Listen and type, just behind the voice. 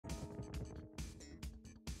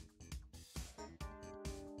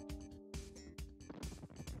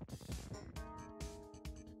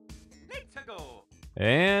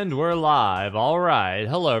And we're live. All right.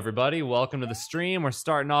 Hello, everybody. Welcome to the stream. We're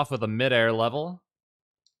starting off with a mid-air level.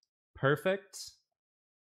 Perfect.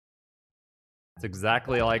 It's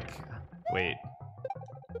exactly like... Wait.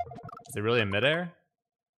 Is it really a mid-air?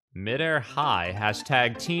 Mid-air high.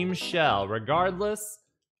 Hashtag Team Shell. Regardless,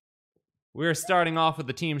 we're starting off with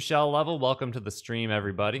the Team Shell level. Welcome to the stream,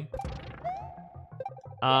 everybody.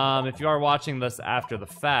 If you are watching this after the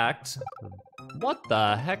fact... What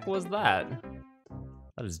the heck was that?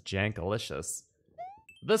 That is jankalicious.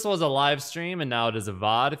 This was a live stream and now it is a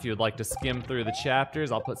VOD. If you would like to skim through the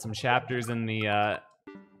chapters, I'll put some chapters in the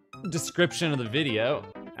description of the video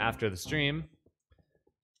after the stream.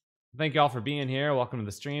 Thank you all for being here. Welcome to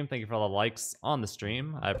the stream. Thank you for all the likes on the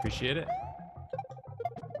stream. I appreciate it.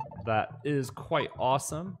 That is quite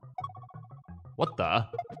awesome. What the?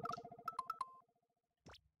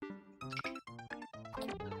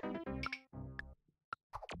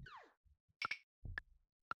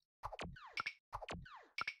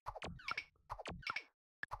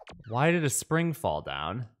 Why did a spring fall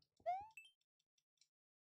down? Do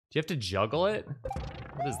you have to juggle it?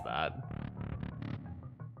 What is that?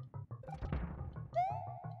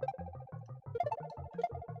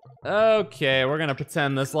 Okay, we're gonna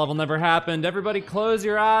pretend this level never happened. Everybody close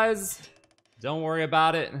your eyes. Don't worry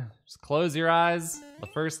about it. Just close your eyes. The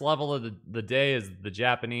first level of the day is the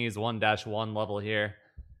Japanese 1-1 level here.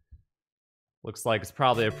 Looks like it's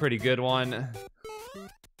probably a pretty good one.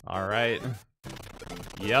 All right.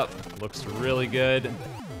 Yep, looks really good.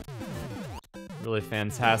 Really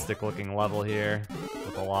fantastic looking level here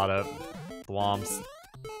with a lot of thwomps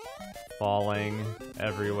falling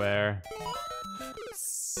everywhere.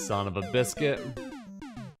 Son of a biscuit.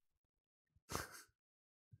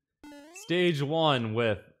 Stage 1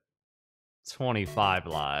 with 25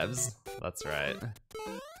 lives. That's right.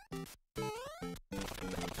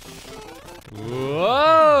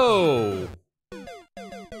 Whoa!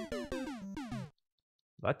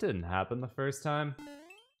 That didn't happen the first time.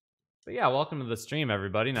 But yeah, welcome to the stream,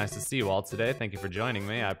 everybody. Nice to see you all today. Thank you for joining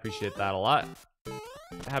me. I appreciate that a lot.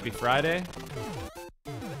 Happy Friday.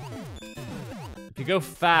 If you go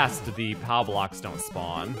fast, the POW blocks don't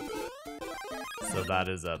spawn. So that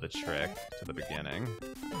is the trick to the beginning.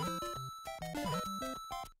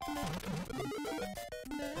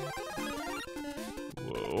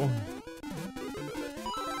 Whoa.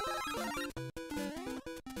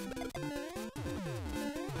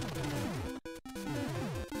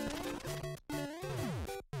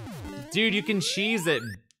 Dude, you can cheese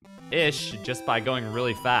it-ish just by going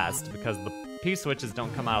really fast because the P-switches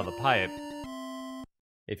don't come out of the pipe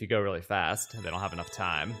if you go really fast. They don't have enough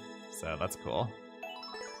time, so that's cool.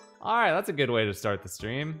 Alright, that's a good way to start the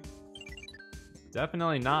stream.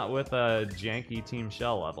 Definitely not with a janky Team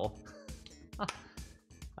Shell level.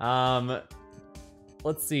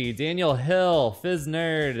 Let's see, Daniel Hill, Fizz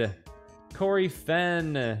Nerd, Corey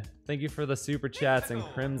Fenn, thank you for the super chats, and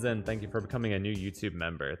Crimson, thank you for becoming a new YouTube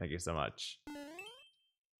member. Thank you so much.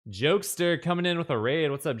 Jokester coming in with a raid.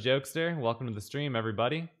 What's up, Jokester? Welcome to the stream,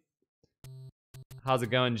 everybody. How's it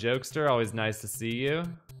going, Jokester? Always nice to see you.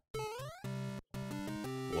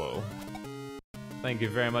 Whoa. Thank you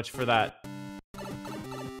very much for that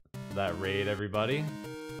raid, everybody.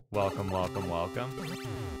 Welcome, welcome, welcome.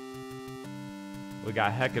 We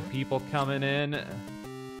got heck of people coming in.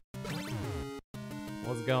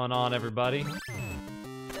 What's going on, everybody?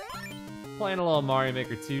 Playing a little Mario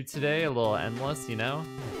Maker 2 today, a little endless, you know?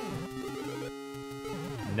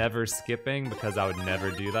 Never skipping, because I would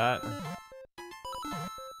never do that.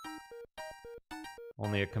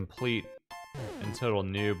 Only a complete and total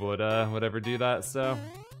noob would ever do that, so...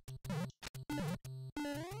 I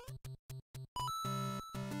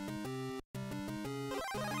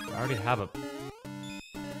already have a...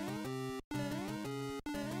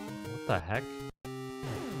 What the heck?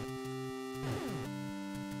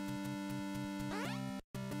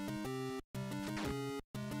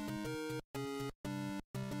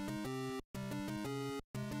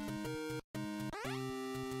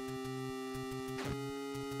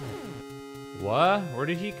 What? Where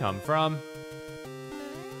did he come from?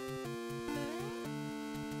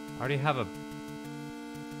 I already have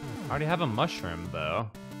a mushroom, though.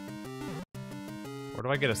 Where do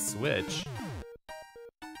I get a switch?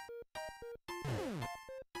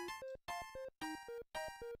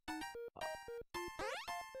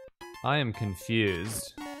 I am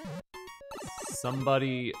confused.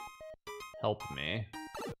 Somebody help me.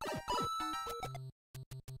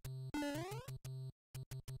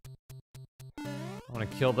 I want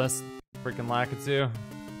to kill this freaking Lakitu.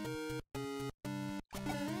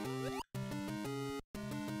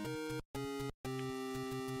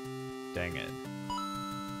 Dang it.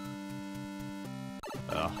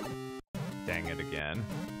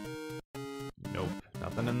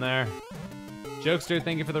 Nothing in there. Jokester,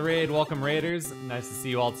 thank you for the raid. Welcome, Raiders. Nice to see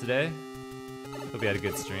you all today. Hope you had a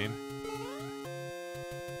good stream.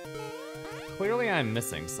 Clearly I'm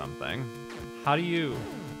missing something. How do you...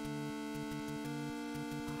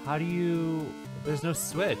 There's no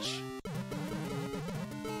switch.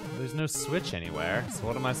 There's no switch anywhere, so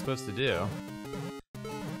what am I supposed to do?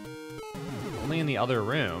 Only in the other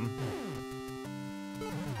room.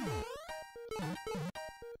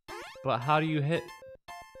 But how do you hit...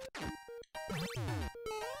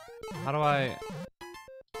 How do I...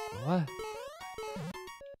 What?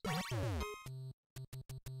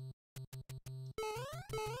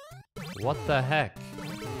 What the heck?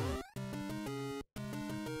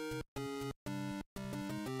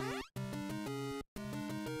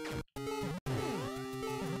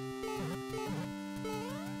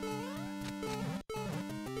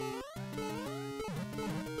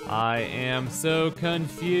 I am so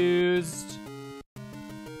confused.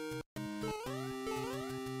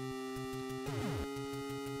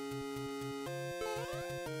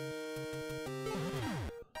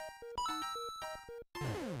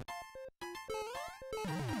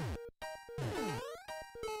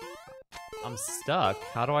 I'm stuck.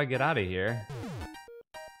 How do I get out of here?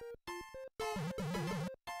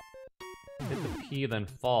 Hit the P, then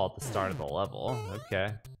fall at the start of the level.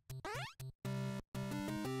 Okay.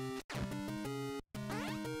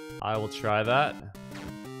 I will try that.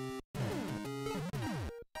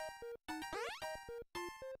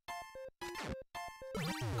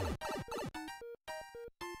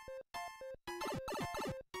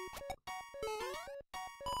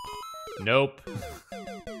 Nope.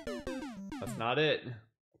 That's not it.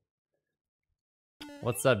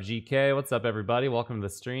 What's up, GK? What's up, everybody? Welcome to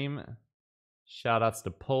the stream. Shoutouts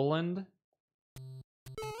to Poland.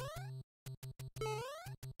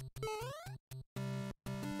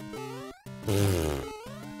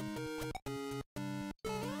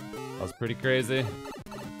 That was pretty crazy.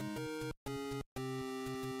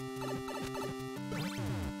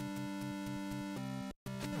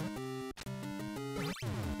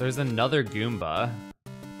 There's another Goomba.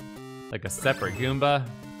 Like a separate Goomba.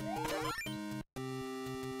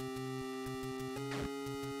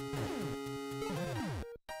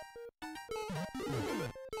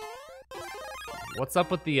 What's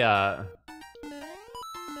up with the,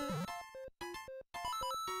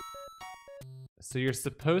 So you're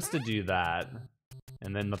supposed to do that,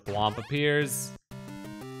 and then the Thwomp appears.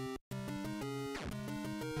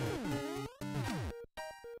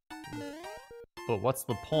 But what's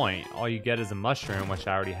the point? All you get is a mushroom, which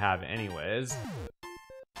I already have anyways.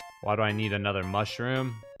 Why do I need another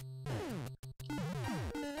mushroom?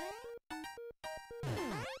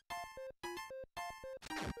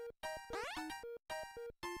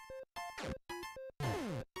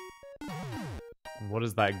 What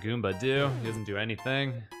does that Goomba do? He doesn't do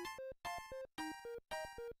anything.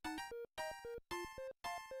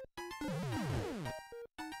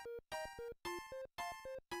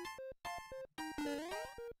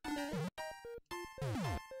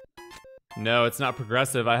 No, it's not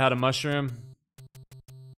progressive. I had a mushroom.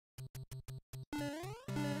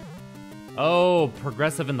 Oh,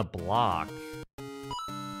 progressive in the block.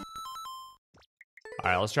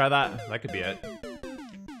 Alright, let's try that. That could be it.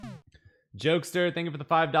 Jokester, thank you for the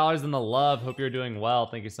 $5 and the love. Hope you're doing well.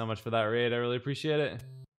 Thank you so much for that raid. I really appreciate it.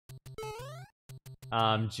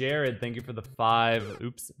 Jared, thank you for the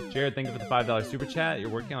Jared, thank you for the $5 super chat. You're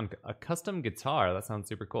working on a custom guitar. That sounds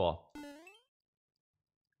super cool.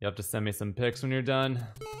 You have to send me some pics when you're done.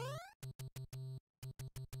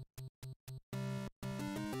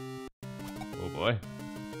 Oh boy.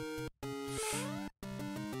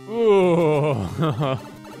 Ooh.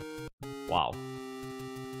 Wow.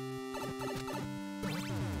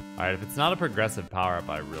 Alright, if it's not a progressive power-up,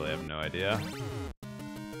 I really have no idea.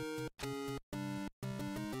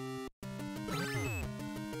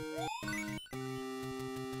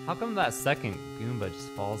 How come that second Goomba just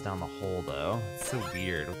falls down the hole, though? It's so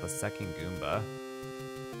weird with the second Goomba.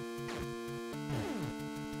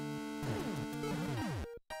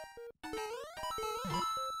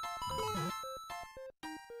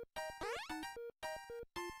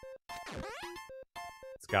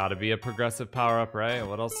 It's gotta be a progressive power-up, right?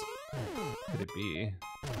 What else could it be?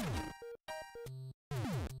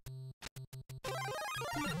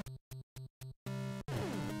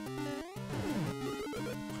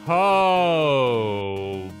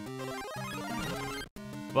 Oh,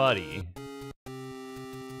 buddy.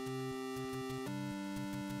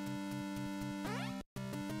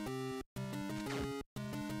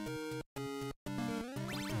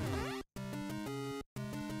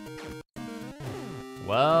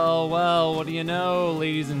 Well, Well, well, what do you know,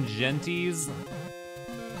 ladies and genties?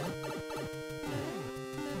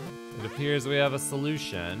 It appears we have a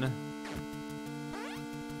solution.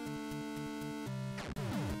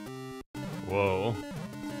 Whoa.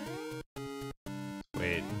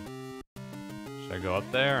 Wait. Should I go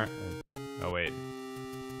up there? Oh, wait.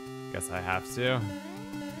 Guess I have to.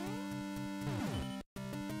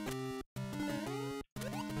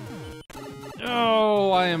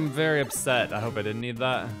 Oh, I am very upset. I hope I didn't need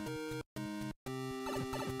that.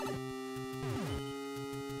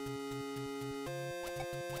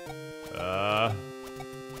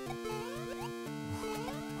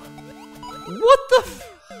 What the f-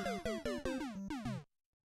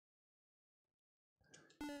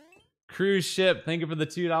 Cruise ship, thank you for the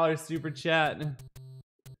 $2 super chat.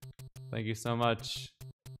 Thank you so much.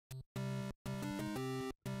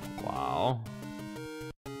 Wow.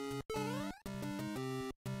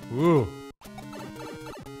 Woo.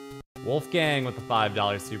 Wolfgang with the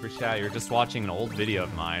 $5 super chat. You're just watching an old video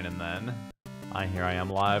of mine and then here I am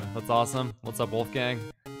live. That's awesome. What's up, Wolfgang?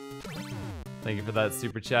 Thank you for that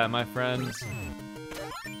super chat, my friend.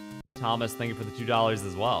 Thomas, thank you for the $2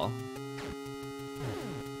 as well.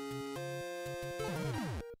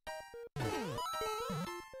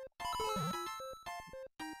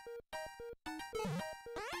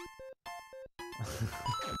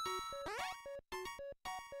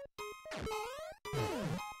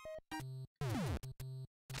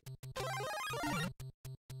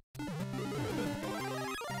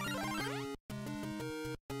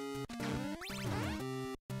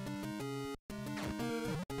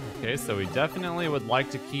 Okay, so we definitely would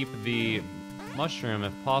like to keep the mushroom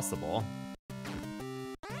if possible.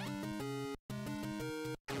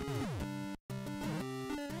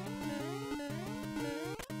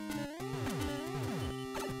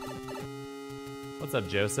 What's up,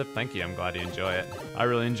 Joseph? Thank you, I'm glad you enjoy it. I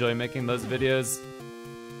really enjoy making those videos.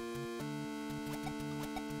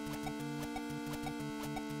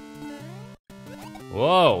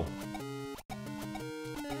 Whoa!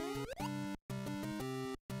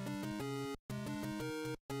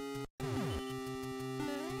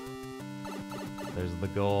 There's the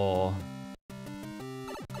goal.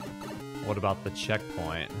 What about the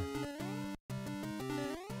checkpoint?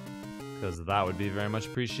 Because that would be very much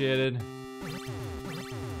appreciated.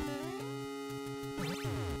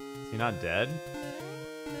 Is he not dead?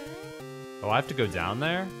 Oh, I have to go down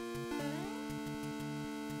there?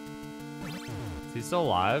 Is he still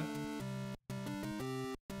alive?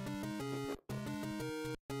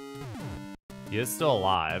 He is still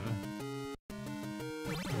alive.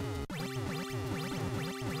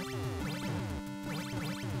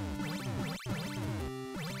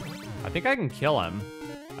 I think I can kill him.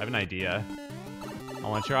 I have an idea. I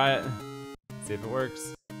want to try it. See if it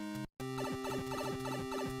works.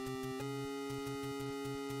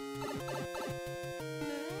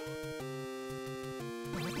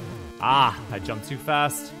 Ah, I jumped too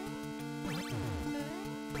fast.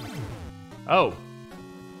 Oh,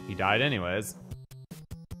 he died anyways.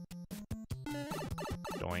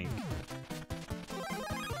 Doink.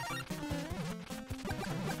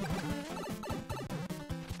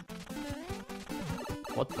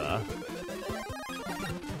 What the?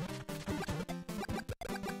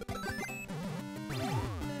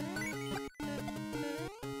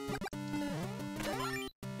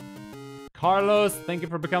 Carlos, thank you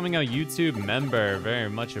for becoming a YouTube member. Very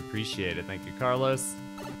much appreciated. Thank you, Carlos.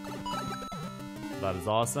 That is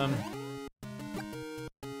awesome.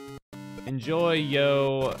 Enjoy,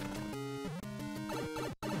 yo.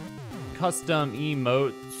 Custom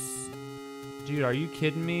emotes. Dude, are you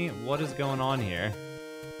kidding me? What is going on here?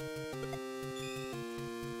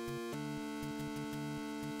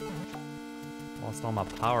 Lost all my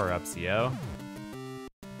power-ups, yo.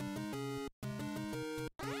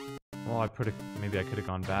 Well, maybe I could have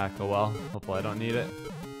gone back. Oh well. Hopefully I don't need it.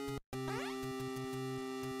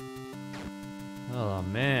 Oh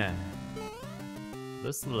man.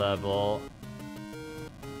 This level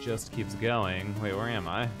just keeps going. Wait, where am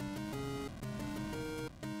I?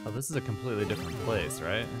 Oh, this is a completely different place,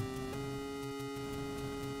 right?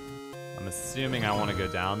 I'm assuming I want to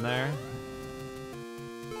go down there.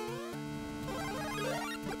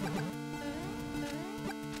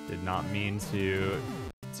 Did not mean to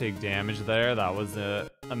take damage there. That was a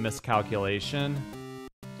miscalculation.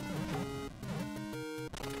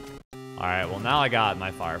 Alright, well now I got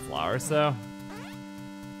my fire flower, so...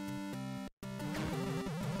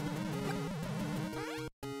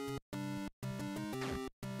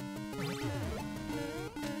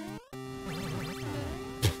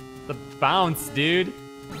 The bounce, dude!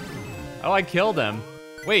 Oh, I killed him.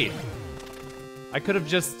 Wait. I could have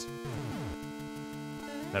just...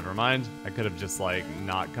 Never mind. I could have just, like,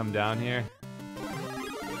 not come down here.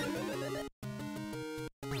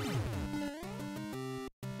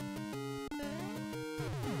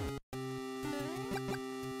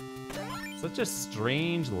 Such a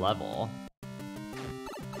strange level.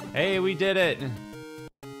 Hey, we did it!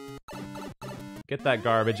 Get that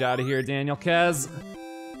garbage out of here, Daniel Kez.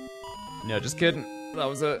 No, just kidding. That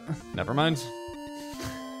was it. Never mind.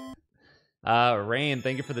 Rain,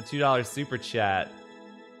 thank you for the $2 super chat.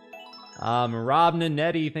 Rob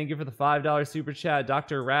Nanetti, thank you for the $5 super chat.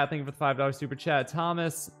 Dr. Rat, thank you for the $5 super chat.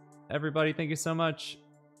 Thomas, everybody, thank you so much.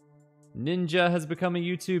 Ninja has become a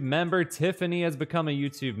YouTube member. Tiffany has become a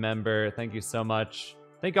YouTube member. Thank you so much.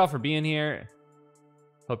 Thank y'all for being here.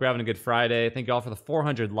 Hope you're having a good Friday. Thank y'all for the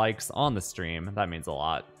 400 likes on the stream. That means a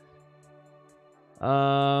lot.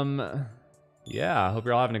 Yeah, I hope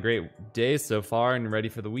you're all having a great day so far and ready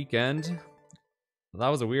for the weekend. That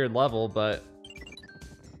was a weird level, but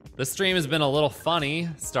this stream has been a little funny,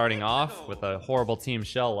 starting off with a horrible Team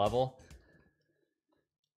Shell level.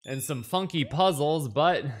 And some funky puzzles,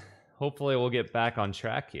 but hopefully we'll get back on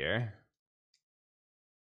track here.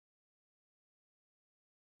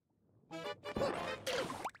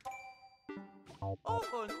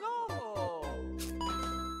 Oh no!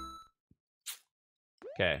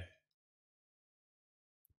 Okay.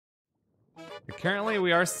 Currently,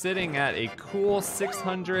 we are sitting at a cool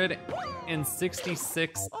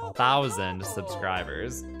 666,000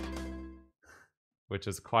 subscribers, which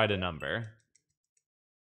is quite a number.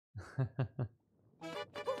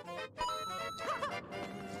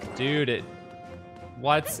 Dude, it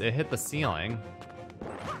hit the ceiling.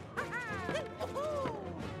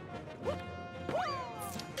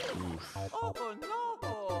 Oof. Oh no!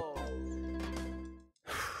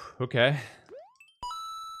 Okay.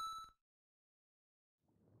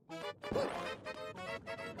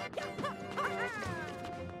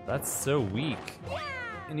 That's so weak.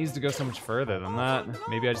 It needs to go so much further than that.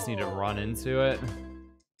 Maybe I just need to run into it.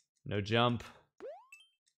 No jump.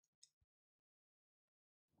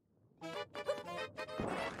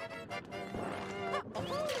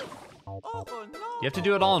 Oh no! You have to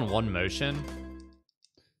do it all in one motion.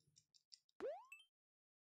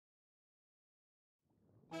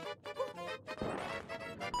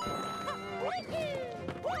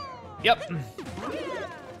 Yep.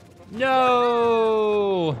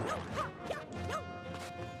 No!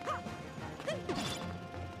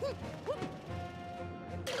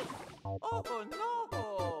 Oh no!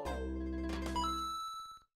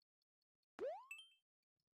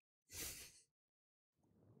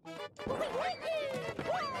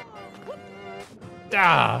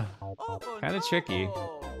 Ah! Oh, Kind of tricky,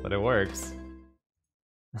 no. but it works.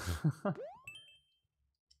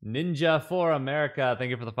 Ninja for America, thank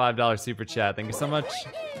you for the $5 super chat. Thank you so much.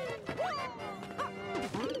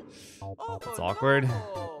 That's awkward.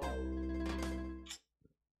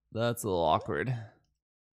 That's a little awkward.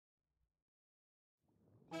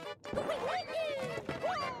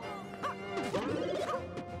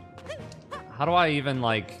 How do I even,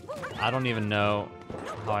 like, I don't even know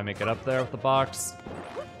how I make it up there with the box.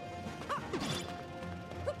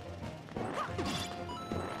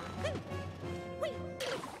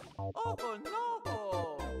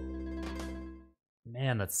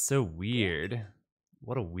 Man, that's so weird.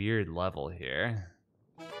 What a weird level here.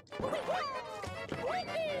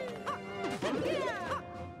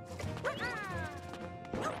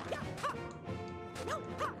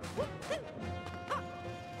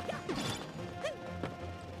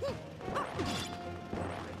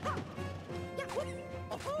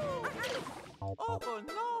 Oh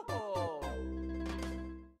no!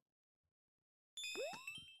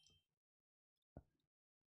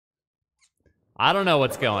 I don't know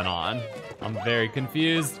what's going on. I'm very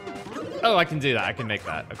confused. Oh, I can do that. I can make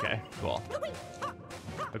that. Okay, cool.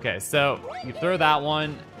 Okay, so you throw that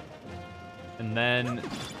one, and then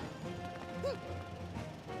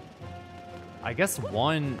I guess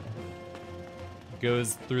one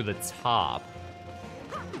goes through the top.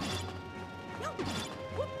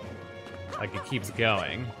 Like it keeps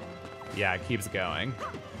going. Yeah, it keeps going.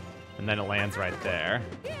 And then it lands right there.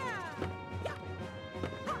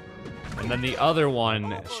 And then the other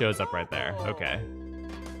one shows up right there. Okay.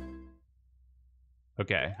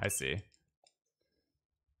 Okay, I see.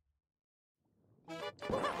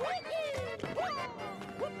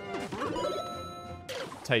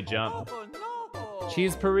 Tight jump.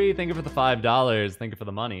 Cheese Paris, thank you for the $5. Thank you for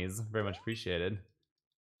the monies. Very much appreciated.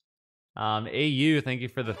 AU, thank you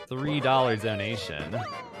for the $3 donation.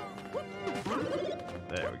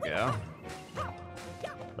 There we go.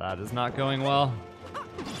 That is not going well.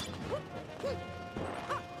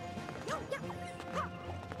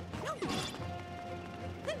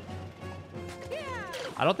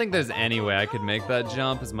 I don't think there's any way I could make that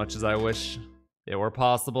jump as much as I wish it were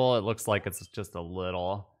possible. It looks like it's just a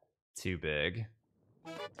little too big.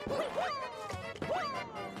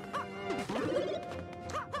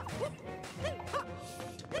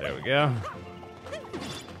 There we go.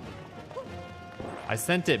 I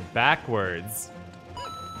sent it backwards.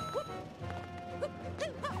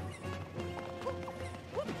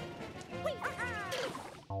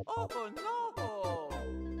 Oh no!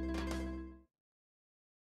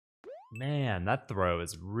 Man, that throw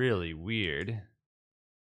is really weird.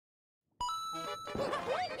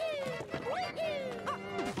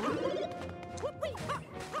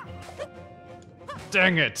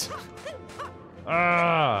 Dang it!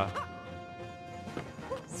 Ah!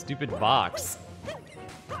 Stupid box.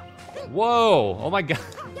 Whoa! Oh my god.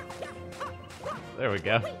 There we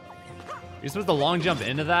go. You're supposed to long jump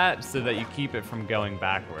into that so that you keep it from going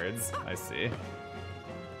backwards. I see.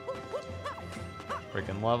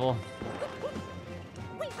 Freaking level.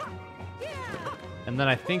 And then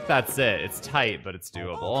I think that's it. It's tight, but it's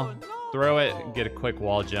doable. Throw it and get a quick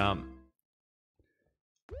wall jump.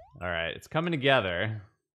 Alright, it's coming together.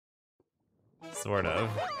 Sort of.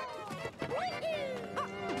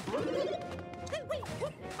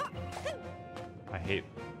 I hate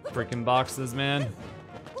freaking boxes, man.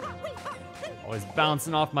 Always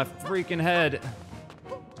bouncing off my freaking head.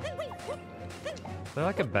 Is there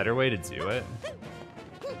like a better way to do it?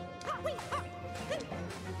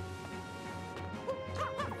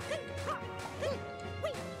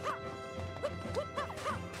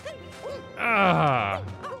 Ah!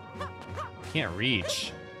 Can't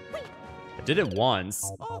reach. I did it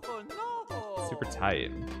once. Oh no! Super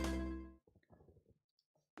tight.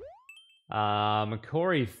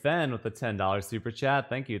 Corey Fenn with the $10 super chat.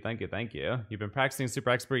 Thank you, thank you, thank you. You've been practicing super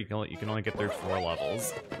expert. You can only get through 4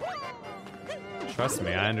 levels. Trust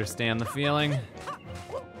me, I understand the feeling.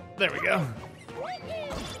 There we go.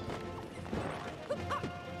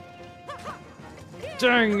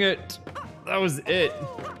 Dang it! That was it.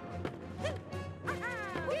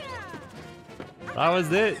 That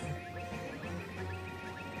was it.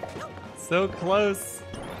 So close.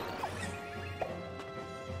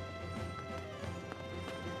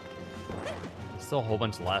 Still a whole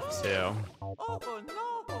bunch left too. Oh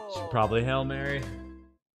no! Should probably Hail Mary.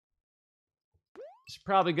 Should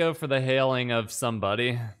probably go for the hailing of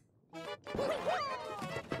somebody.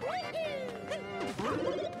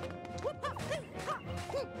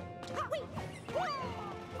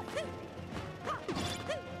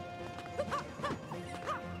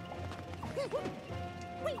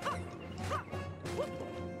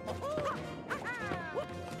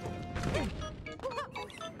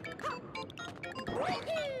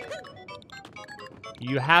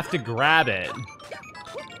 You have to grab it.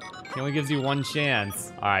 He only gives you 1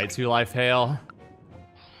 chance. Alright, 2 life hail.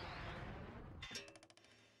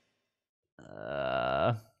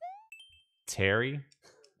 Terry?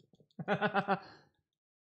 The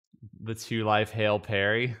 2 life hail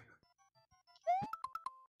parry.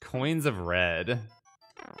 Coins of red.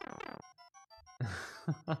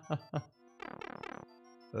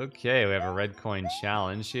 Okay, we have a red coin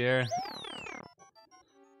challenge here.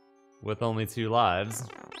 With only 2 lives.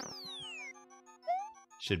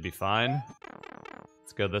 Should be fine.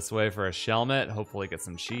 Let's go this way for a shelmet. Hopefully get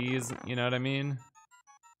some cheese, you know what I mean?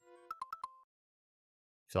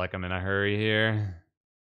 Feel like I'm in a hurry here.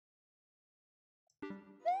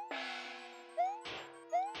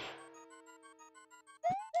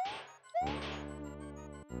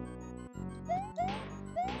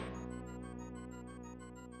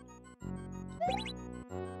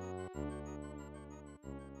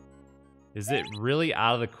 Is it really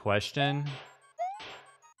out of the question?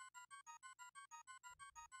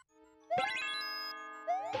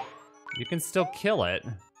 You can still kill it.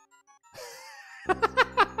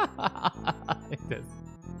 Like this.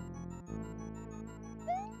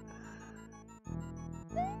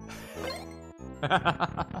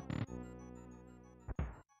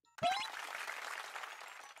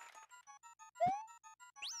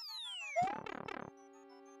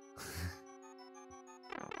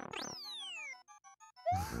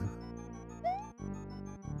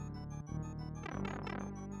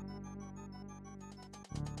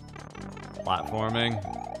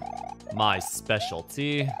 Platforming. My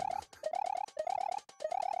specialty.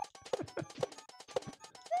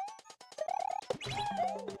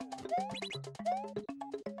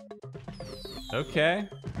 Okay.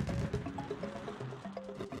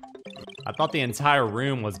 I thought the entire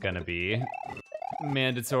room was gonna be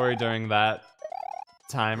mandatory during that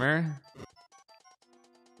timer.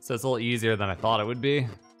 So it's a little easier than I thought it would be.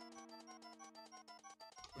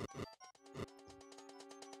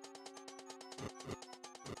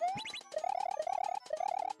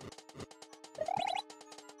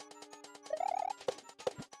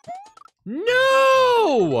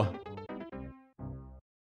 No!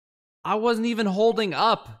 I wasn't even holding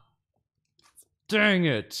up. Dang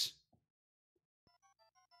it.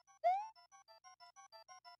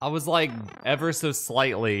 I was like ever so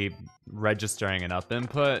slightly registering an up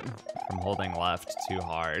input from holding left too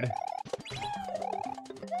hard.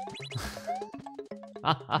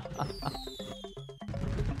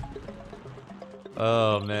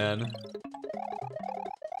 Oh man.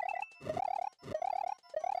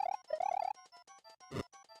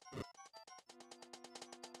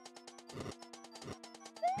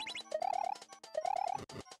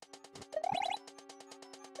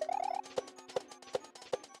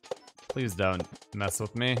 Please don't mess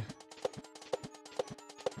with me.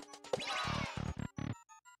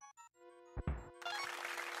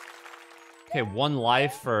 Okay, 1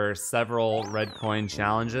 life for several red coin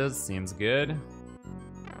challenges. Seems good.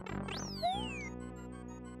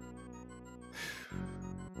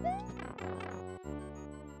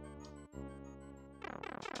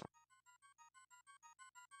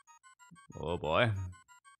 Oh boy.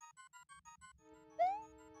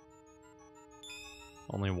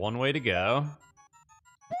 Only 1 way to go.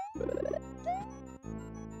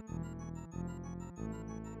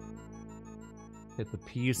 Hit the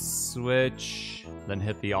P switch, then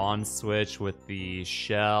hit the on switch with the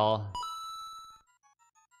shell.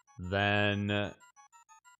 Then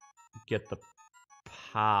get the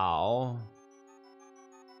POW.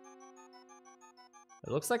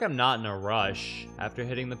 It looks like I'm not in a rush after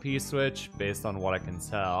hitting the P switch based on what I can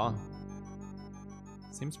tell.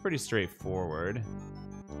 Seems pretty straightforward.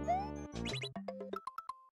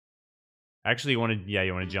 Actually, you want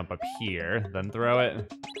to jump up here, then throw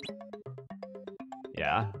it.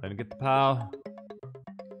 Yeah, then get the POW.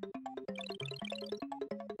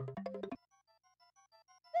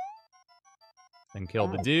 Then kill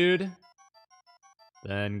the dude.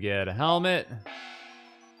 Then get a helmet.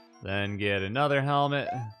 Then get another helmet.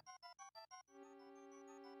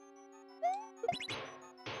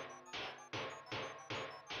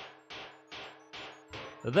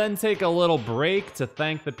 Then take a little break to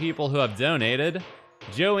thank the people who have donated.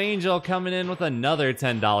 Joe Angel coming in with another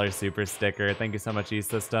 $10 super sticker. Thank you so much,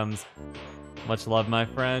 E-Systems. Much love, my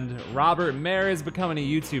friend. Robert Mayer is becoming a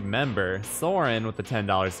YouTube member. Soren with the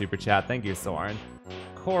 $10 super chat. Thank you, Soren.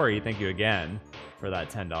 Corey, thank you again for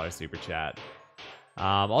that $10 super chat.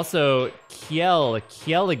 Also,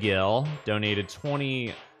 Kieligil donated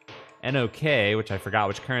 20 NOK, which I forgot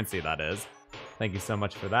which currency that is. Thank you so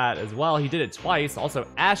much for that as well. He did it twice. Also,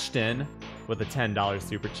 Ashton with a $10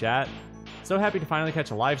 super chat. So happy to finally catch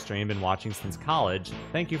a live stream. Been watching since college.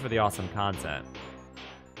 Thank you for the awesome content.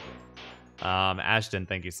 Ashton,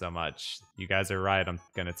 thank you so much. You guys are right. I'm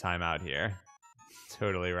gonna time out here.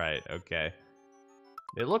 Totally right. Okay.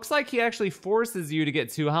 It looks like he actually forces you to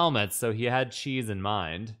get 2 helmets, so he had cheese in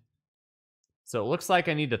mind. So it looks like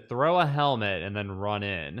I need to throw a helmet and then run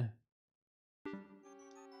in.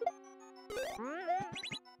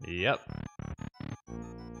 Yep.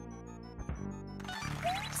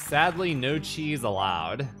 Sadly, no cheese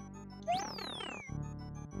allowed.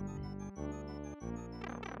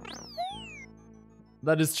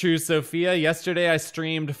 That is true, Sophia. Yesterday I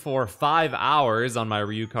streamed for 5 hours on my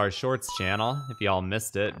ryukahr Shorts channel. If y'all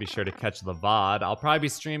missed it, be sure to catch the VOD. I'll probably be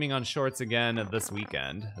streaming on Shorts again this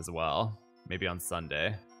weekend as well. Maybe on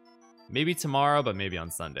Sunday. Maybe tomorrow, but maybe on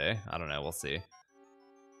Sunday. I don't know, we'll see.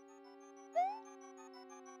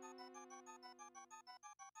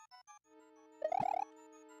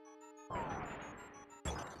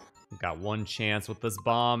 Got 1 chance with this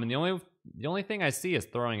bomb, and the only thing I see is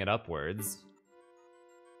throwing it upwards.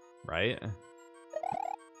 Right?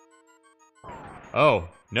 Oh,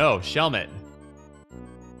 no, Shelmet.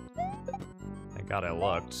 Thank God I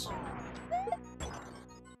looked.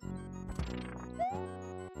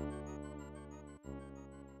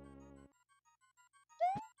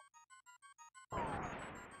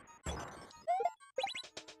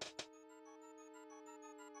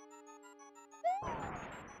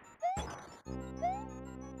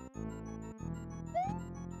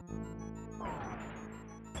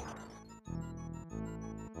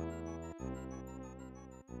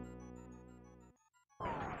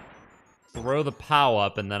 Throw the POW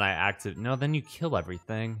up and then I activate. No, then you kill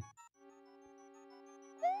everything.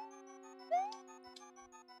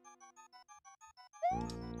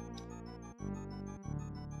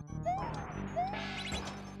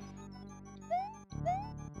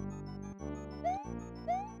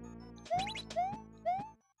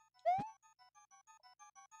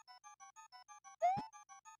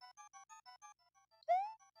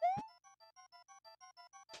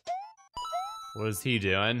 What is he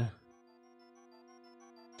doing?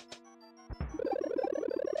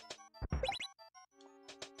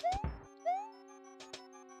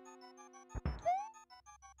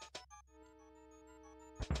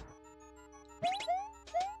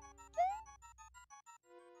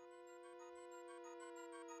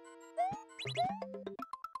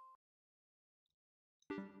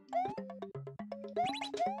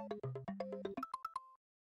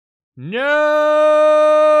 No!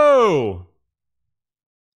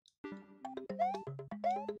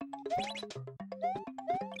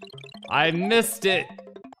 I missed it.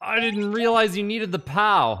 I didn't realize you needed the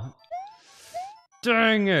POW.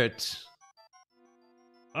 Dang it.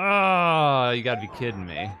 Ah, you gotta be kidding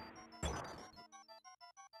me.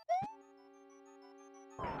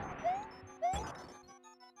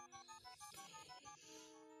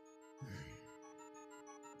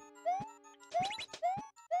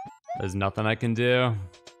 There's nothing I can do.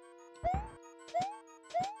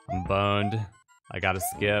 I'm boned. I gotta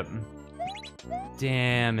skip.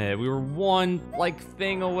 Damn it, we were one, like,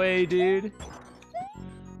 thing away, dude.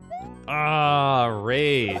 Ah,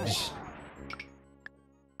 rage.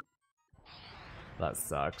 That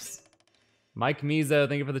sucks. Mike Mizo,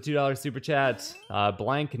 thank you for the $2 super chat.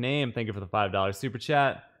 Blank Name, thank you for the $5 super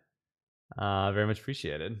chat. Very much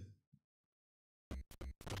appreciated.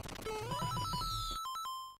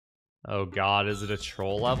 Oh god, is it a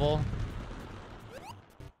troll level?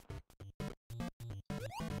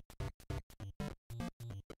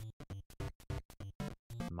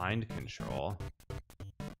 Mind control.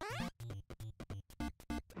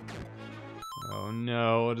 Oh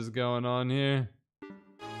no, what is going on here?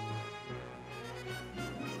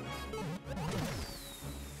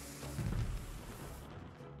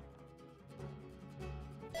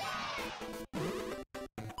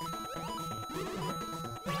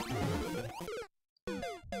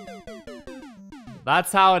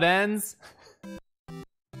 That's how it ends?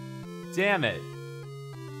 Damn it.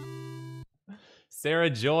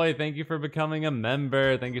 Sarah Joy, thank you for becoming a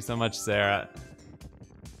member. Thank you so much, Sarah.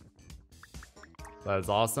 That is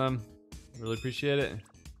awesome. Really appreciate it.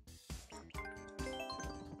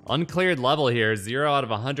 Uncleared level here, 0 out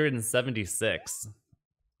of 176.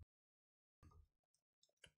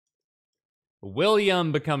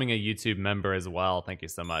 William becoming a YouTube member as well. Thank you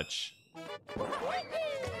so much.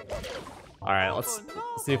 Alright, let's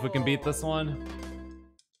see if we can beat this one.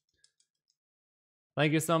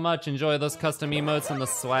 Thank you so much. Enjoy those custom emotes and the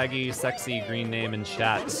swaggy, sexy green name in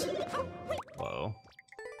chat. Whoa.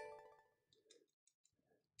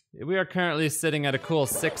 We are currently sitting at a cool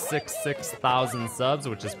 666,000 subs,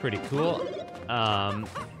 which is pretty cool. I'll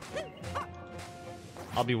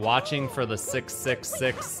be watching for the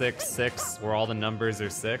 66666, where all the numbers are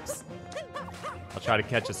 6. I'll try to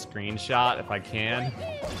catch a screenshot if I can.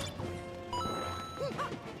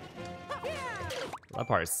 That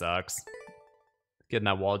part sucks. Getting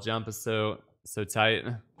that wall jump is so tight.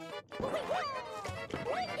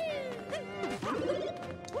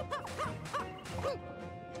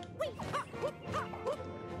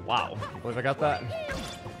 Wow, I believe I got that.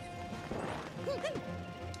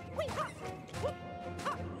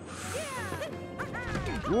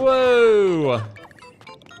 Whoa!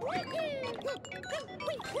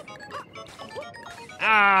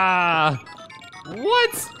 Ah!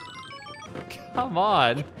 What? Come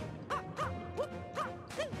on.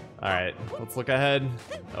 Alright, let's look ahead.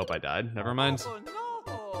 Oh, I died. Never mind.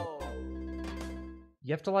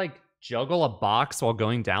 You have to, like, juggle a box while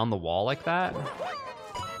going down the wall like that?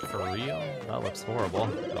 For real? That looks horrible.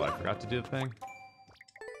 Oh, I forgot to do the thing.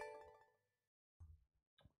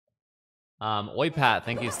 Oipat,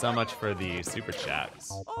 thank you so much for the super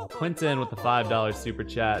chats. Quentin with the $5 super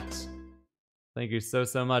chat. Thank you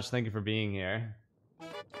so much. Thank you for being here.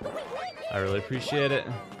 I really appreciate it.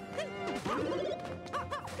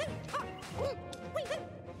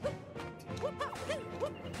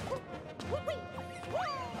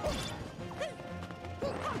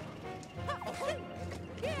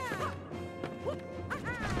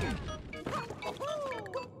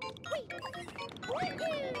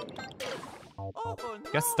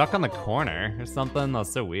 Got stuck on the corner or something. That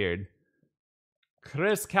was so weird.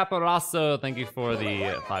 Chris Caporasso, thank you for the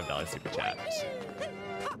 $5 super chat.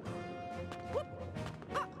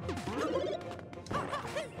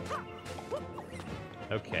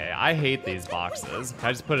 Okay, I hate these boxes. Can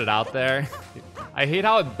I just put it out there? I hate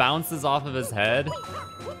how it bounces off of his head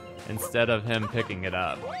instead of him picking it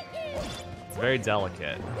up. It's very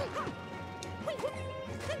delicate.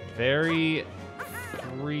 Very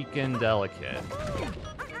freaking delicate.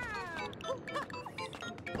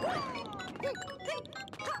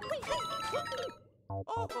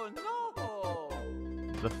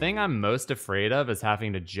 The thing I'm most afraid of is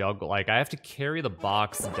having to juggle. Like, I have to carry the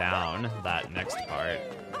box down that next part.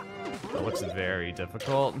 That looks very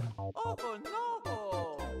difficult.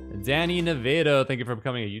 Danny Navedo, thank you for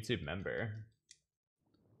becoming a YouTube member.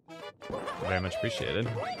 Very much appreciated.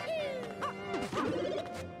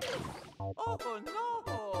 Oh no!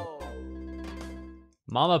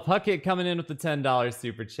 Mama Puckett coming in with the $10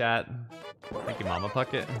 super chat. Thank you, Mama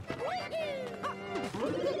Puckett.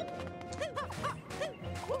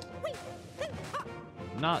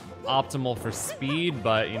 Not optimal for speed,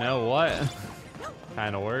 but you know what?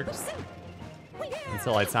 Kinda works.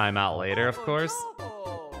 Until I time out later, of course.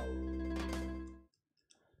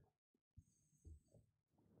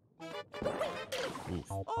 Oof.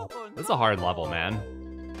 This is a hard level, man.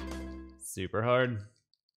 Super hard.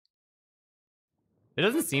 It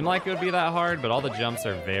doesn't seem like it would be that hard, but all the jumps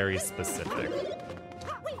are very specific.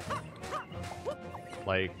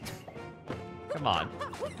 Like, come on.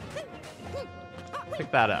 Pick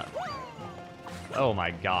that up. Oh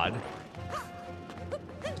my god.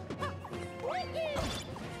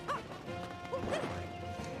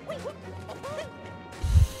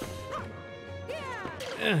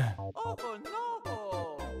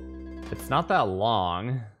 It's not that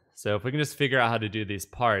long, so if we can just figure out how to do these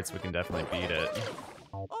parts, we can definitely beat it.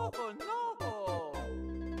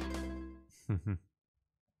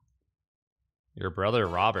 Your brother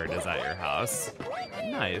Robert is at your house.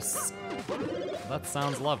 Nice. That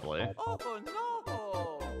sounds lovely.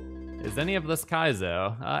 Is any of this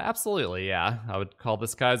Kaizo? Absolutely, yeah. I would call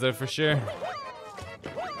this Kaizo for sure.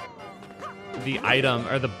 The item,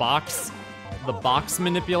 or the box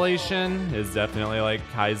manipulation is definitely like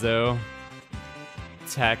Kaizo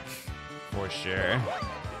tech for sure.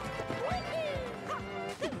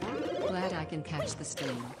 Glad I can catch the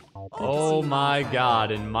stream. Oh my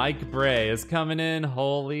god, and Mike Bray is coming in,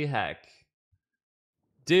 holy heck.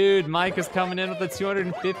 Dude, Mike is coming in with a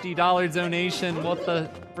 $250 donation. What the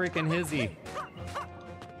freaking hizzy?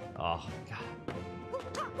 Oh, God.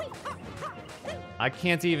 I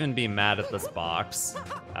can't even be mad at this box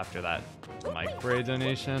after that Mike Bray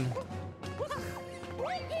donation.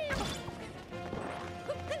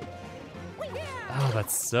 Oh,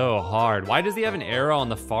 that's so hard. Why does he have an arrow on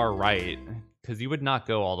the far right? Because you would not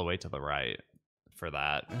go all the way to the right for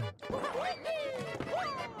that.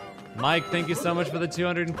 Mike, thank you so much for the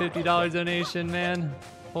 $250 donation, man.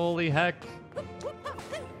 Holy heck.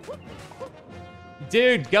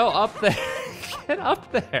 Dude, go up there. Get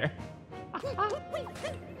up there.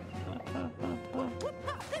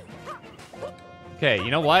 Okay,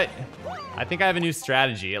 you know what? I think I have a new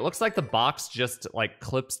strategy. It looks like the box just like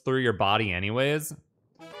clips through your body anyways.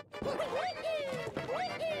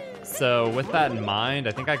 So with that in mind,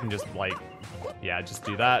 I think I can just like, yeah, just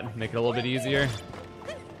do that. Make it a little bit easier.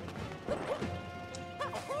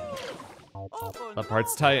 That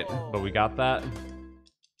part's tight, but we got that.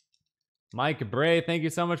 Mike Bray, thank you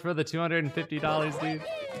so much for the $250, dude.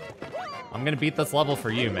 I'm gonna beat this level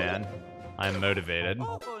for you, man. I'm motivated.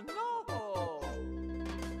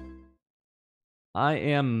 I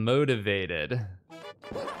am motivated.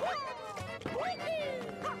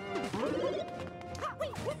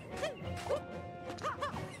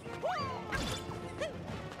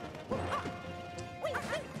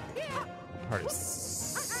 Part is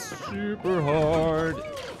super hard.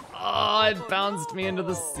 Oh, it bounced me into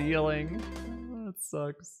the ceiling. Oh, that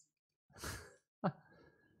sucks.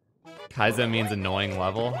 Kaizo means annoying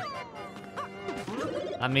level.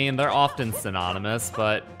 I mean, they're often synonymous,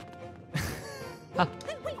 but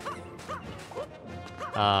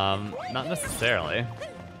not necessarily.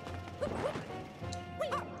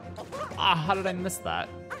 Ah, how did I miss that?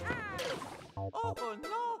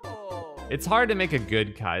 It's hard to make a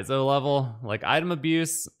good Kaizo level. Like, item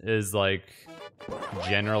abuse is like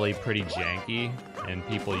generally pretty janky, and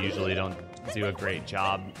people usually don't do a great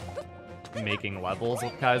job making levels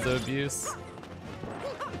with Kaizo abuse.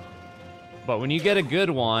 But when you get a good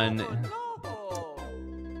one,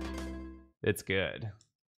 it's good.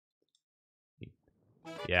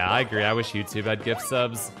 Yeah, I agree. I wish YouTube had gift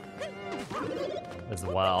subs as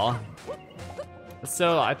well.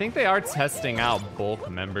 So I think they are testing out bulk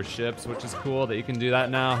memberships, which is cool that you can do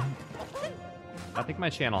that now. I think my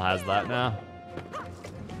channel has that now.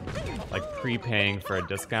 Like prepaying for a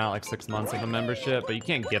discount, like 6 months of a membership, but you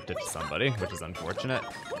can't gift it to somebody, which is unfortunate.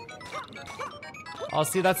 Oh,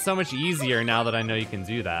 see, that's so much easier now that I know you can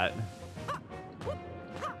do that.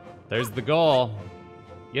 There's the goal.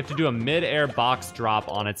 You have to do a mid-air box drop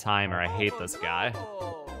on a timer. I hate this guy.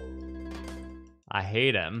 I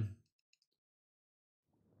hate him.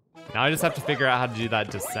 Now I just have to figure out how to do that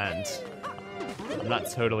descent. I'm not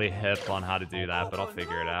totally hip on how to do that, but I'll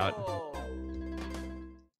figure it out.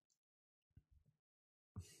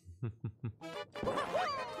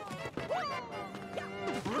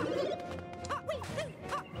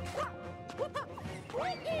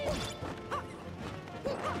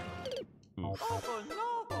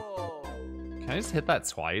 Can I just hit that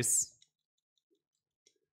twice?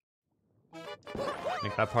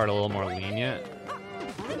 Make that part a little more lenient.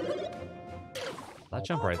 That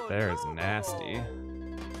jump right there is nasty.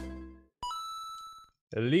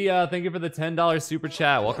 Leah, thank you for the $10 super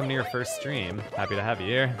chat. Welcome to your first stream. Happy to have you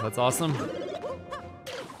here. That's awesome.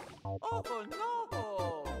 Oh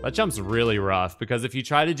no! That jump's really rough because if you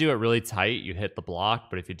try to do it really tight, you hit the block,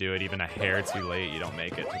 but if you do it even a hair too late, you don't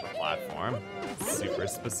make it to the platform. It's super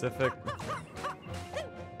specific.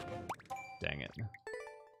 Dang it.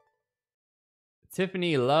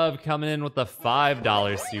 Tiffany Love coming in with the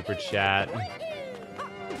 $5 super chat.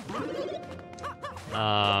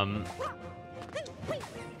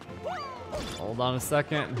 Hold on a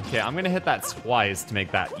second. Okay, I'm gonna hit that twice to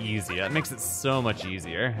make that easy. That makes it so much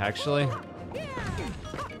easier, actually.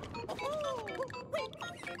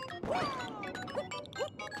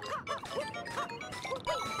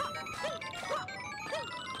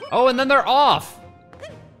 Oh, and then they're off!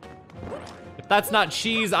 If that's not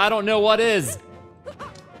cheese, I don't know what is.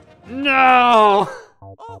 No!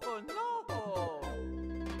 Oh no!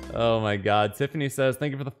 Oh my god. Tiffany says,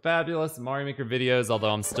 thank you for the fabulous Mario Maker videos, although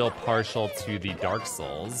I'm still partial to the Dark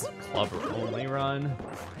Souls club only run.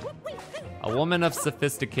 A woman of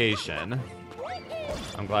sophistication.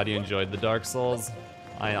 I'm glad you enjoyed the Dark Souls.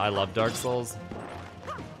 I love Dark Souls.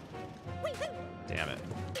 Damn it.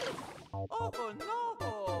 Oh no!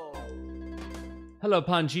 Hello,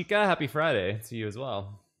 Panchika. Happy Friday to you as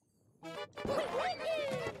well.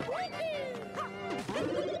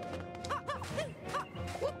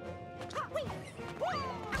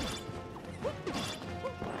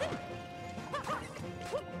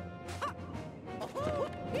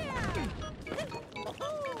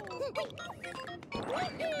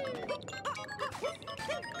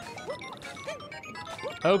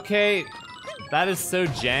 Okay, that is so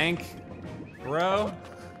jank, bro.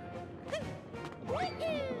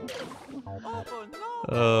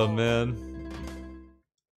 Oh man.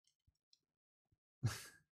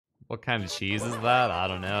 What kind of cheese is that? I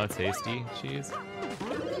don't know. Tasty cheese?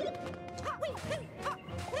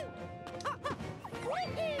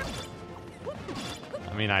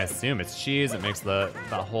 I mean, I assume it's cheese. It makes that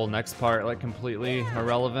whole next part like completely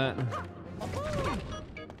irrelevant.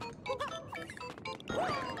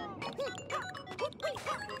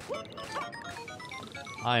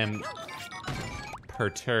 I am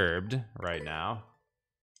perturbed right now.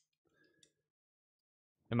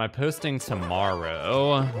 Am I posting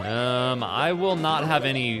tomorrow? I will not have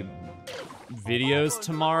any videos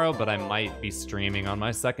tomorrow, but I might be streaming on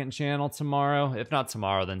my second channel tomorrow. If not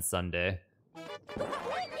tomorrow, then Sunday.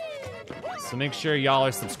 So make sure y'all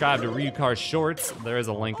are subscribed to RYUKAH Shorts. There is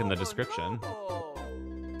a link in the description.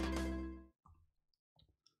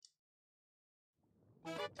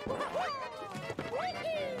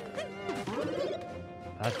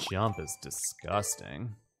 That jump is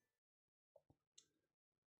disgusting.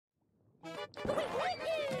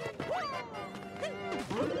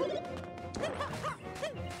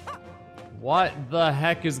 What the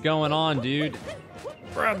heck is going on, dude?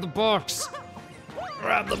 Grab the box!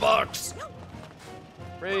 Grab the box!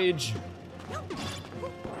 Rage!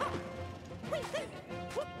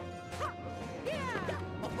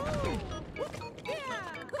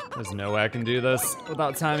 There's no way I can do this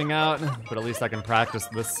without timing out, but at least I can practice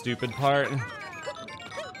this stupid part.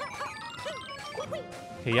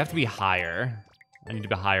 Okay, you have to be higher. I need to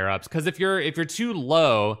be higher ups, because if you're too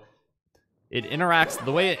low, it interacts,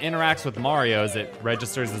 the way it interacts with Mario is it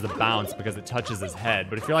registers as a bounce because it touches his head,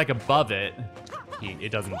 but if you're like above it,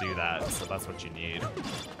 it doesn't do that, so that's what you need.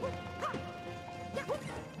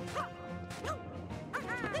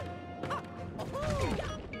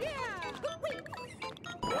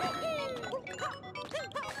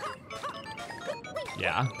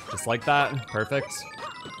 Yeah, just like that. Perfect.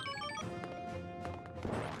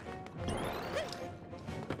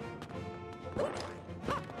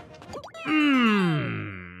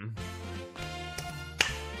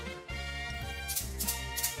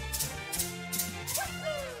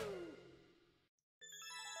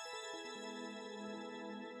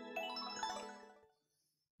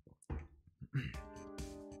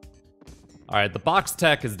 All right, the box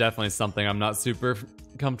tech is definitely something I'm not super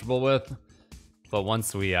comfortable with, but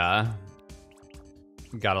once we got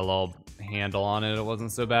a little handle on it, it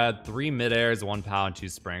wasn't so bad. 3 mid-airs, 1 pow, and 2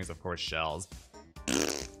 springs, of course, shells.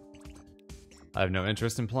 I have no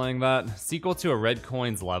interest in playing that. Sequel to a Red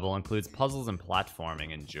Coins level includes puzzles and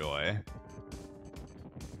platforming. Enjoy.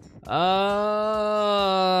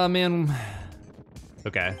 Man.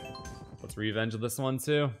 Okay, let's revenge this one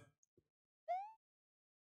too.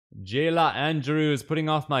 Jayla Andrews, putting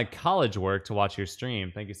off my college work to watch your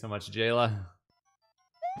stream. Thank you so much, Jayla.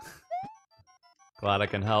 Glad I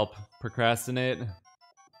can help procrastinate.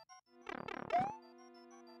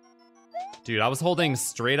 Dude, I was holding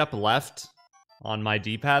straight up left on my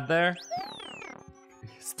D-pad there.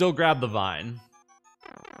 Still grab the vine.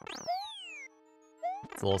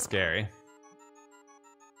 It's a little scary.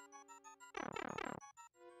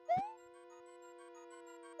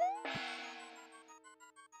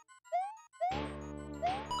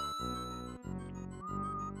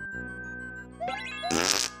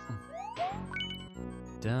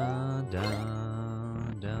 Dun,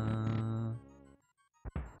 dun, dun.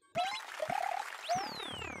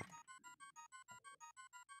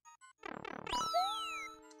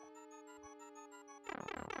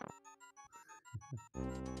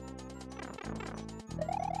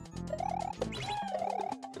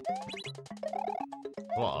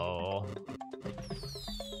 Whoa.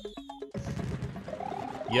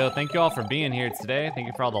 Yo, thank you all for being here today. Thank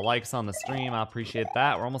you for all the likes on the stream. I appreciate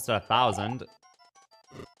that. We're almost at 1,000,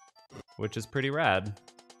 which is pretty rad.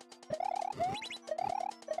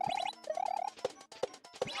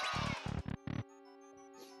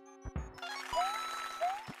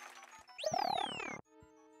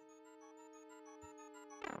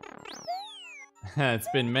 It's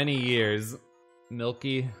been many years,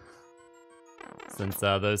 Milky, since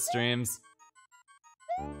those streams.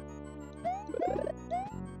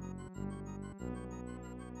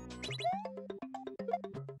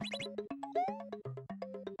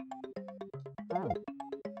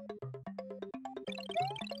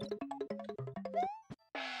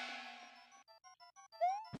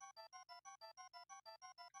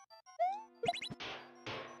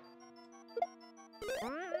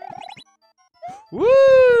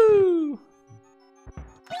 Woo!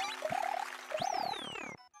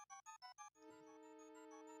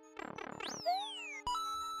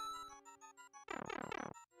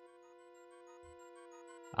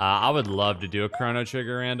 I would love to do a Chrono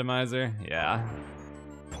Trigger randomizer. Yeah.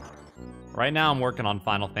 Right now I'm working on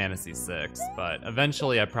Final Fantasy VI, but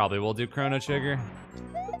eventually I probably will do Chrono Trigger.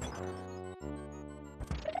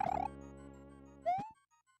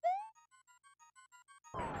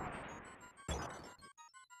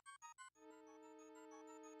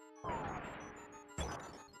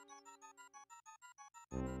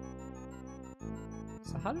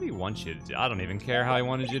 So how did he want you to do? I don't even care how he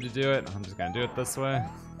wanted you to do it. I'm just gonna do it this way.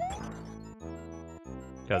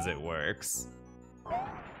 Because it works.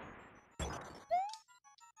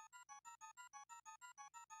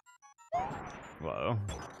 Whoa.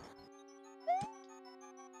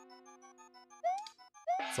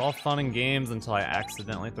 It's all fun and games until I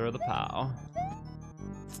accidentally throw the POW.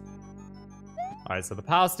 Alright, so the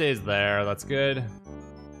POW stays there. That's good.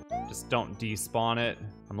 Just don't despawn it.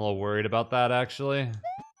 I'm a little worried about that, actually.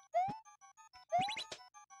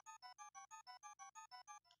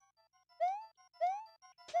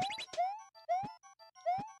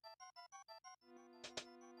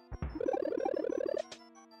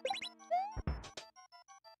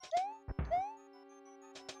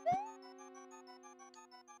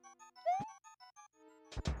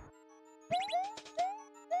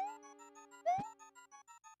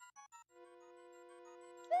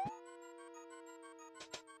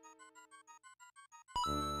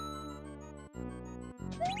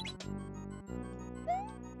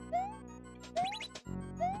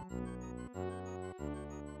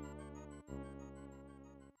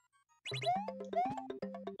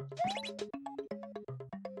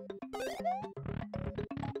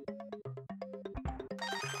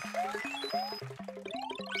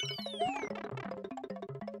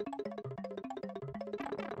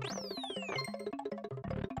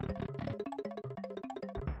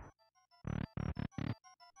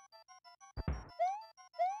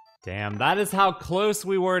 Damn, that is how close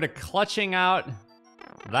we were to clutching out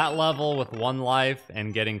that level with 1 life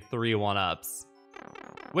and getting 3 1-ups.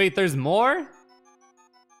 Wait, there's more?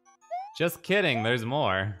 Just kidding, there's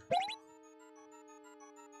more.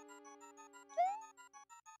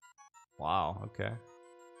 Wow, okay.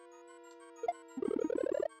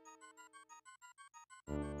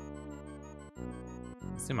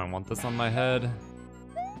 I assume I want this on my head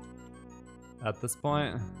at this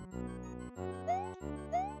point.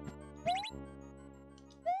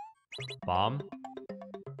 Bomb?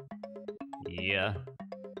 Yeah.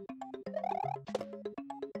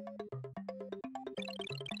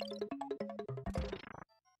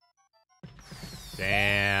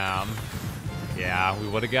 Damn. Yeah, we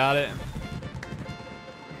would have got it.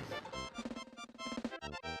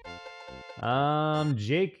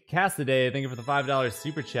 Jake Cassidy, thank you for the $5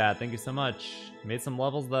 super chat. Thank you so much. Made some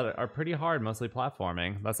levels that are pretty hard, mostly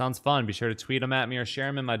platforming. That sounds fun. Be sure to tweet them at me or share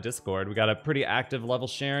them in my Discord. We got a pretty active level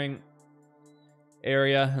sharing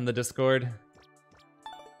area in the Discord.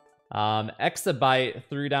 Exabyte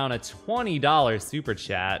threw down a $20 super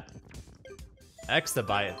chat.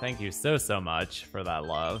 Exabyte, thank you so much for that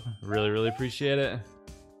love. Really appreciate it.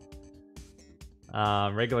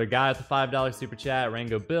 Regular guy with the $5 super chat.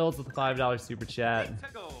 Rango Bills with the $5 super chat.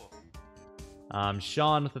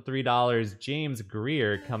 Sean with the $3. James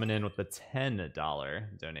Greer coming in with the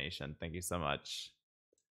 $10 donation. Thank you so much.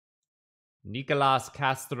 Nicolas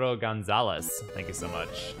Castro Gonzalez, thank you so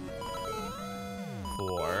much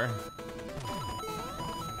for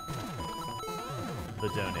the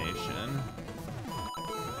donation.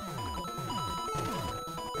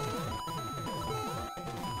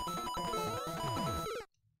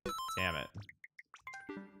 Damn it.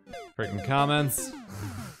 Freaking comments.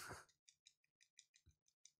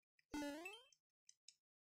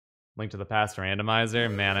 Link to the past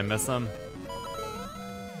randomizer. Man, I miss him.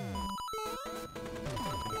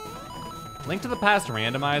 Link to the Past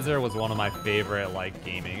randomizer was one of my favorite like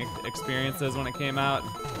gaming experiences when it came out.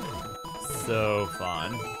 So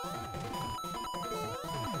fun.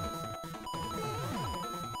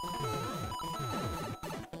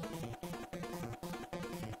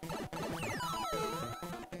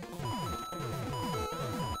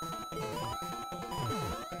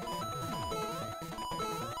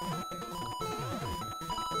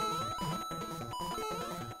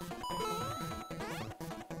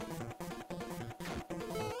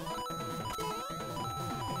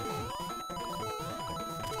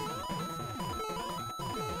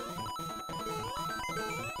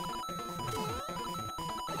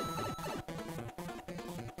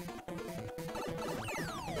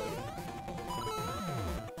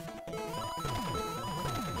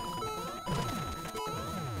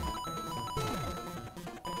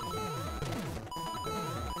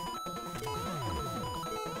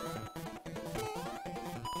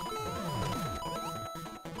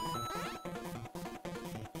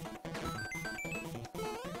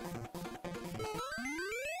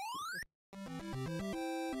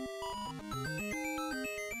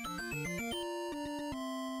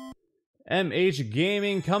 MH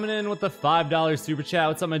Gaming coming in with the $5 super chat.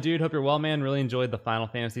 What's up, my dude? Hope you're well, man. Really enjoyed the Final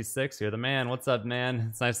Fantasy VI. You're the man. What's up, man?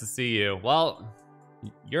 It's nice to see you. Well,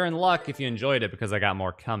 you're in luck if you enjoyed it because I got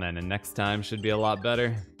more coming, and next time should be a lot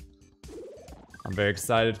better. I'm very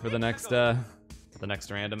excited for the next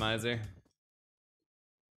randomizer.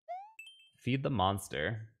 Feed the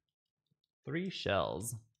monster. 3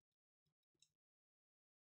 shells.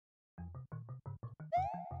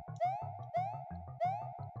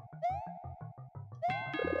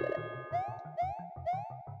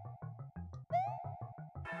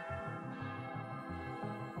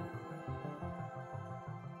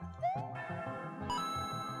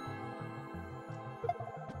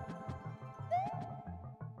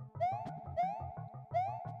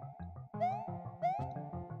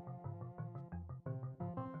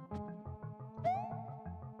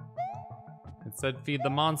 It said feed the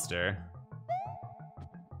monster.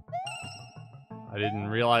 I didn't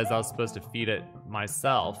realize I was supposed to feed it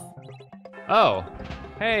myself. Oh,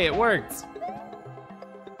 hey, it worked.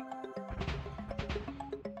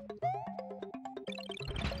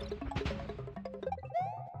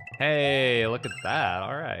 Hey, look at that.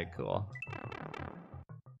 All right, cool.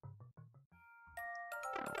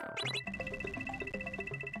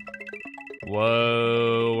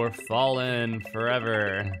 Whoa, we're falling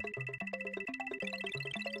forever.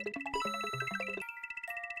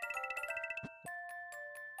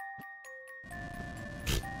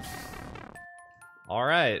 All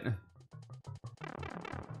right.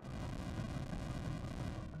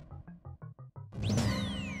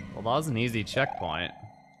 Well, that was an easy checkpoint.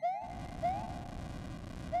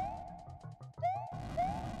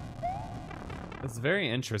 It's very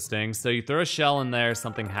interesting. So you throw a shell in there,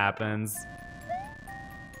 something happens.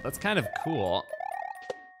 That's kind of cool.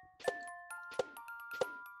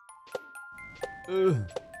 Ugh.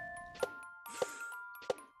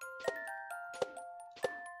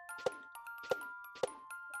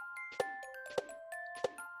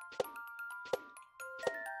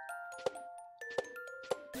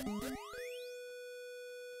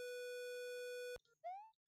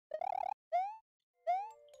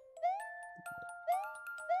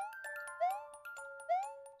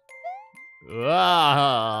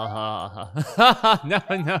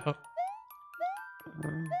 No.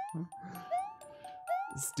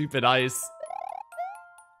 Stupid ice.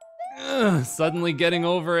 Ugh, suddenly getting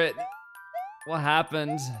over it. What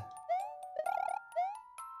happened?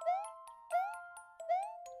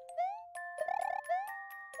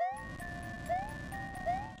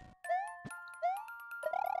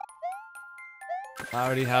 I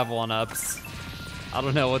already have 1-ups. I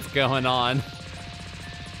don't know what's going on.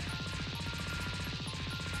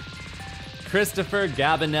 Christopher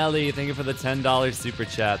Gabinelli, thank you for the $10 super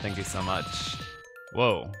chat. Thank you so much.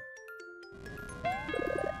 Whoa.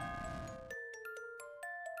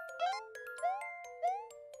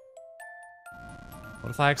 What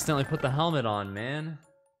if I accidentally put the helmet on, man?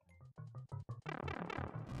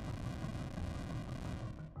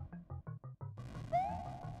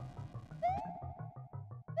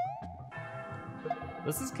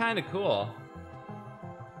 This is kind of cool.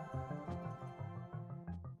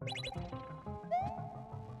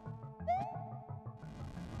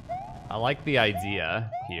 I like the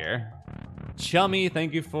idea here. Chummy,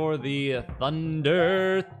 thank you for the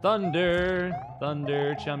thunder.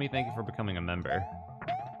 Chummy, thank you for becoming a member.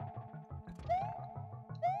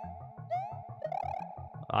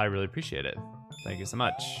 I really appreciate it. Thank you so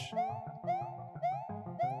much.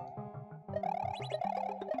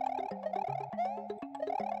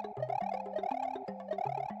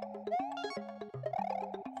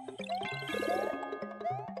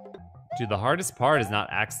 Dude, the hardest part is not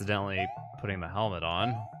accidentally putting the helmet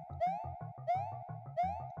on.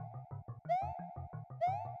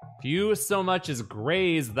 If you so much as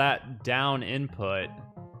graze that down input,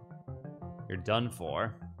 you're done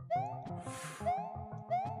for.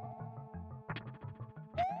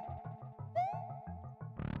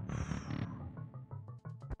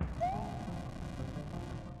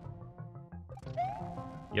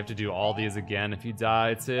 You have to do all these again if you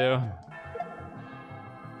die too.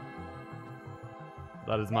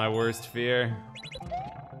 That is my worst fear.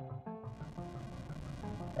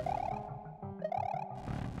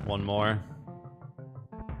 One more.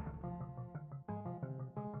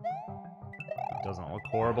 It doesn't look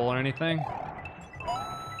horrible or anything.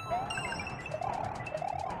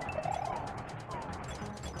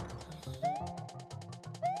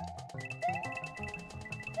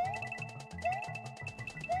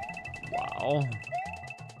 Wow.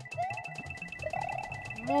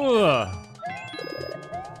 Ugh.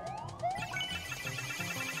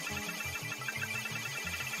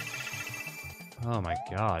 Oh my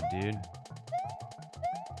god, dude.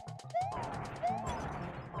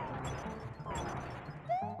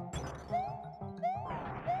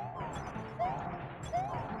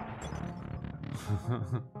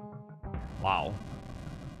 Wow.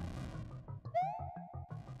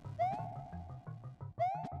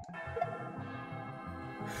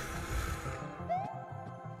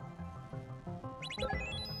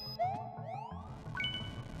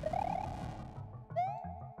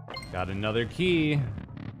 Got another key.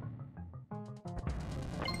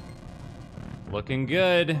 Looking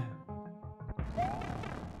good.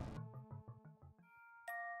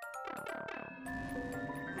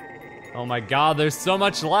 Oh my god, there's so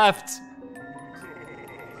much left.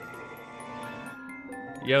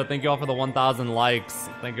 Yo, thank you all for the 1,000 likes.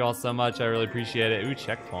 Thank you all so much, I really appreciate it. Ooh,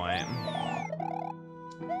 checkpoint.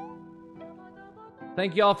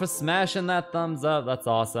 Thank you all for smashing that thumbs up, that's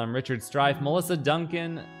awesome. Richard Strife, Melissa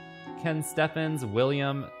Duncan, Ken Steffens,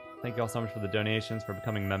 William, thank you all so much for the donations, for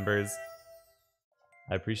becoming members.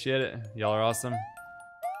 I appreciate it. Y'all are awesome.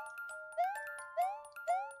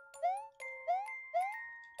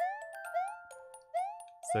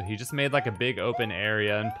 So he just made like a big open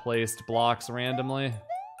area and placed blocks randomly.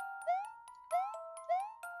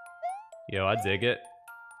 Yo, I dig it.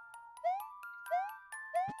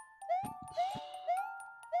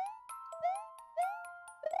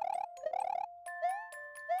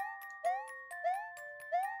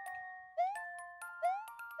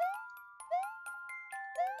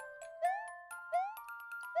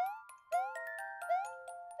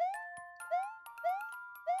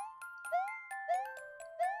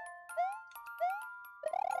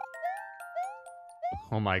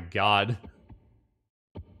 Oh my god.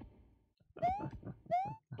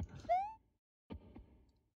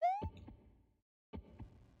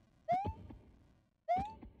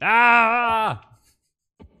 Ah!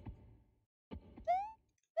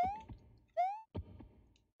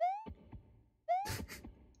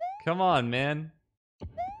 Come on, man.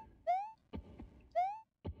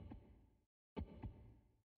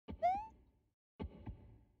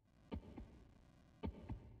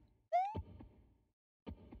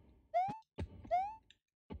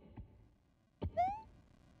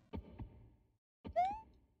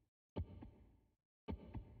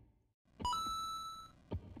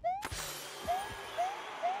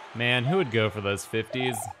 Man, who would go for those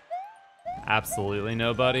 50s? Absolutely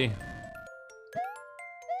nobody.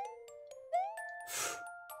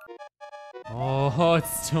 Oh,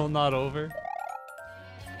 it's still not over.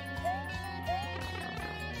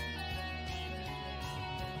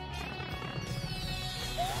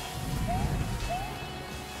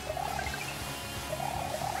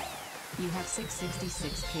 You have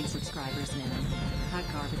 666K subscribers now. Hot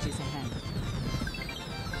garbage is ahead.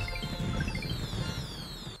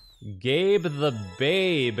 Gabe the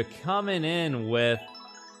Babe coming in with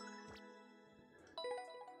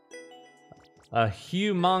a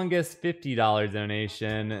humongous $50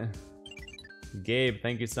 donation. Gabe,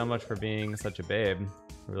 thank you so much for being such a babe.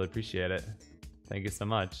 I really appreciate it. Thank you so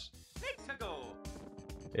much.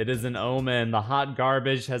 It is an omen. The hot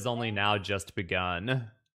garbage has only now just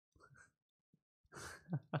begun.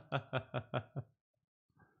 I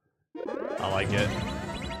like it.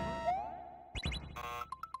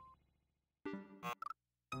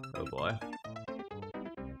 Oh boy.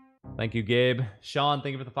 Thank you, Gabe. Sean,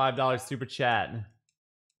 thank you for the $5 super chat.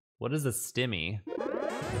 What is a stimmy?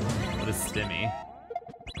 What is stimmy?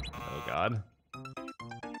 Oh god.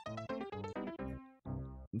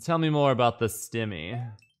 Tell me more about the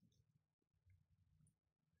stimmy.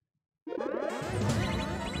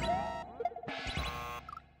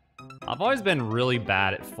 I've always been really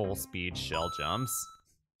bad at full speed shell jumps.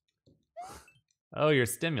 Oh, your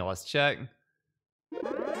stimulus check.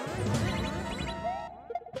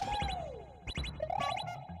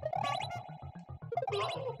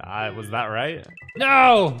 Was that right?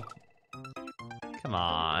 No! Come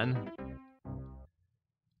on.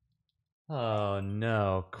 Oh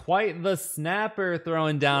no. Quite the snapper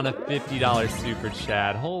throwing down a $50 super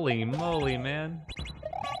chat. Holy moly, man.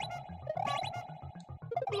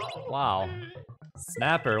 Wow.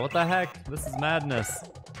 Snapper, what the heck? This is madness.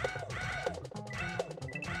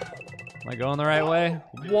 Am I going the right way?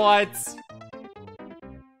 What?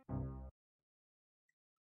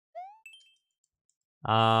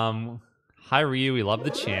 Hi Ryu, we love the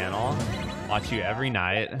channel. Watch you every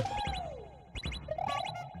night.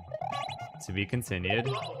 To be continued.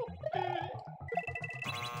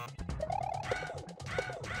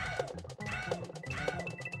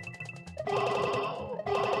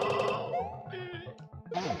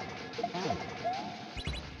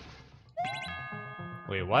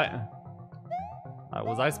 Wait, what?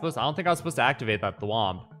 Was I supposed to? I don't think I was supposed to activate that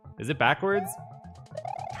thwomp. Is it backwards?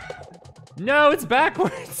 No, it's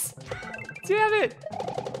backwards! Damn it!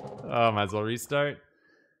 Oh, might as well restart.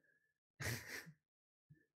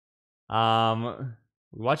 We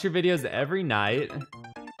watch your videos every night.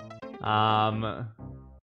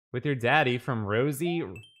 With your daddy from Rosie,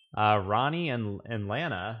 Ronnie, and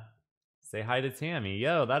Lana. Say hi to Tammy.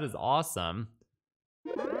 Yo, that is awesome.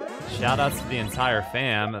 Shout outs to the entire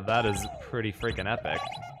fam. That is pretty freaking epic.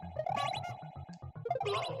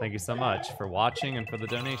 Thank you so much for watching and for the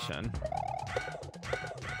donation.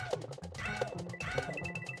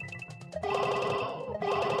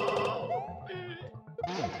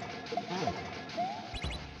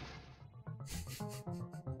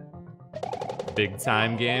 Big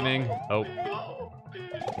time gaming. Oh.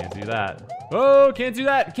 Can't do that. Oh, can't do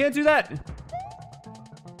that. Can't do that.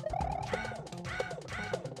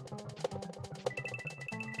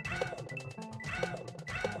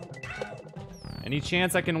 Any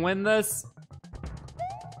chance I can win this?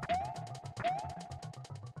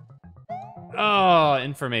 Oh,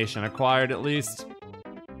 information acquired at least.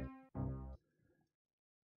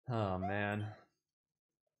 Oh, man.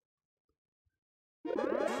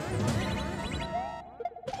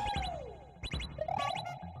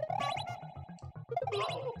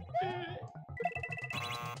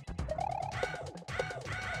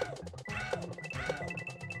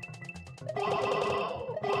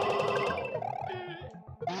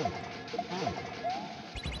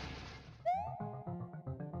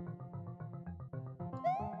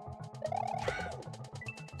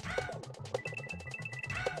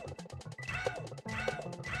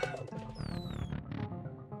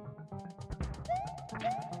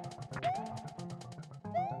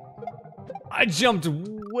 I jumped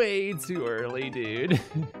way too early, dude.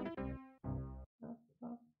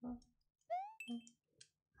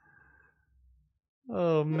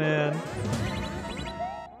 Oh, man.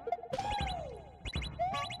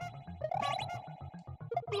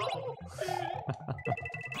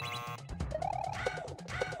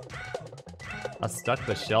 I stuck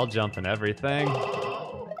the shell jump and everything.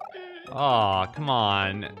 Oh, come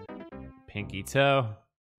on. Pinky toe.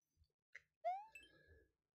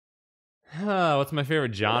 What's my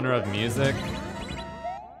favorite genre of music?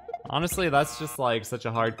 Honestly, that's just like such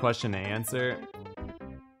a hard question to answer.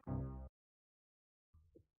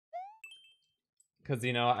 Because,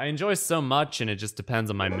 you know, I enjoy so much and it just depends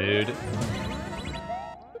on my mood.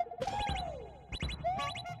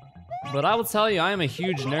 But I will tell you, I am a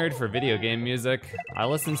huge nerd for video game music. I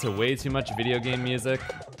listen to way too much video game music,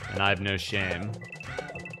 and I have no shame.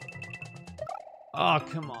 Oh,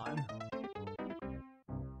 come on.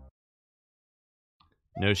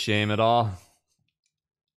 No shame at all.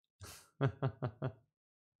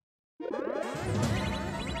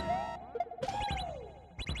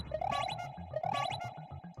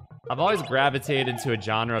 I've always gravitated to a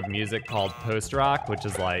genre of music called post-rock, which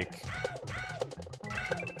is like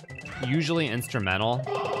usually instrumental,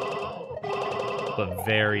 but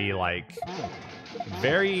very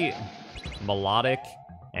melodic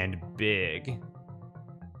and big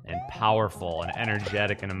and powerful and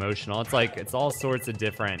energetic and emotional. It's like, it's all sorts of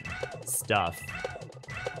different stuff.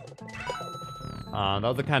 That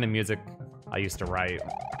was the kind of music I used to write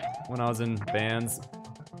when I was in bands.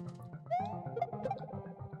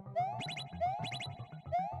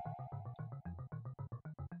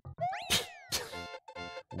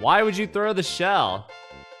 Why would you throw the shell?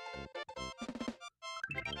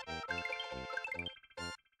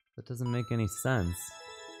 That doesn't make any sense.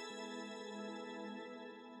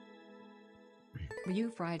 Ryu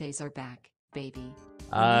Fridays are back, baby.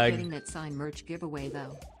 When you getting that signed merch giveaway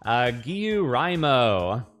though?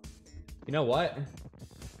 RYUVENGE. You know what?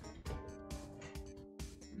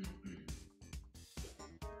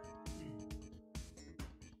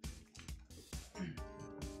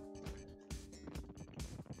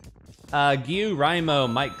 RYUVENGE,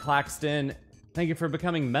 Mike Claxton, thank you for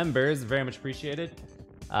becoming members. Very much appreciated.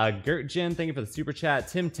 Gertjin, thank you for the super chat.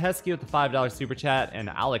 Tim Teskey with the $5 super chat, and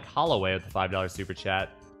Alec Holloway with the $5 super chat.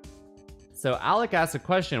 So Alec asked a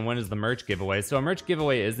question, when is the merch giveaway? So a merch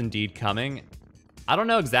giveaway is indeed coming. I don't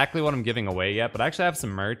know exactly what I'm giving away yet, but I actually have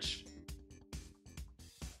some merch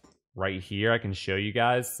right here I can show you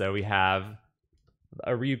guys. So we have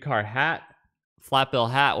a ryukahr hat, flat bill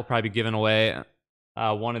hat. We'll probably be giving away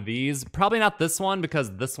one of these. Probably not this one,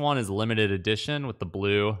 because this one is limited edition with the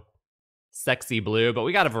blue, sexy blue, but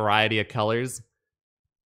we got a variety of colors.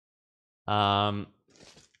 We got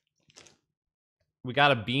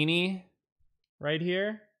a beanie right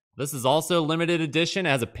here. This is also limited edition, it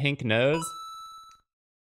has a pink nose.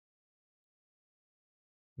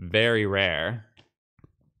 Very rare.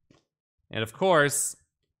 And of course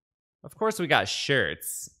we got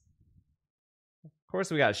shirts.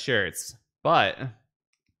 But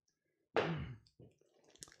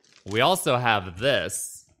we also have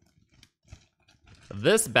this.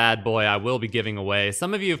 This bad boy I will be giving away.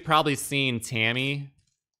 Some of you have probably seen Tammy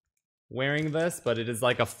wearing this, but it is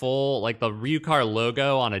like a full, like the ryukahr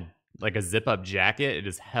logo on a zip-up jacket. It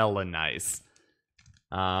is hella nice.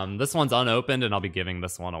 This one's unopened, and I'll be giving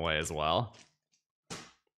this one away as well.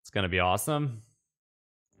 It's gonna be awesome.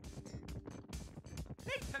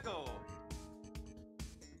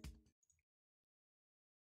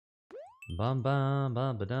 Bum bum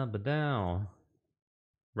bum ba dum ba down.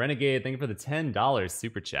 Renegade, thank you for the $10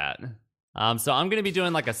 super chat. So I'm gonna be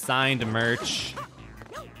doing like a signed merch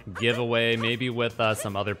giveaway, maybe with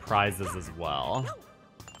some other prizes as well.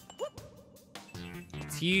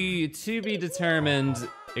 To be determined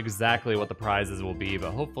exactly what the prizes will be,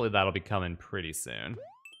 but hopefully that'll be coming pretty soon.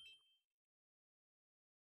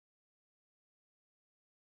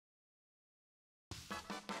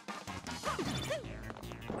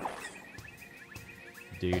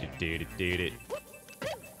 Dude it, dude it, dude it.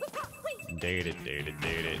 Dude it, dude it,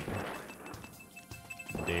 dude it.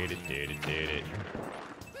 Dude it, dude it, dude it.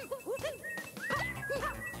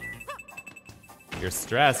 You're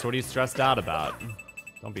stressed. What are you stressed out about?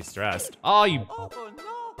 Don't be stressed. Oh, you... Oh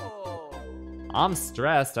no! I'm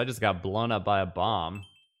stressed. I just got blown up by a bomb.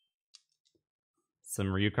 Some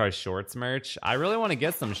ryukahr shorts merch. I really want to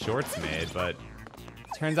get some shorts made, but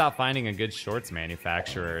turns out finding a good shorts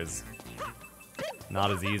manufacturer is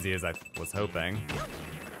not as easy as I was hoping.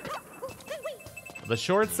 The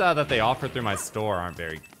shorts that they offer through my store aren't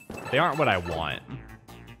what I want.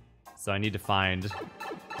 So I need to find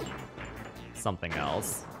something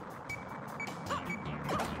else.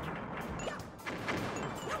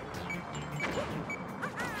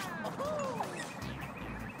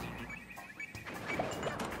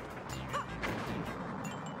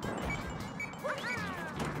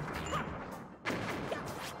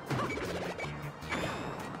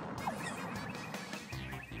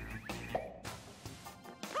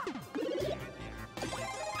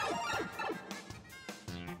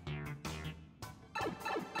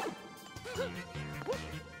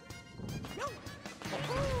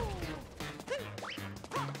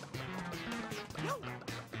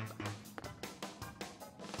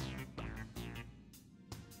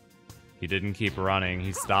 He didn't keep running.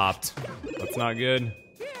 He stopped. That's not good.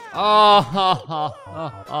 Oh,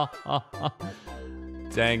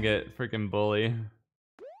 dang it, freaking bully.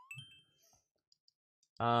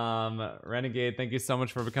 Renegade, thank you so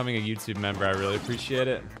much for becoming a YouTube member. I really appreciate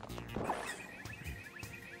it.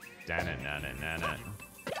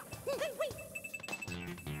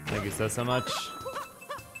 Thank you so much.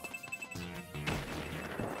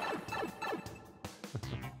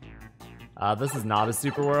 This is not a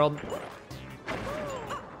super world.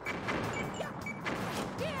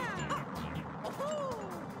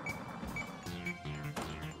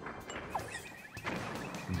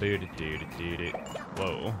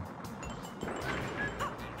 Whoa.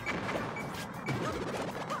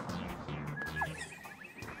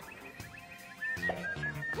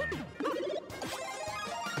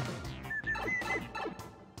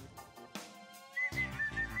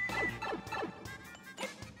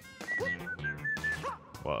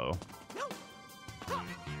 Whoa.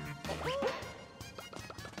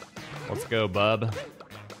 Let's go, bub.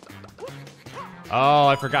 Oh,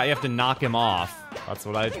 I forgot you have to knock him off. That's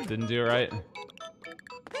what I didn't do, right?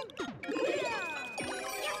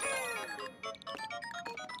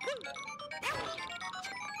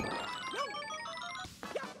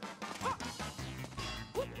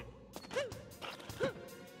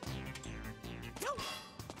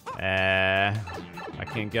 I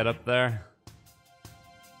can't get up there.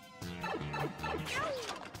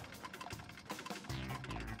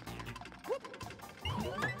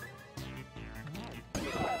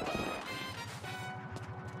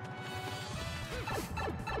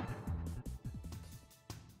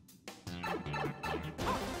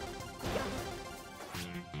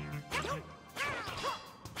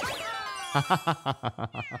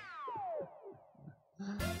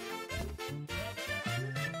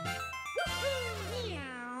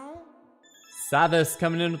 Savis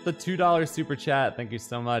coming in with the $2 super chat. Thank you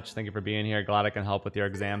so much. Thank you for being here. Glad I can help with your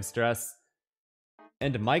exam stress.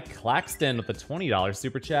 And Mike Claxton with the $20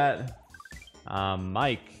 super chat.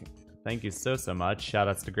 Mike, thank you so much. Shout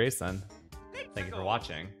outs to Grayson. Thank you for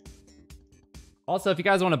watching. Also, if you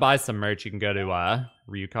guys want to buy some merch, you can go to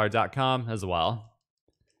ryukahr.com as well.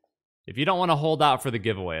 If you don't want to hold out for the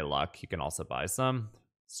giveaway luck, you can also buy some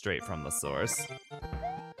straight from the source.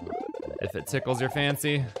 If it tickles your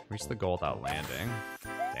fancy, reach the goal without landing.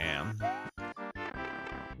 Damn.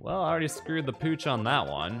 Well, I already screwed the pooch on that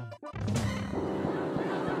one.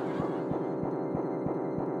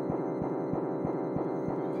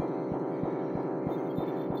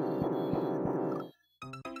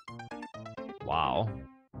 Wow.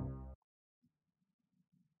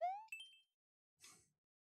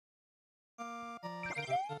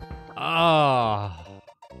 Ah.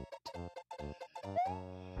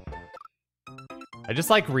 I just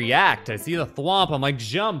like react. I see the thwomp. I'm like,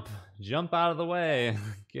 jump. Jump out of the way.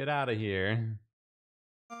 Get out of here.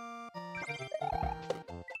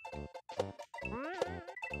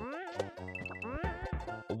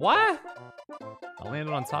 What? I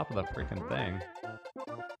landed on top of the freaking thing.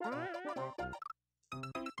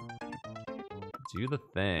 Do the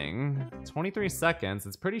thing. 23 seconds.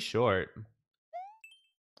 It's pretty short.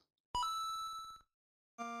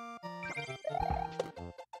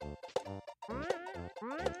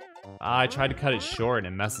 I tried to cut it short and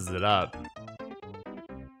it messes it up.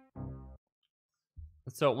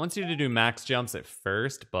 So it wants you to do max jumps at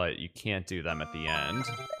first, but you can't do them at the end.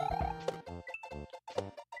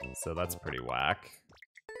 So that's pretty whack.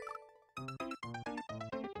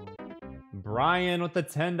 Brian with the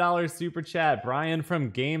 $10 super chat. Brian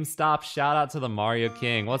from GameStop. Shout out to the Mario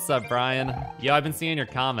King. What's up, Brian? Yo, I've been seeing your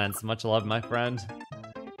comments. Much love, my friend.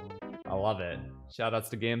 I love it. Shout outs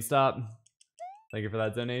to GameStop. Thank you for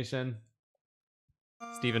that donation.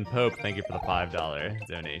 Stephen Pope, thank you for the $5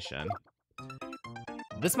 donation.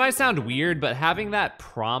 This might sound weird, but having that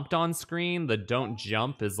prompt on screen, the don't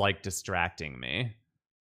jump, is like distracting me.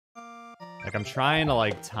 Like I'm trying to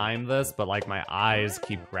like time this, but like my eyes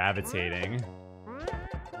keep gravitating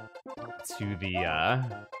to the,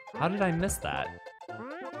 how did I miss that?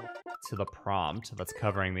 To the prompt that's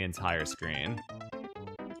covering the entire screen.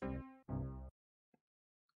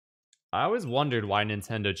 I always wondered why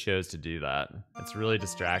Nintendo chose to do that. It's really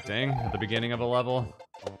distracting at the beginning of a level.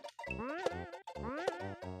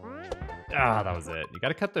 Ah, that was it. You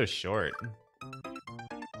gotta cut those short.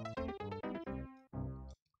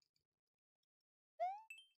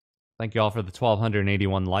 Thank you all for the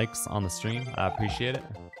 1,281 likes on the stream. I appreciate it.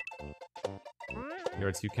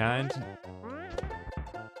 You're too kind.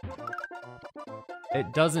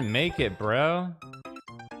 It doesn't make it, bro.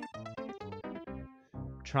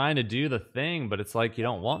 Trying to do the thing, but it's like you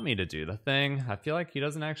don't want me to do the thing. I feel like he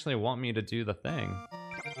doesn't actually want me to do the thing.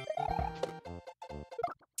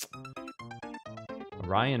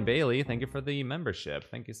 Ryan Bailey, thank you for the membership.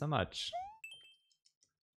 Thank you so much.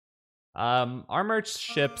 Our merch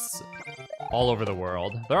ships all over the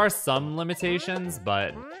world. There are some limitations,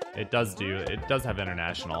 but it does have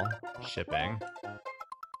international shipping.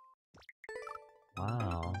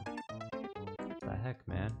 Wow.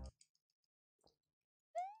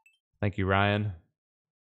 Thank you, Ryan.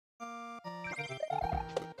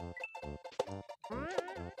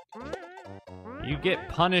 You get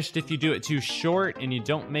punished if you do it too short, and you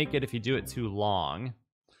don't make it if you do it too long.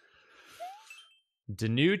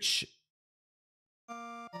 Danuch.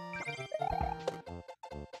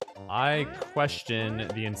 I question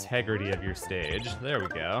the integrity of your stage. There we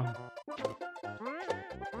go.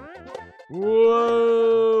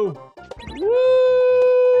 Whoa! Woo!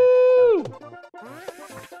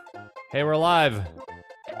 Hey, we're live.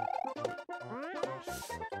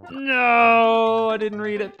 No, I didn't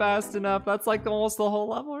read it fast enough. That's like almost the whole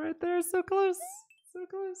level right there. So close. So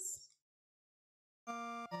close.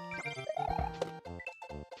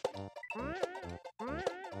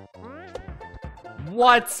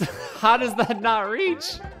 What? How does that not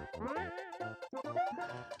reach?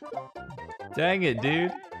 Dang it,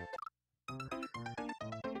 dude.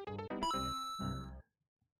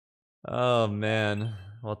 Oh, man.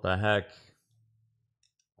 What the heck?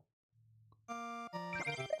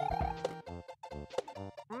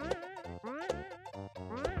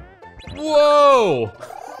 Whoa!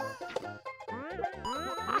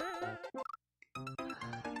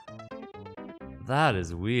 That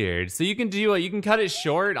is weird. So you can do it, you can cut it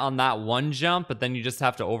short on that one jump, but then you just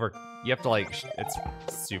have to you have to like, it's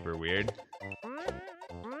super weird.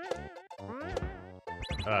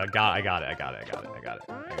 I got it.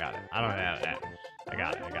 I don't have that. I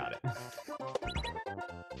got it.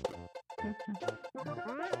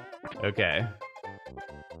 Okay.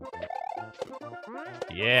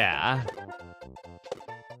 Yeah.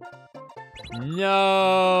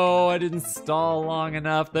 No, I didn't stall long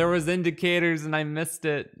enough. There was indicators and I missed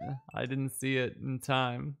it. I didn't see it in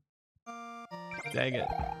time. Dang it.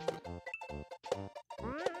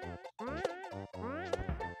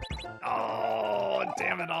 Oh,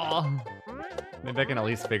 damn it all. Maybe I can at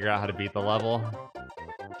least figure out how to beat the level.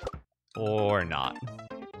 Or not.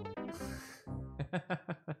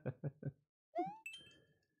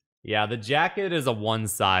 Yeah, the jacket is a one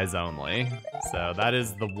size only. So that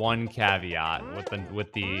is the one caveat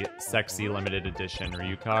with the sexy limited edition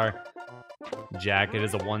ryukahr. Jacket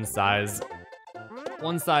is a one size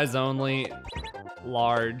only,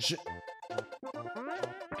 large.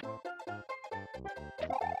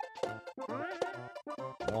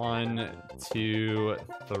 One, two,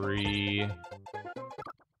 three.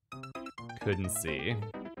 Couldn't see.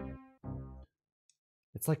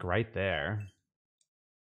 It's like right there.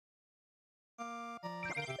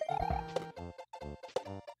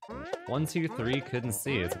 One, two, three, couldn't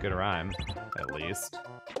see. It's a good rhyme, at least.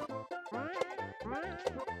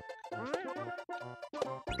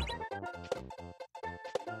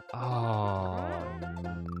 Oh,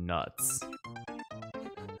 nuts.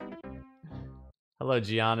 Hello,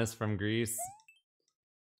 Giannis from Greece.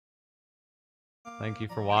 Thank you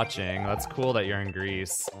for watching. That's cool that you're in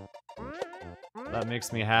Greece. That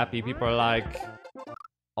makes me happy. People are like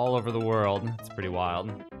all over the world. It's pretty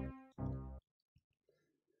wild.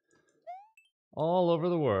 All over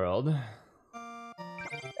the world.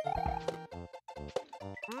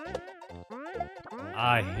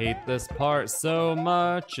 I hate this part so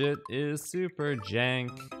much, it is super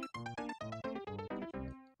jank.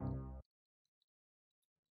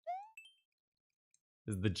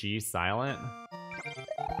 Is the G silent?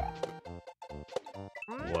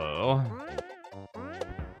 Whoa.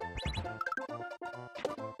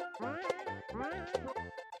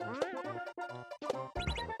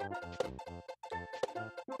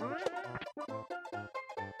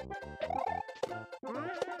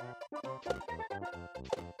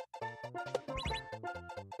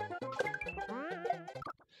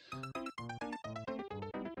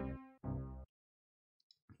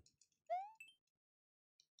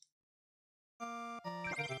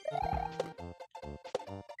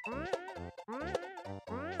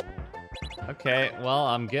 Okay, well,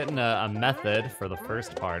 I'm getting a method for the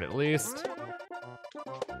first part, at least.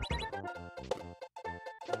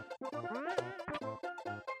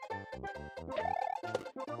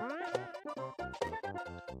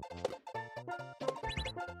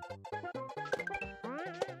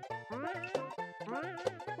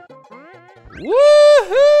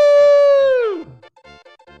 Woohoo!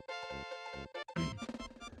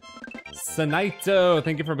 Sanaito,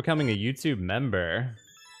 thank you for becoming a YouTube member.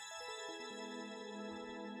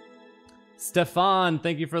 Stefan,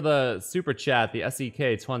 thank you for the super chat, the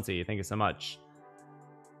SEK20. Thank you so much.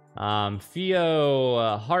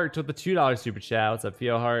 Theo Hart with the $2 super chat. What's up,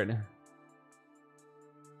 Theo Hart?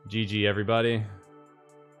 GG, everybody.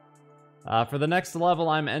 For the next level,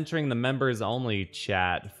 I'm entering the members only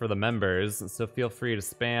chat for the members, so feel free to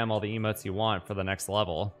spam all the emotes you want for the next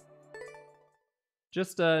level.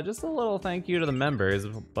 just a little thank you to the members,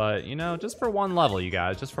 but you know, just for one level, you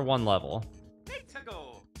guys, just for one level.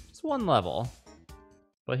 Just one level.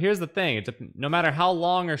 But here's the thing, no matter how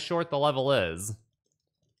long or short the level is,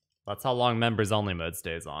 that's how long members only mode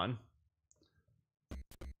stays on.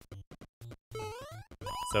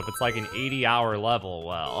 So if it's like an 80-hour level,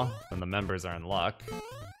 well, then the members are in luck.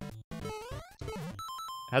 It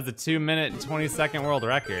has a 2-minute and 20-second world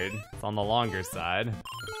record. It's on the longer side.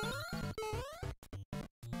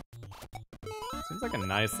 Seems like a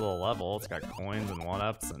nice little level. It's got coins and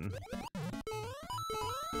 1-ups and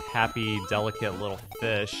happy, delicate little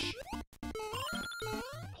fish.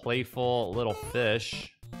 Playful little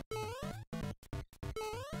fish.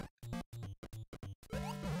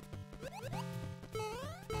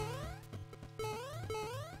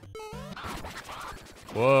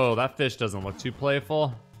 Whoa, that fish doesn't look too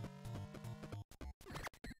playful.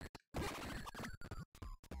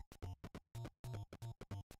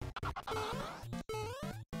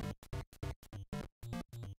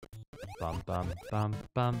 Bum bum bum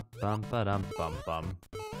bum bum ba-dum bum bum.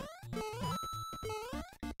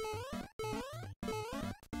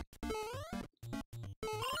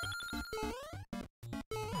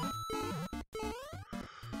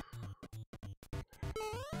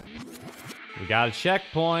 We got a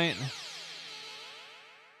checkpoint.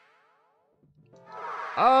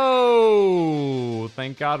 Oh,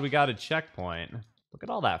 thank God we got a checkpoint. Look at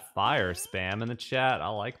all that fire spam in the chat. I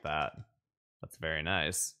like that. That's very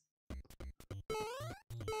nice.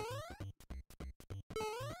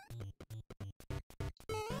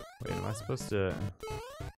 Wait, am I supposed to...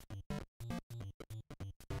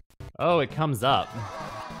 Oh, it comes up.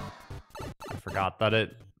 I forgot that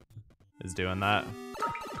it is doing that.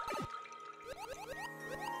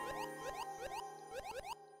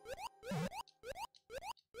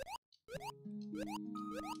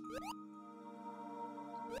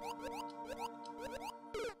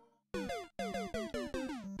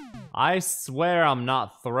 I swear I'm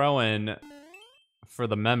not throwing for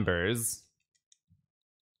the members.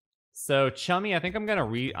 So Chummy, I think I'm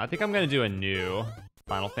gonna do a new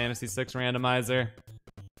Final Fantasy VI randomizer.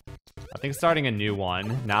 I think starting a new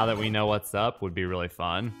one, now that we know what's up, would be really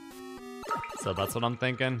fun. So that's what I'm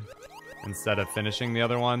thinking. Instead of finishing the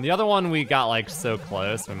other one. The other one we got like so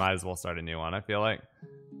close, we might as well start a new one, I feel like.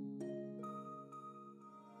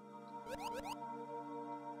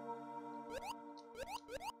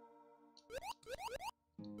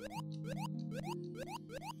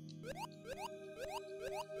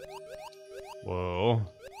 Whoa.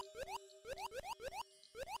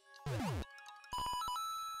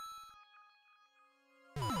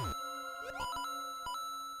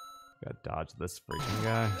 Gotta dodge this freaking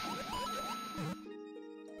guy.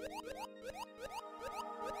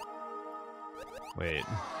 Wait.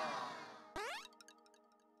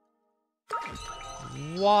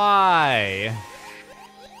 Why?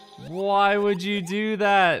 Why would you do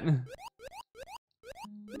that?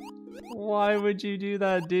 Why would you do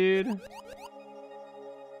that, dude?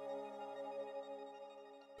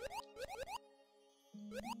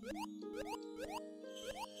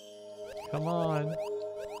 Come on.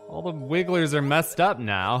 All the wigglers are messed up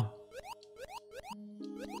now.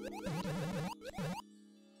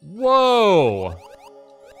 Whoa!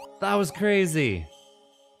 That was crazy.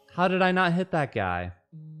 How did I not hit that guy?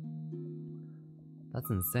 That's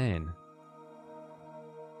insane.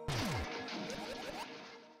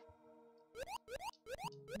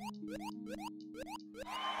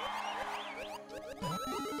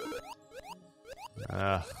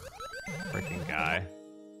 Ugh, freaking guy.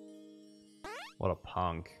 What a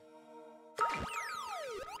punk.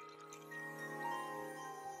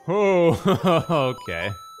 Oh, okay.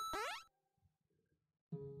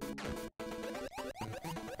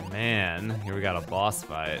 Man, here we got a boss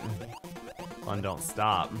fight. Fun don't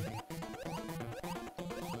stop.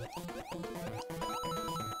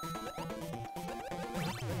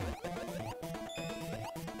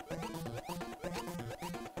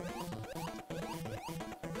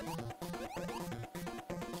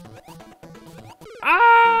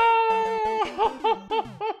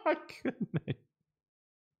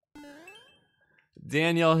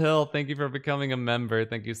 Daniel Hill, thank you for becoming a member.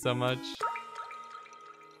 Thank you so much.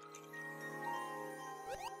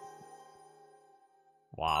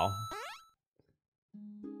 Wow.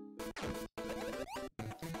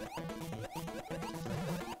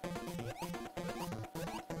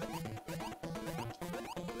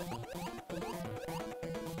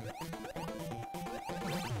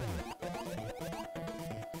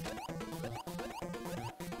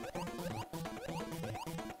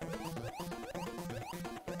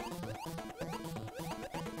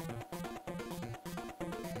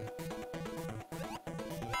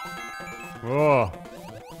 Oh.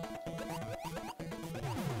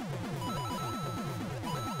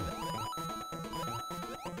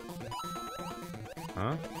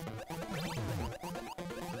 Huh?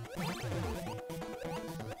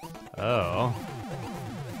 Oh.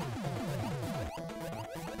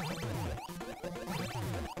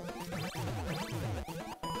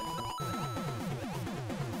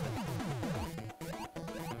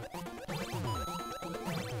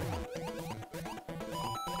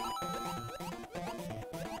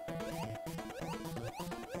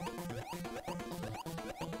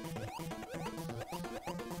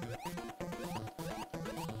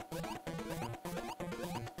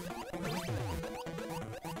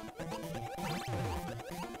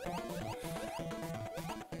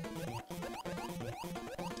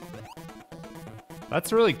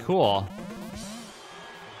 That's really cool.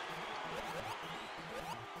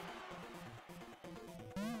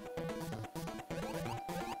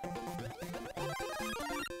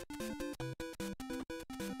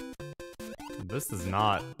 This is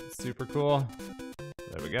not super cool.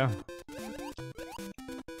 There we go.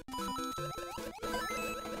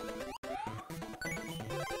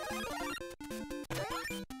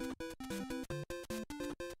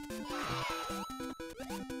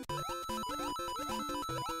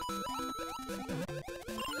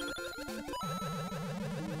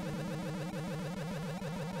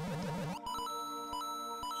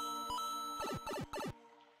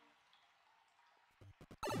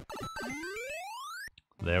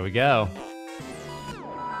 There we go.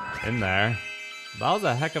 In there. That was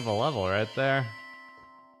a heck of a level right there.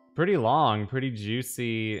 Pretty long, pretty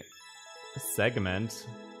juicy segment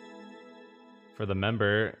for the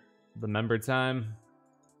member time.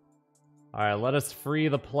 All right, let us free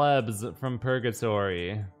the plebs from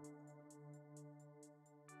purgatory.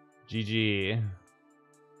 GG.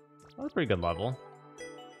 That was a pretty good level.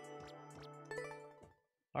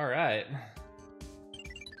 All right.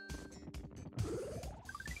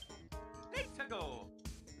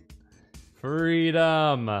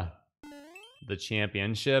 Freedom! The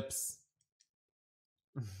championships.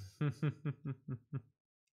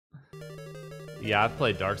 Yeah, I've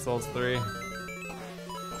played Dark Souls 3.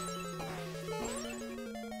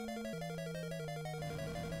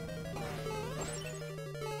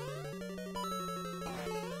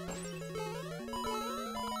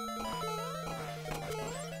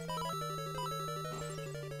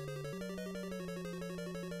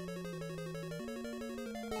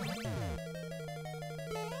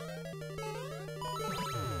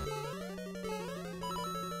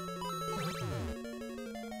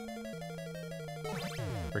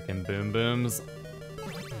 Freaking boom booms.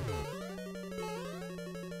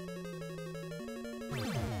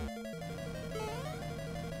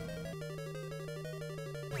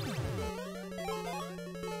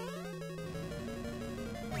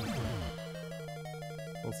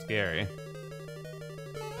 A little scary.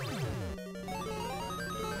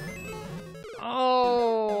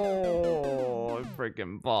 Oh, I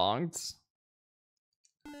freaking bonked.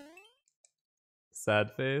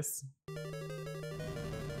 Sad face.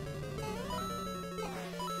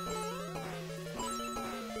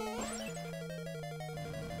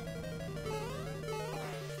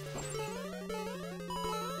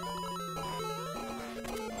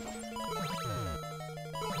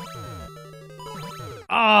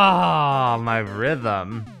 Ah, my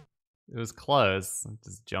rhythm. It was close. I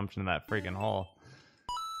just jumped into that freaking hole.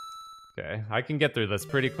 Okay, I can get through this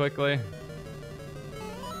pretty quickly.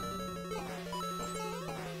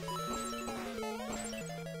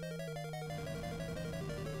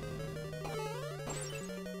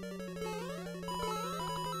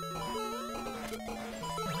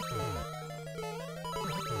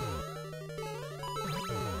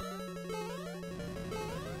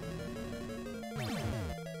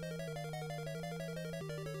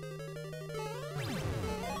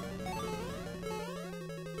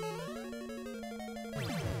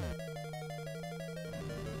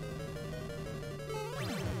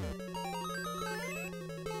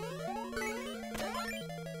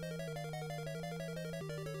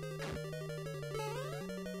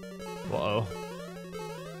 Whoa.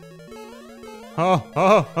 Oh.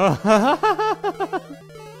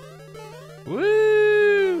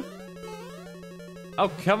 Woo!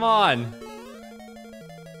 Oh, come on.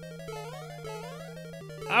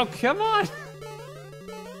 Oh, come on.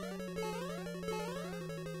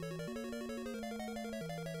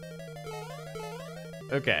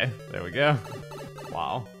 Okay, there we go.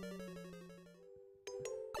 Wow.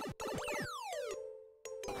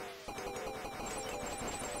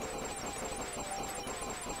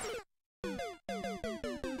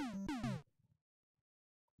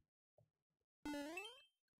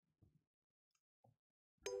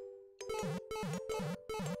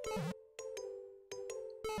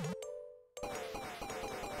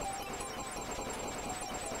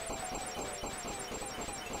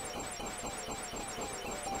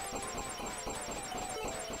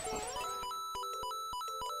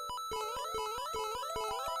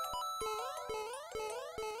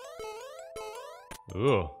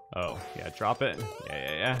 Ooh. Oh, yeah, drop it.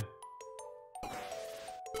 Yeah.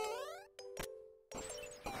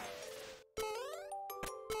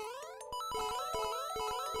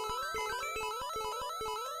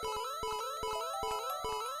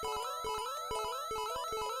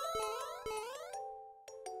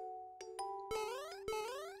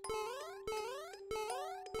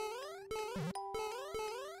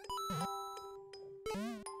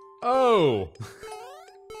 Oh!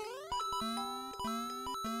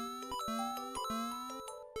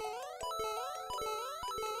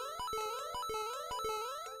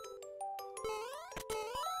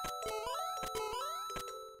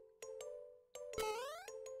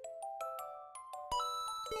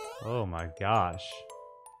 Oh my gosh.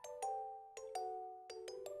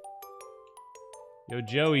 Yo,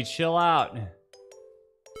 Joey, chill out.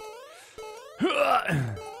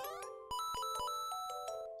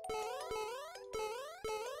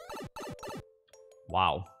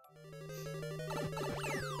 Wow.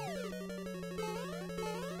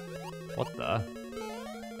 What the?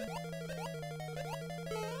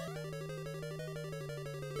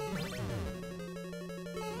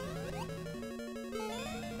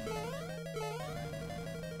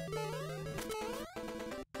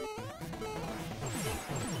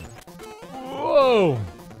 Whoa!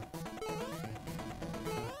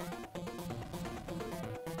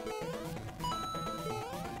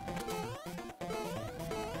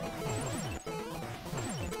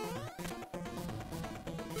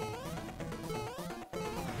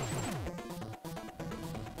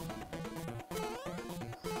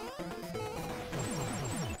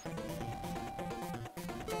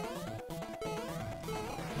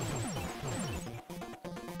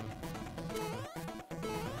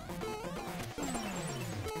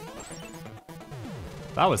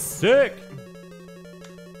 That was sick!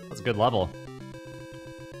 That's a good level.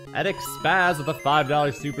 Edic Spaz with a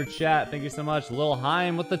 $5 super chat. Thank you so much. Lil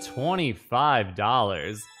Heim with the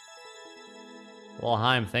 $25. Lil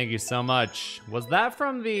Heim, thank you so much. Was that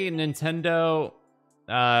from the Nintendo,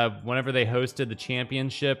 whenever they hosted the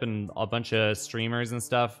championship and a bunch of streamers and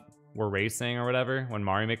stuff were racing or whatever, when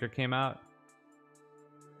Mario Maker came out?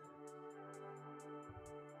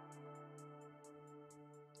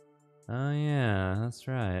 Oh yeah, that's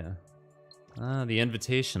right. The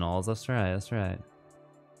invitationals, that's right.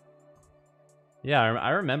 Yeah, I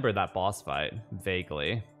remember that boss fight,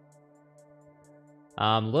 vaguely.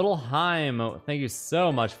 Little Heim, thank you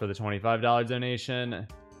so much for the $25 donation.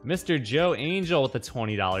 Mr. Joe Angel with the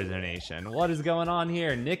 $20 donation. What is going on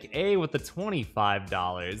here? Nick A with the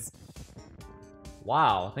 $25.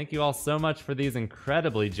 Wow, thank you all so much for these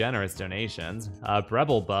incredibly generous donations.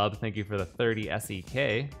 Brebel Bub, thank you for the 30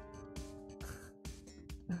 SEK.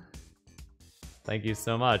 Thank you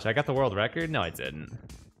so much. I got the world record? No, I didn't.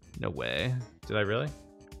 No way. Did I really?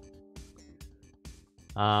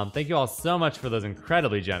 Thank you all so much for those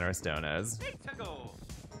incredibly generous donos.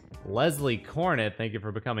 Leslie Cornett, thank you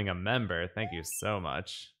for becoming a member. Thank you so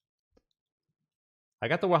much. I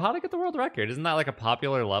got the how did I get the world record? Isn't that like a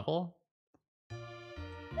popular level?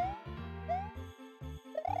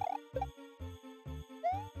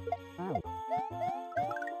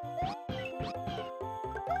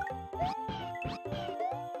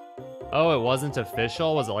 Oh, it wasn't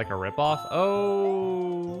official? Was it like a ripoff?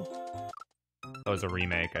 Oh. That was a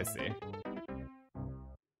remake, I see.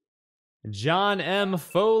 John M.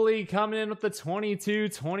 Foley coming in with the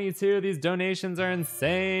 2222. These donations are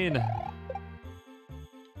insane.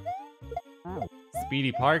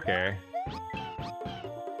 Speedy Parker.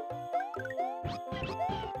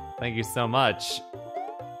 Thank you so much.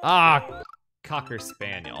 Ah, Cocker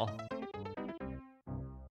Spaniel.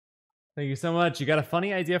 Thank you so much. You got a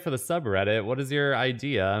funny idea for the subreddit. What is your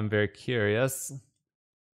idea? I'm very curious.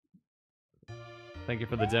 Thank you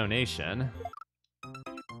for the donation.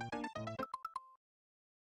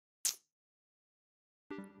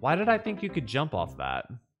 Why did I think you could jump off that?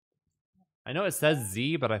 I know it says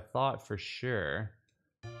Z, but I thought for sure.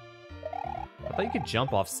 I thought you could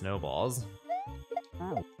jump off snowballs.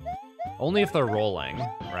 Only if they're rolling,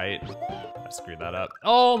 right? I screwed that up.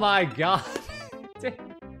 Oh my god!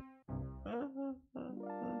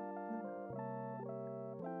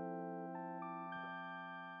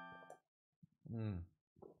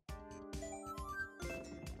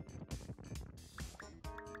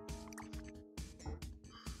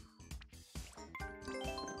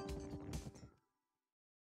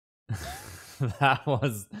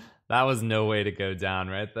 That was no way to go down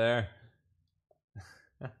right there.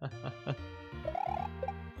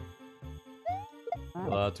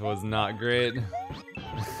 That was not great.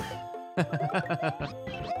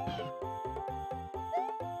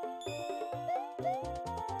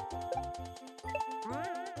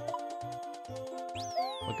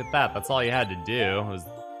 Look at that. That's all you had to do. It was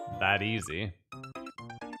that easy.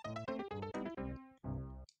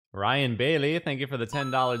 Ryan Bailey, thank you for the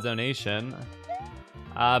 $10 donation.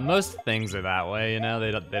 Most things are that way, you know,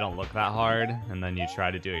 they don't look that hard, and then you try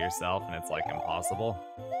to do it yourself, and it's like impossible.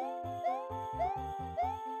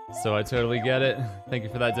 So I totally get it. Thank you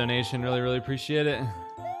for that donation, really, really appreciate it.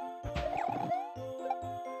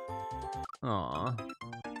 Aw.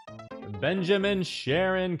 Benjamin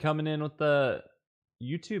Sharon coming in with the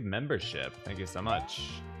YouTube membership. Thank you so much.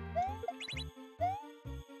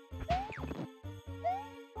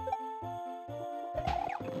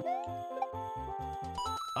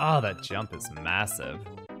 Oh, that jump is massive.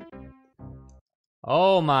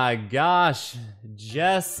 Oh my gosh,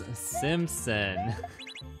 Jess Simpson.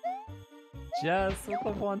 Jess with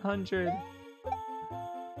the 100.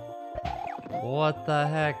 What the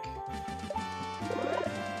heck?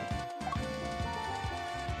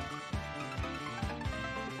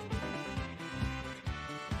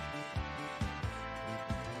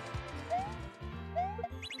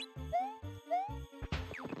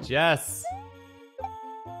 Jess.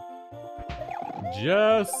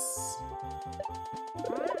 Jess.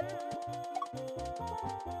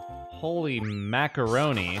 Holy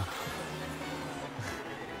macaroni.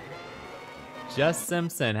 Jess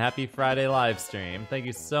Simpson, happy Friday live stream. Thank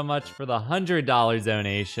you so much for the $100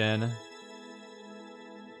 donation.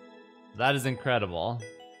 That is incredible.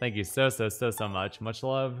 Thank you so much. Much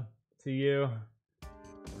love to you.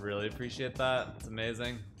 Really appreciate that. It's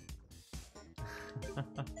amazing.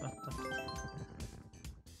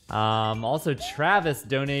 Also, Travis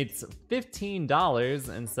donates $15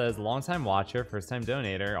 and says, longtime watcher, first time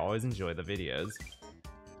donator, always enjoy the videos.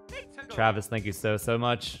 Travis, thank you so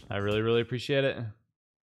much. I really, really appreciate it.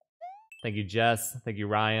 Thank you, Jess. Thank you,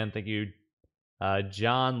 Ryan. Thank you,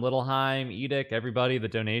 John, Littleheim, Edic, everybody. The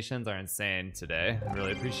donations are insane today. I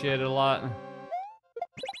really appreciate it a lot.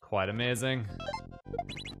 Quite amazing.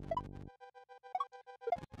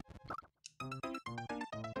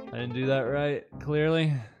 I didn't do that right,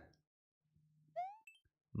 clearly.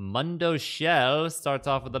 Mundo Shell starts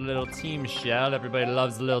off with a little team shell. Everybody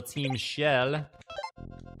loves a little team shell.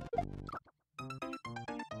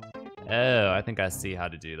 Oh, I think I see how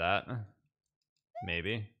to do that.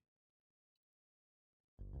 Maybe.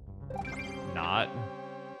 Not.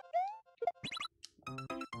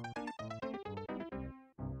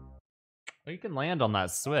 Oh, you can land on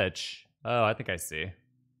that switch. Oh, I think I see.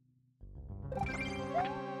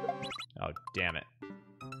 Oh, damn it.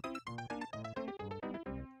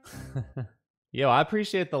 Yo, I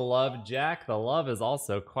appreciate the love, Jack. The love is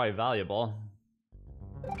also quite valuable.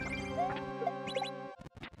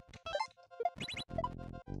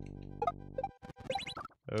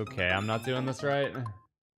 Okay, I'm not doing this right.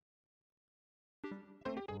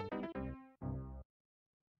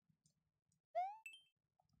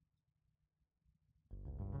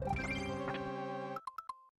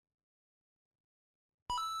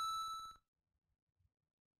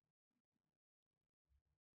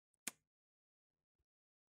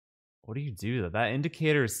 What do you do? That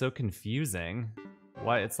indicator is so confusing.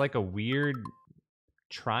 Why? It's like a weird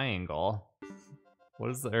triangle. What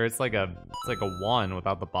is? Or it's like a 1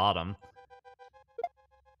 without the bottom.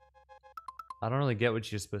 I don't really get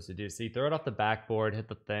what you're supposed to do. So you throw it off the backboard, hit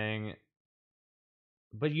the thing,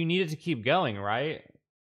 but you need it to keep going, right?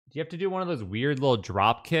 Do you have to do one of those weird little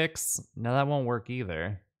drop kicks? No, that won't work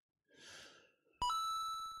either.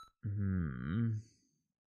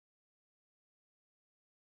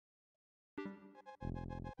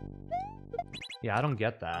 Yeah, I don't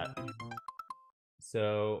get that.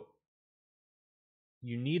 So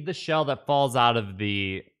you need the shell that falls out of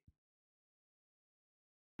the...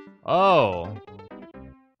 Oh.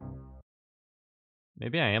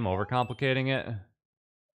 Maybe I am overcomplicating it.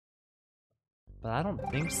 But I don't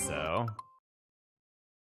think so.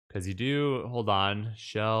 Because you do... Hold on.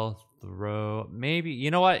 Shell, throw... Maybe... You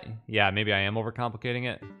know what? Yeah, maybe I am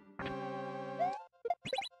overcomplicating it.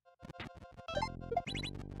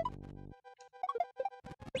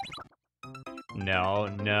 No,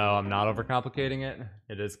 I'm not overcomplicating it.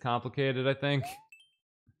 It is complicated, I think.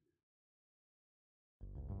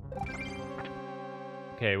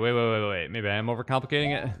 Okay, wait. Maybe I am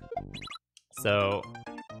overcomplicating it. So,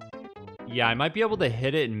 yeah, I might be able to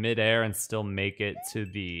hit it in midair and still make it to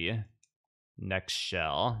the next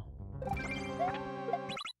shell.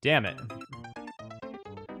 Damn it.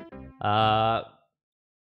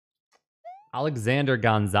 Alexander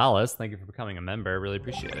Gonzalez, thank you for becoming a member. Really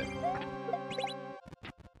appreciate it.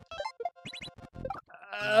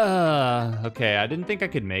 Okay, I didn't think I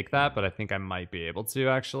could make that, but I think I might be able to,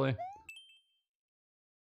 actually.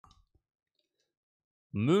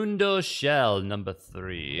 Mundo Shell number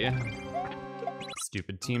 3.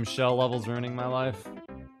 Stupid Team Shell levels ruining my life.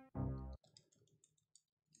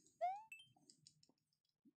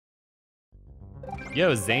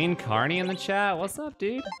 Yo, Zane Carney in the chat. What's up,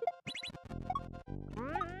 dude?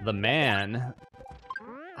 The man.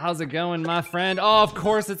 How's it going, my friend? Oh, of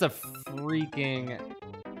course it's a freaking...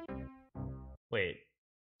 Wait.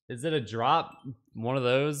 Is it a drop? One of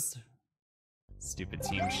those? Stupid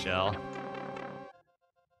Team Shell.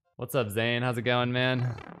 What's up, Zane? How's it going,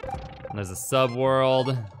 man? And there's a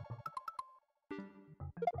sub-world.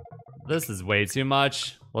 This is way too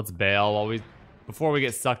much. Let's bail while before we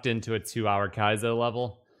get sucked into a 2-hour Kaizo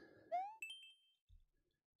level.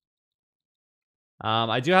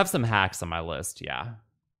 I do have some hacks on my list, yeah.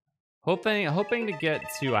 Hoping to get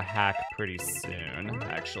to a hack pretty soon,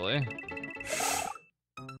 actually.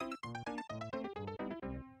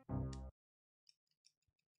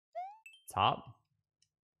 Top.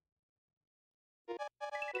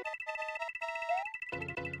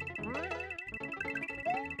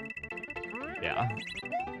 Yeah.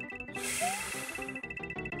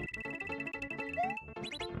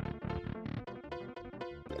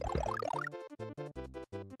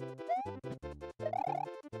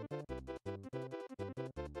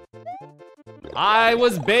 I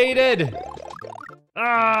was baited!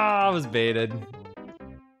 Ah, I was baited.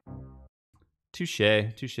 Touche,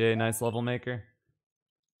 touche, nice level maker.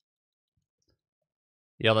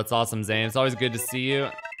 Yo, that's awesome, Zane. It's always good to see you.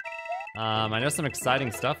 I know some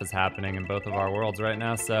exciting stuff is happening in both of our worlds right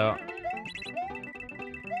now, so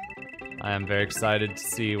I am very excited to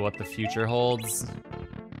see what the future holds.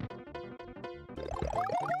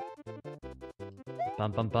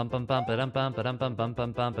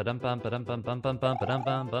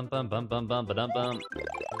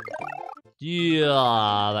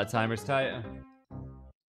 Yeah, that timer's tight.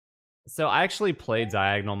 So I actually played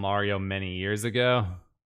Diagonal Mario many years ago.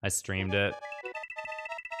 I streamed it.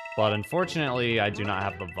 But unfortunately, I do not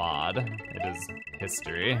have the VOD. It is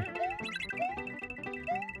history.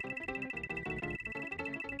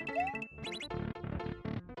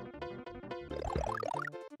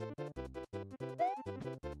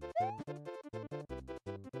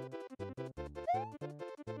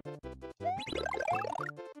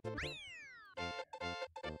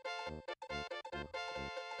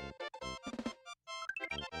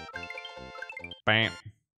 Bam.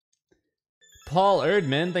 Paul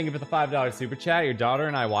Erdman, thank you for the $5 super chat. Your daughter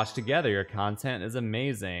and I watch together. Your content is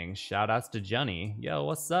amazing. Shoutouts to Johnny. Yo,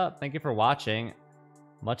 what's up? Thank you for watching.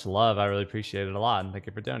 Much love. I really appreciate it a lot. And thank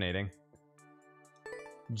you for donating.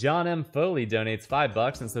 John M. Foley donates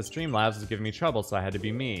 $5 and says Streamlabs was giving me trouble, so I had to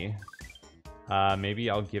be me. Maybe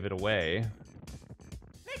I'll give it away.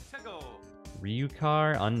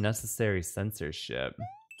 Ryukahr, unnecessary censorship.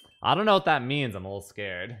 I don't know what that means. I'm a little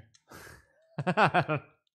scared.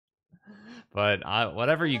 But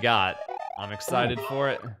whatever you got, I'm excited for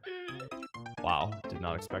it. Wow, did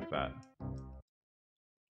not expect that.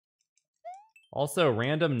 Also,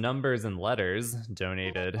 Random Numbers and Letters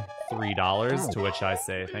donated $3, to which I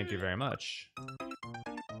say thank you very much.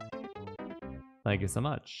 Thank you so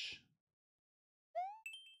much.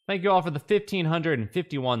 Thank you all for the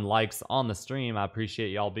 1,551 likes on the stream. I appreciate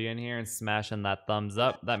y'all being here and smashing that thumbs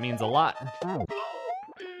up. That means a lot.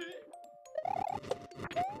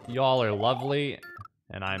 Y'all are lovely,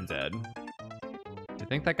 and I'm dead. Do you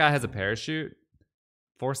think that guy has a parachute?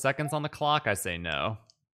 4 seconds on the clock? I say no.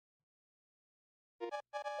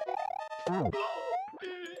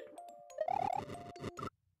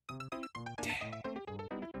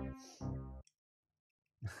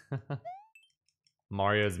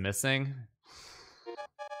 Mario's missing?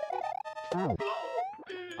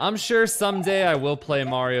 I'm sure someday I will play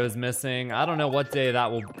Mario's Missing. I don't know what day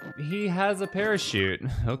that will... He has a parachute.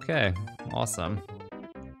 Okay, awesome.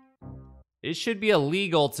 It should be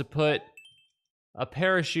illegal to put a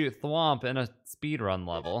parachute thwomp in a speedrun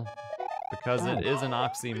level, because it is an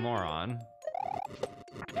oxymoron.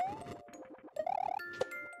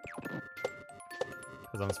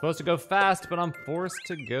 Because I'm supposed to go fast, but I'm forced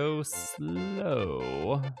to go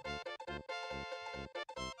slow.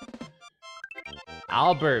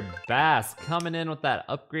 Albert Bass coming in with that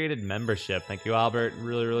upgraded membership. Thank you, Albert.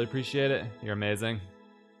 Really, really appreciate it. You're amazing.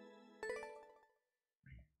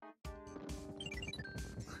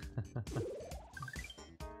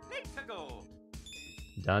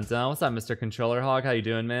 Dun dun. What's up, Mr. Controller Hog? How you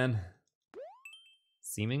doing, man?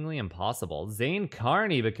 Seemingly impossible. Zane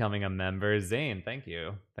Carney becoming a member. Zane, thank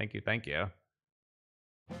you. Thank you, thank you.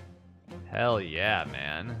 Hell yeah,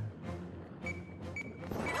 man.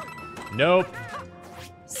 Nope.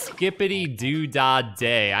 skippity doo dah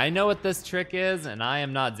day. I know what this trick is, and I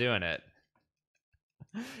am not doing it.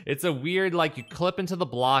 It's a weird, like, you clip into the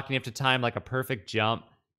block and you have to time like a perfect jump,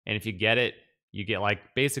 and if you get it, you get like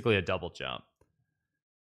basically a double jump.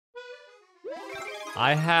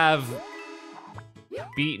 I have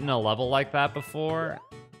beaten a level like that before,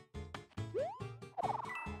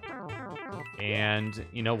 and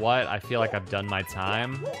you know what? I feel like I've done my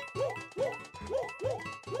time.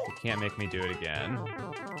 You can't make me do it again.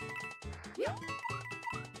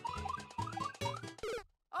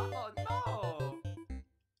 Oh no!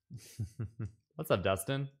 What's up,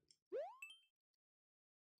 Dustin?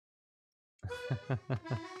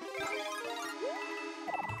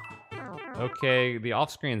 Okay, the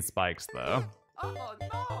off-screen spikes, though. Oh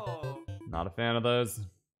no! Not a fan of those.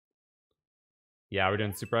 Yeah, we're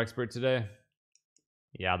doing Super Expert today.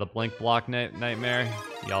 Yeah, the blink block nightmare.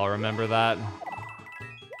 Y'all remember that?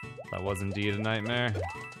 That was indeed a nightmare.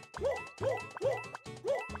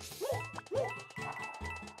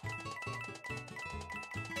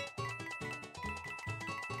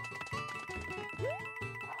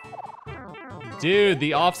 Dude,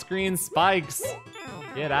 the off-screen spikes.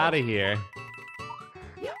 Get out of here.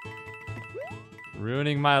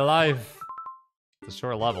 Ruining my life. It's a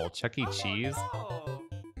short level. Chuck E. Cheese. Oh.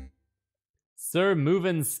 Sir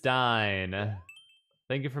Movenstein.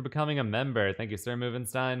 Thank you for becoming a member. Thank you, Sir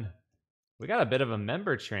Movenstein. We got a bit of a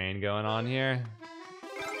member train going on here.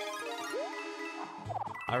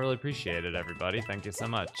 I really appreciate it, everybody. Thank you so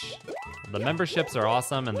much. The memberships are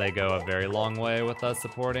awesome, and they go a very long way with us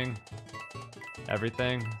supporting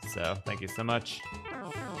everything. So, thank you so much.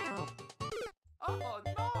 Oh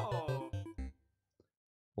no!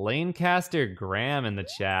 Lanecaster Graham in the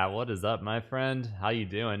chat. What is up, my friend? How you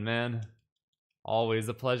doing, man? Always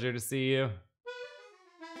a pleasure to see you.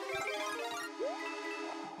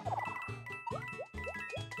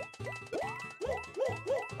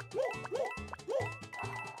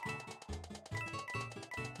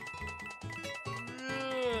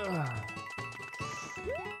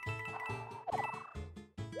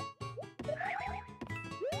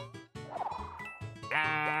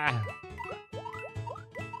 Ah.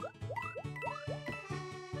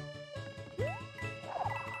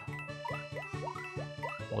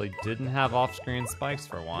 Well, he didn't have off-screen spikes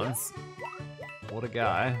for once. What a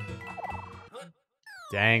guy.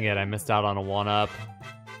 Dang it, I missed out on a 1-up.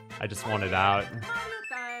 I just wanted out. Mario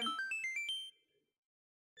time!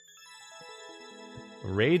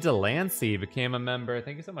 Ray Delancey became a member.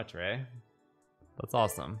 Thank you so much, Ray. That's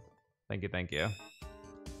awesome. Thank you, thank you.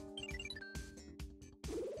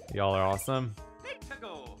 Y'all are awesome. Let's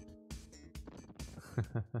go!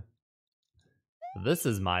 This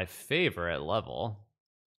is my favorite level.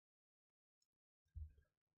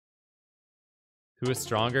 Who is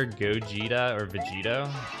stronger, Gogeta or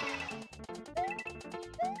Vegito?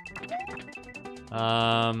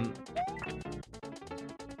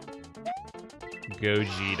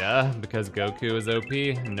 Gogeta, because Goku is OP.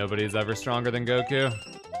 Nobody's ever stronger than Goku.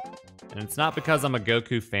 And it's not because I'm a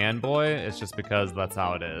Goku fanboy, it's just because that's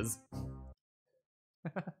how it is.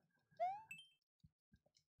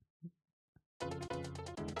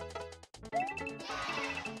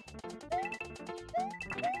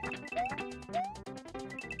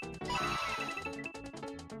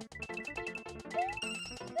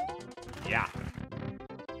 Yeah.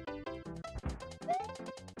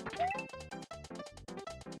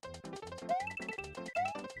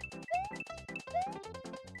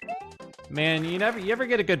 Man, you ever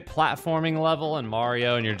get a good platforming level in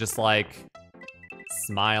Mario and you're just like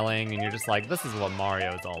smiling and you're just like, this is what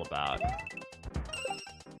Mario is all about.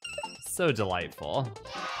 So delightful.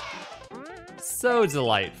 So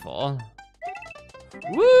delightful.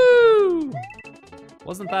 Woo!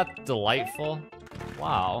 Wasn't that delightful?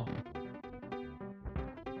 Wow.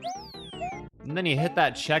 And then you hit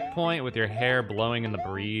that checkpoint with your hair blowing in the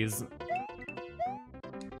breeze.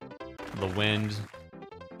 The wind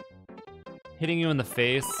hitting you in the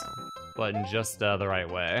face, but in just the right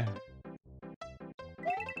way.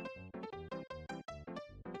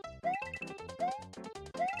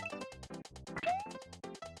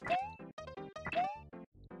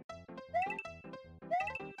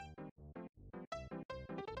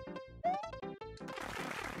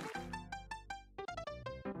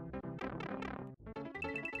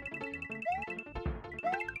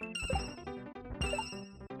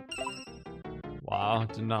 Wow,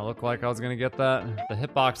 did not look like I was gonna get that. The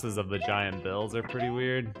hitboxes of the giant bills are pretty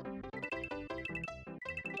weird.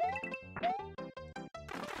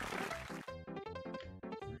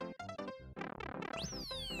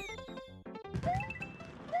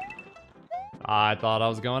 I thought I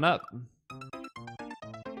was going up.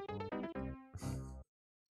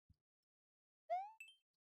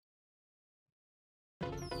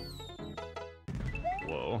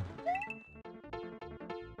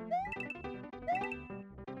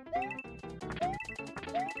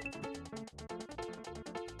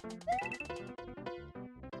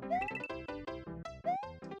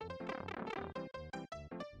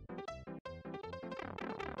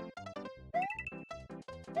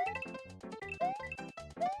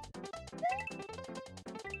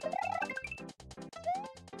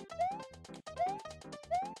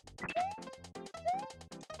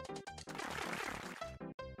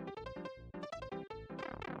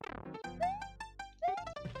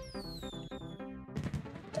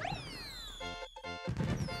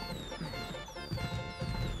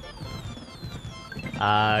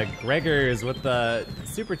 Gregors with the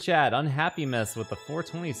super chat. Unhappy Miss with the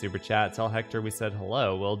 420 super chat. Tell Hector we said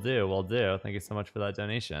hello. Will do, will do. Thank you so much for that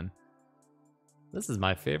donation. This is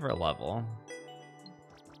my favorite level.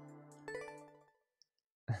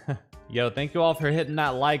 Yo, thank you all for hitting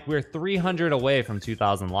that like. We're 300 away from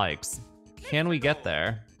 2,000 likes. Can we get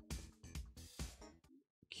there?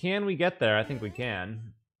 Can we get there? I think we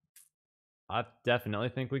can. I definitely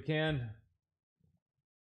think we can.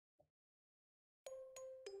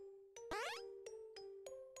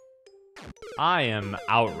 I am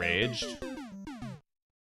outraged.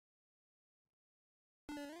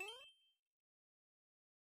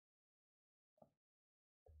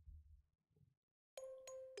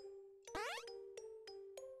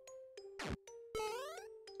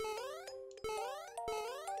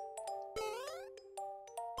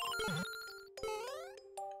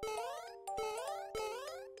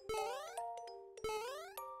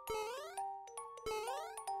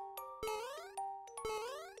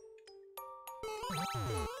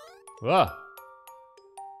 Whoa.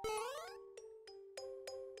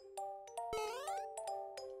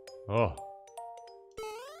 Oh.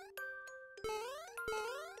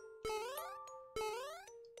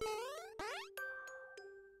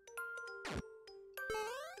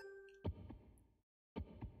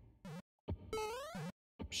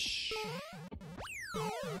 Psh.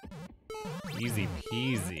 Easy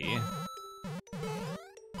peasy.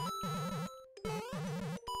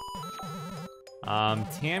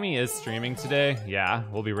 Tammy is streaming today. Yeah,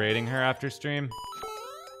 we'll be raiding her after stream.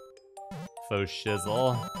 Faux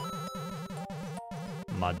shizzle.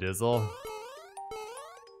 My dizzle.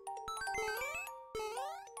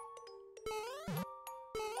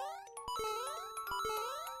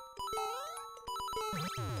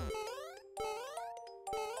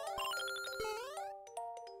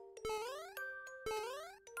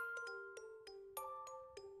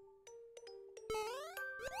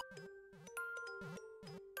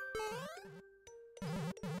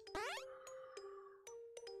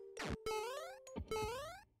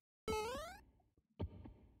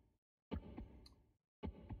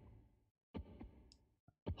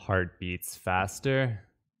 Heart beats faster.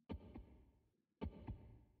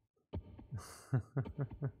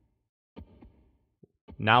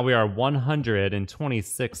 Now we are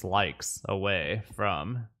 126 likes away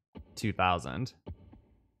from 2,000.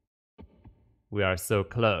 We are so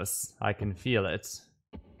close. I can feel it.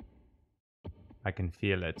 I can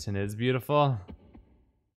feel it, and it's beautiful.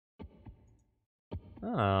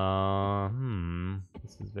 Oh,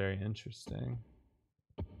 this is very interesting.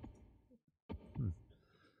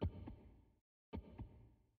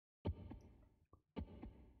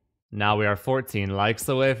 Now we are 14 likes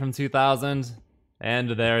away from 2,000.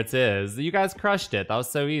 And there it is. You guys crushed it. That was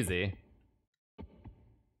so easy.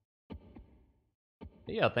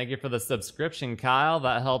 Yeah, thank you for the subscription, Kyle.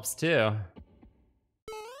 That helps too.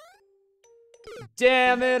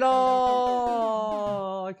 Damn it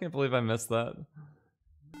all! I can't believe I missed that.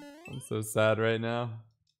 I'm so sad right now.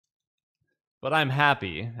 But I'm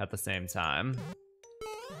happy at the same time.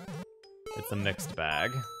 It's a mixed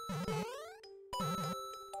bag.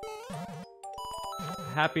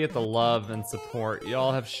 Happy at the love and support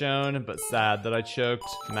y'all have shown, but sad that I choked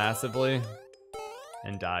massively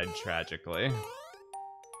and died tragically.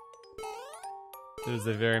 It was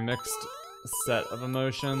a very mixed set of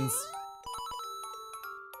emotions.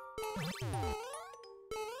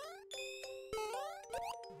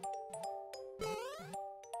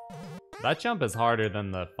 That jump is harder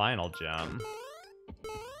than the final jump.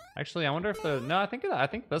 Actually, I wonder if the... No, I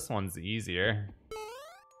think this one's easier.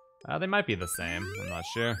 They might be the same. I'm not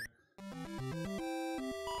sure.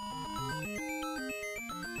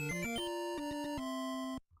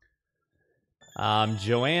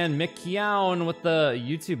 Joanne McKeown with the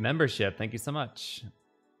YouTube membership. Thank you so much.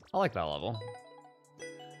 I like that level.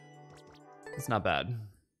 It's not bad.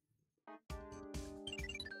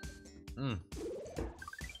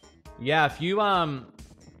 Yeah, if you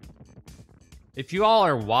all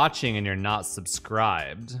are watching and you're not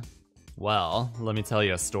subscribed, well, let me tell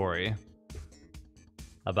you a story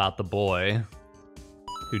about the boy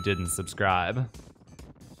who didn't subscribe.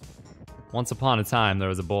 Once upon a time, there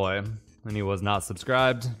was a boy, and he was not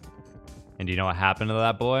subscribed. And do you know what happened to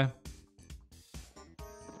that boy?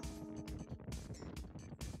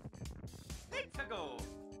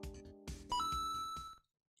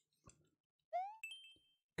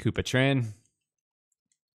 Koopa Train.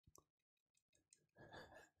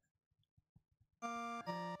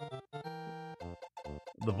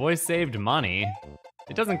 The voice saved money.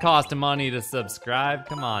 It doesn't cost money to subscribe.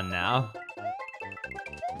 Come on now.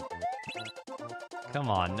 Come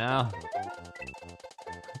on now.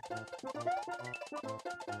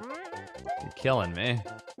 You're killing me.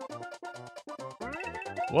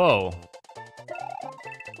 Whoa.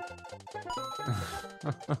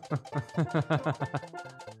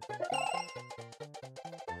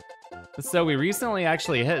 So we recently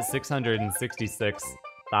actually hit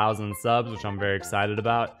 666,000 subs, which I'm very excited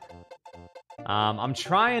about. I'm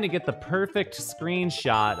trying to get the perfect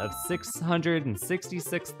screenshot of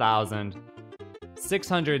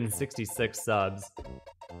 666,666 subs.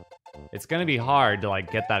 It's gonna be hard to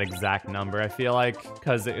like get that exact number, I feel like,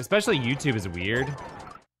 because especially YouTube is weird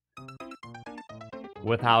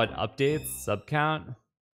with how it updates sub count.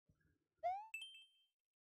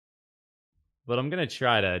 But I'm gonna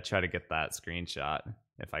try to get that screenshot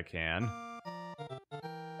if I can.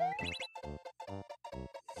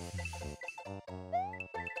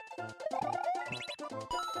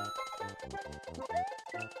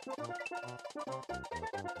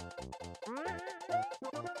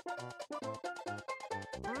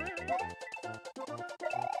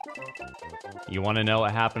 You want to know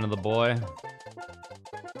what happened to the boy?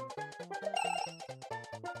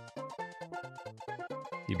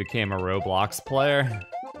 He became a Roblox player.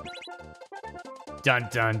 Dun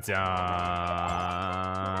dun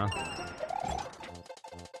dun.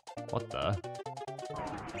 What the?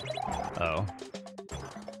 Oh.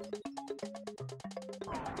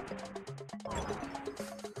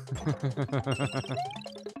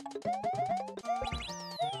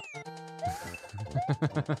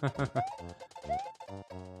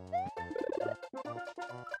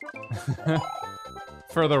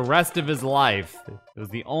 For the rest of his life, it was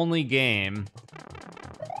the only game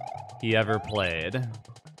he ever played.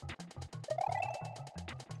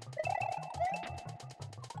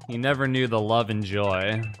 He never knew the love and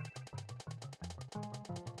joy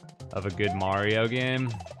of a good Mario game.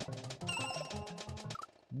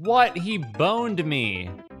 What? He boned me!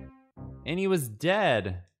 And he was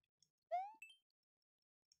dead.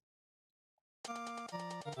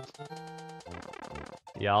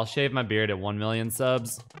 Yeah, I'll shave my beard at 1 million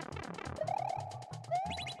subs.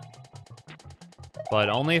 But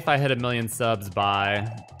only if I hit 1 million subs by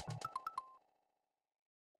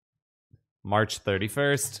March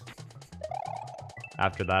 31st.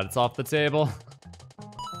 After that, it's off the table.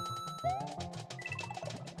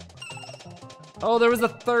 Oh, there was a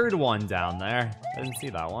third one down there. I didn't see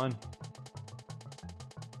that one.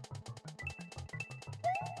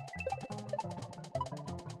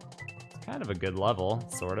 It's kind of a good level,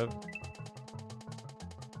 sort of.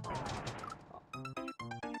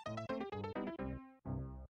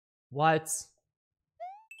 What?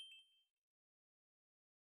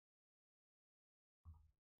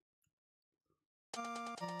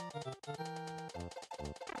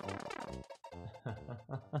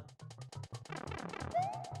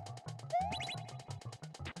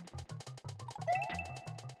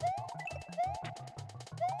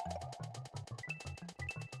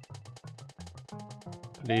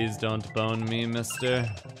 Please don't bone me, mister.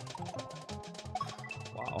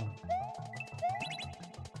 Wow.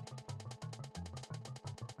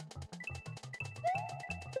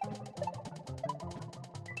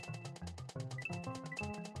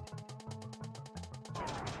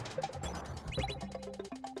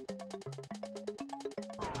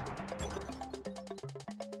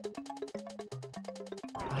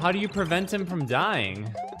 How do you prevent him from dying?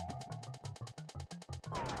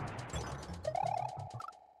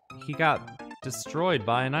 He got destroyed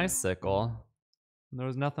by an icicle. There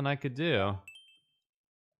was nothing I could do.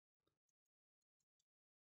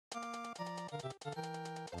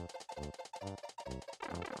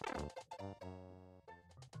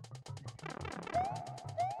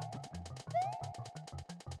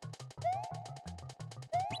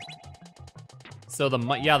 So the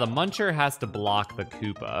Muncher has to block the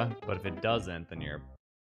Koopa, but if it doesn't, then you're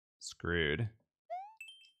screwed.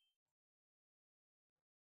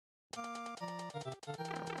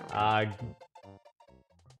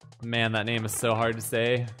 Man, that name is so hard to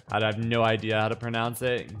say. I have no idea how to pronounce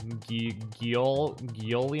it.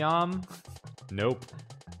 Gioliam? Nope.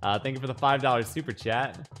 Thank you for the $5 super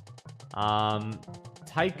chat.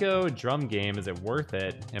 Taiko drum game, is it worth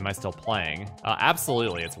it? Am I still playing?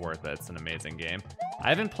 Absolutely, it's worth it. It's an amazing game. I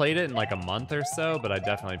haven't played it in like a month or so, but I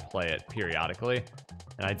definitely play it periodically.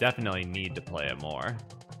 And I definitely need to play it more.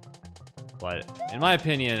 But in my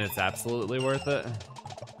opinion, it's absolutely worth it.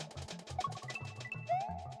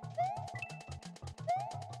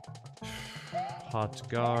 Hot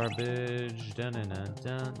garbage. Dun dun dun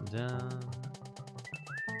dun dun.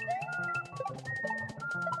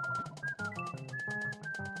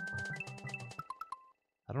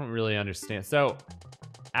 I don't really understand. So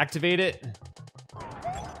Activate it.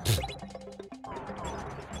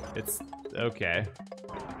 It's okay.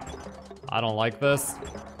 I don't like this.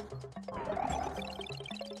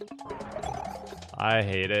 I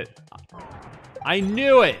hate it. I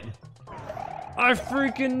knew it! I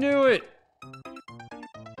freaking knew it!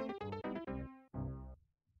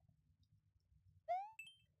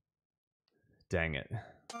 Dang it.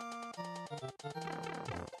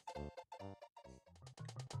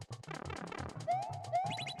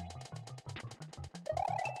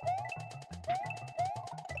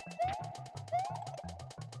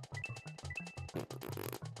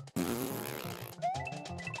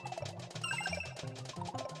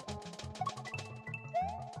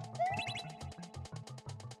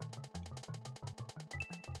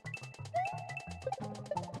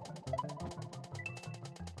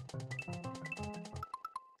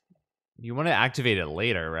 You want to activate it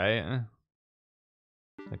later, right?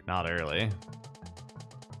 Like, not early.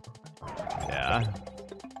 Yeah.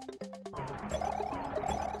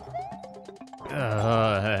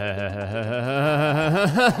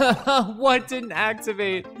 What didn't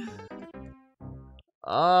activate?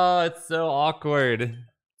 Oh, it's so awkward.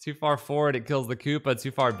 Too far forward, it kills the Koopa.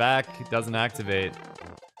 Too far back, it doesn't activate.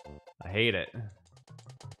 I hate it.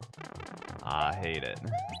 I hate it.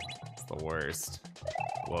 It's the worst.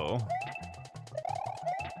 Whoa.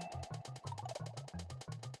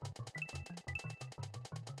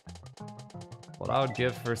 What I would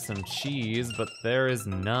give for some cheese, but there is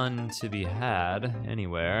none to be had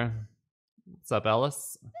anywhere. What's up,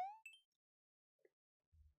 Ellis?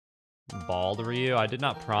 Bald Ryu? I did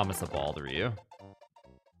not promise a bald Ryu.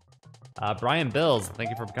 Brian Bills, thank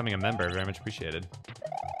you for becoming a member. Very much appreciated.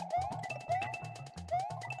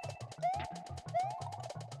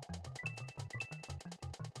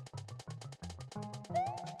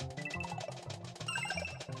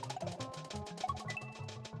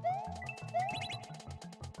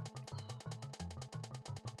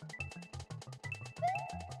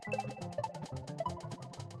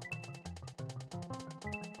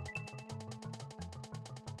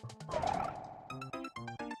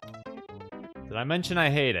 Did I mention I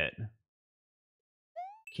hate it?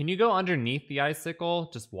 Can you go underneath the icicle,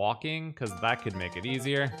 just walking? Because that could make it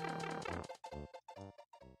easier.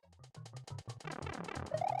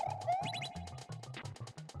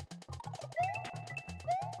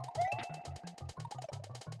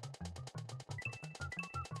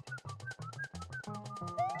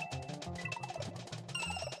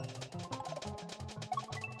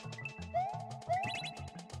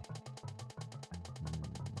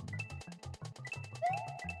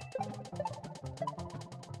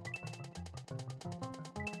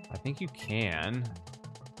 I think you can.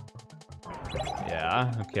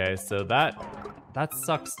 Yeah, okay, so that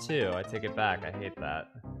sucks too. I take it back. I hate that.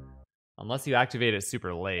 Unless you activate it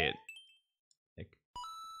super late. Like,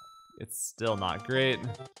 it's still not great.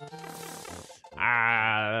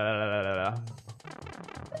 Ah.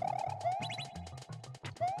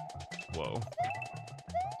 Whoa.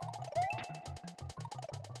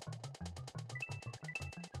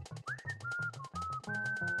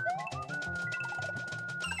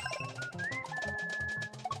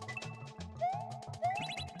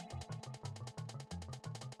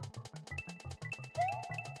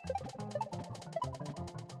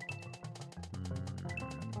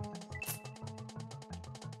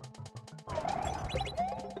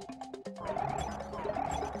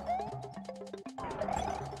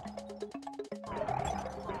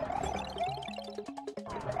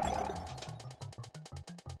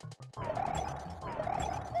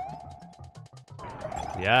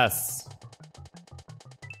 Yes.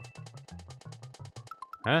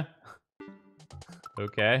 Huh?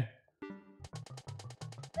 Okay.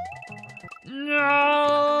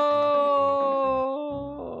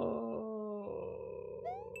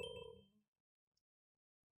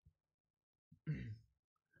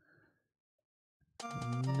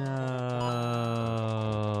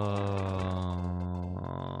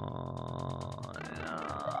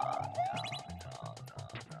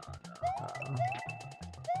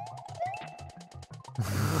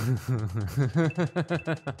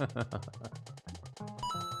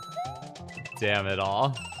 Damn it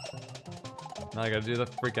all. Now I gotta do the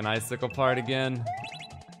freaking icicle part again.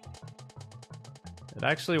 It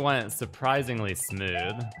actually went surprisingly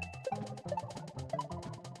smooth.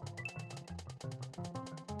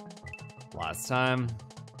 Last time.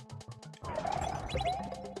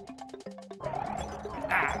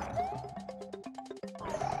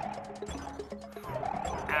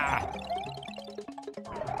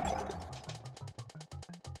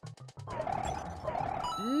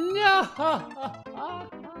 No!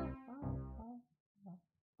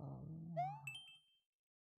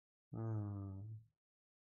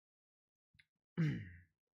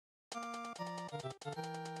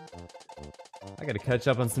 I gotta catch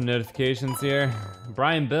up on some notifications here.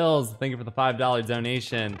 Brian Bills, thank you for the $5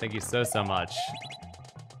 donation. Thank you so much.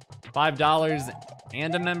 $5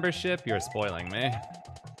 and a membership? You're spoiling me.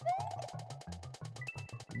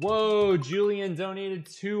 Whoa, Julian donated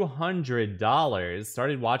 $200.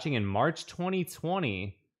 Started watching in March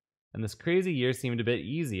 2020. And this crazy year seemed a bit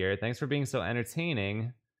easier. Thanks for being so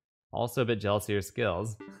entertaining. Also a bit jealous of your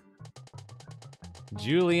skills.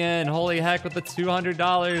 Julian, holy heck with the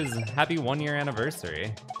 $200. Happy 1-year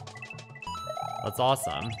anniversary. That's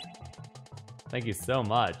awesome. Thank you so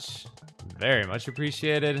much. Very much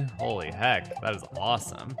appreciated. Holy heck, that is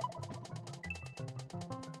awesome.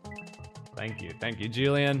 Thank you,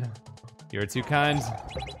 Julian. You are too kind.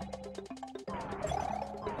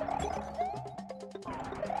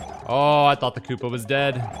 Oh, I thought the Koopa was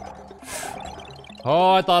dead.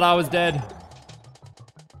 Oh, I thought I was dead.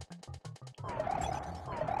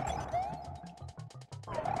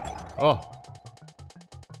 Oh.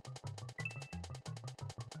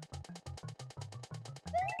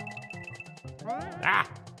 Ah.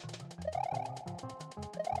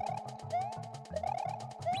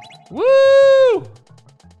 Woo!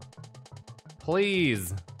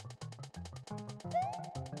 Please.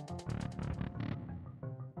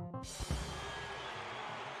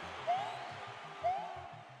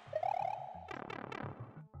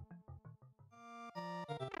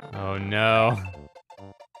 Oh no.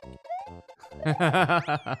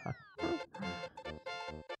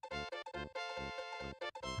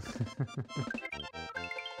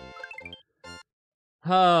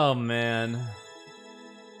 Oh man.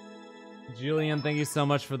 Julian, thank you so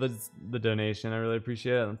much for the donation. I really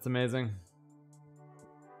appreciate it. That's amazing.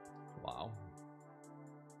 Wow.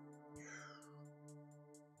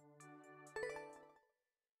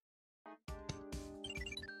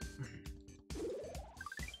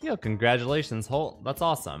 Yo, congratulations, Holt. That's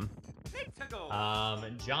awesome.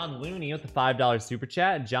 John Looney with the $5 super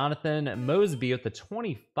chat. Jonathan Mosby with the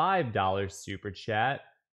 $25 super chat.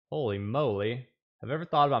 Holy moly. Have you ever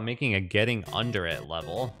thought about making a getting under it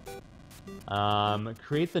level?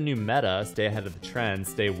 Create the new meta, stay ahead of the trend,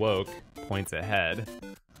 stay woke, points ahead.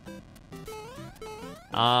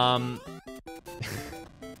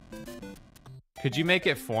 Could you make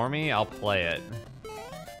it for me? I'll play it.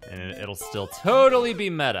 And it'll still totally be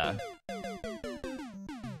meta.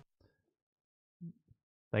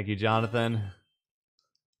 Thank you, Jonathan.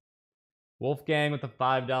 Wolfgang with the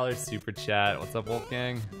 $5 super chat. What's up,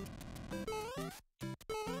 Wolfgang?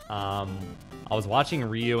 I was watching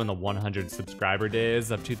Ryu in the 100 subscriber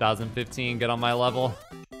days of 2015 get on my level.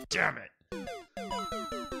 Damn it.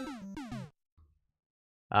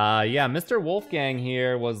 Yeah, Mr. Wolfgang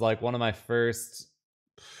here was like one of my first,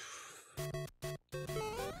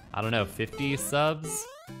 I don't know, 50 subs?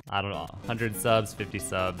 I don't know, 100 subs, 50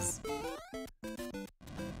 subs.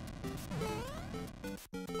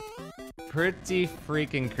 Pretty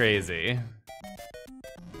freaking crazy.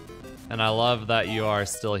 And I love that you are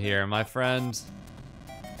still here, my friend.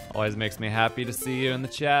 Always makes me happy to see you in the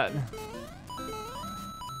chat.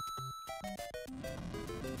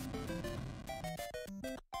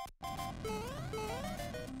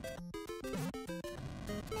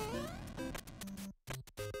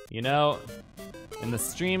 You know, in the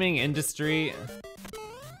streaming industry,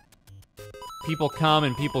 people come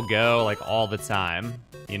and people go like all the time.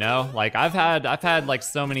 You know, like I've had like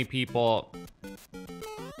so many people,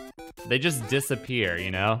 they just disappear, you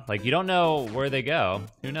know? Like you don't know where they go.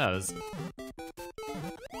 Who knows?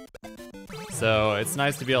 So it's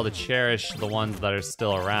nice to be able to cherish the ones that are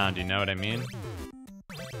still around, you know what I mean?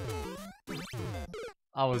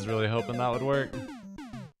 I was really hoping that would work.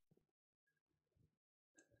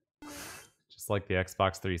 Just like the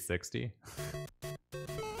Xbox 360.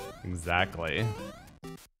 Exactly.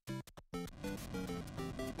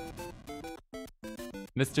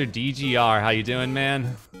 Mr. DGR, how you doing,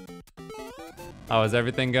 man? How is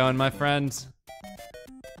everything going, my friend?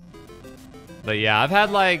 But yeah, I've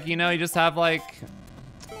had like, you know, you just have like,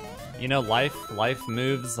 you know, life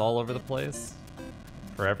moves all over the place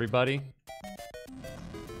for everybody.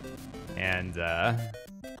 And yeah,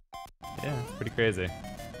 it's pretty crazy.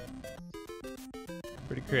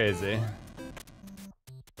 Pretty crazy.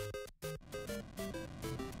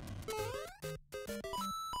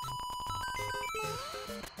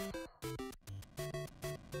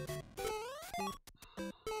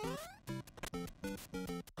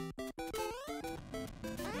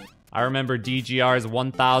 I remember DGR's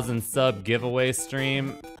 1,000 sub giveaway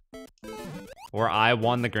stream where I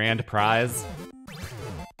won the grand prize.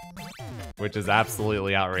 which is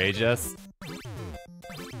absolutely outrageous.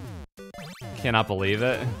 Cannot believe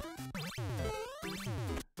it.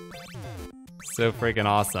 So freaking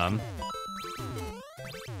awesome.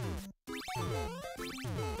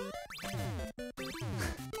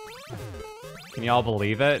 Can y'all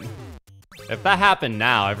believe it? If that happened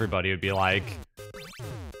now, everybody would be like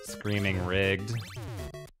screaming rigged.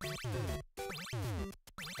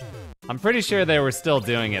 I'm pretty sure they were still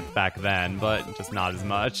doing it back then, but just not as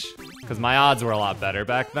much. Because my odds were a lot better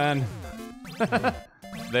back then.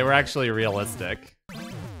 They were actually realistic.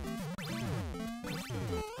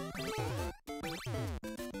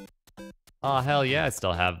 Oh, hell yeah, I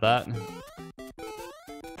still have that.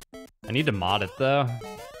 I need to mod it, though.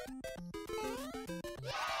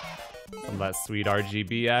 Some of that sweet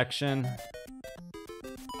RGB action.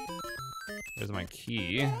 There's my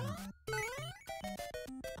key.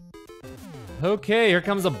 Okay, here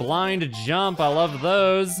comes a blind jump. I love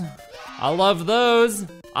those. I love those.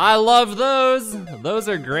 I love those. Those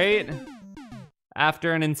are great.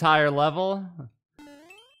 After an entire level.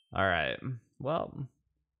 All right, well.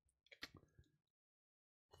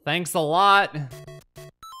 Thanks a lot.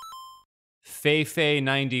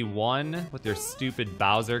 Feifei91 with your stupid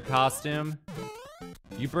Bowser costume.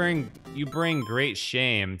 You bring great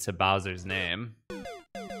shame to Bowser's name. Now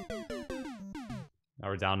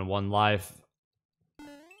we're down to 1 life.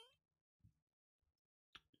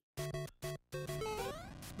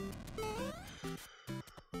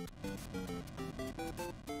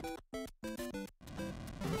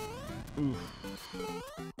 Oof.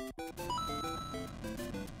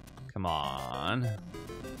 Come on.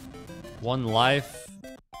 1 life.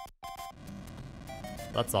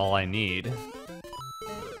 That's all I need.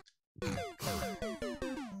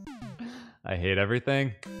 I hate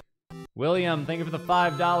everything. William, thank you for the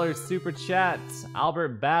 $5 super chat.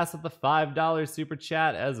 Albert Bass with the $5 super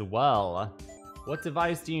chat as well. What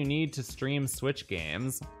device do you need to stream Switch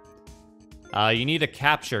games? You need a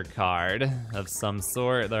capture card of some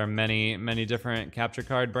sort. There are many, many different capture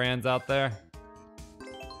card brands out there.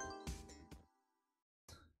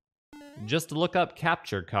 Just look up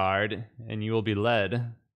capture card and you will be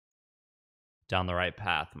led down the right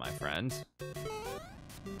path, my friend.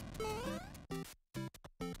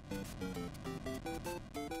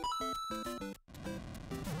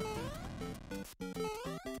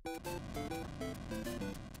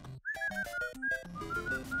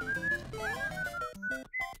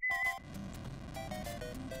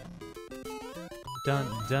 Dun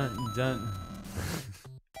dun dun.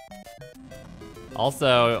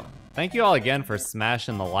 Also, thank you all again for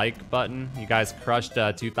smashing the like button. You guys crushed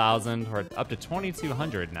 2,000. We're up to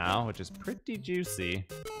 2,200 now, which is pretty juicy.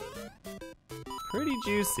 Pretty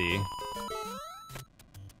juicy.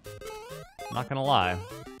 Not gonna lie.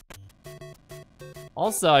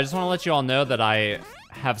 Also, I just want to let you all know that I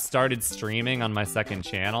have started streaming on my second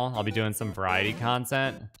channel. I'll be doing some variety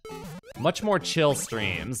content. Much more chill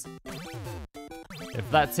streams. If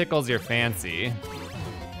that tickles your fancy.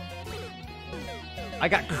 I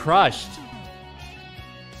got crushed.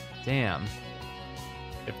 Damn.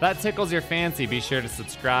 If that tickles your fancy, be sure to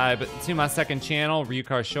subscribe to my second channel,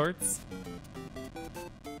 RYUKAH Shorts.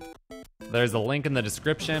 There's a link in the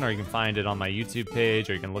description, or you can find it on my YouTube page,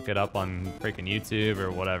 or you can look it up on freaking YouTube or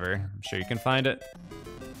whatever. I'm sure you can find it.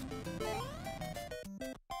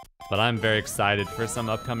 But I'm very excited for some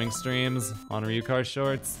upcoming streams on RYUKAH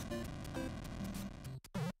Shorts.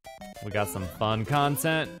 We got some fun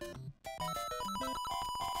content.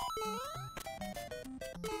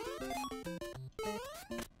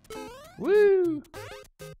 Woo!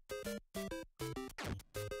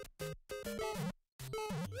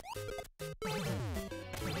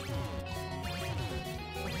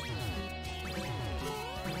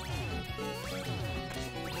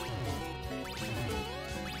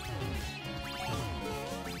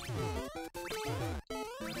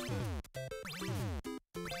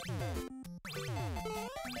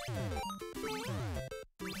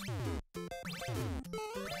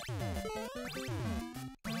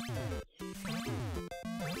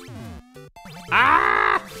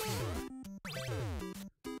 Ah!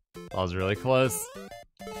 That was really close.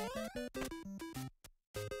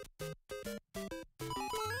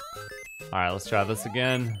 Alright, let's try this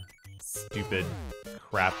again. Stupid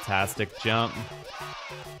craptastic jump.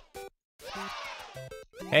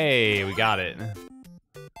 Hey, we got it.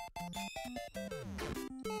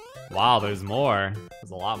 Wow, there's more.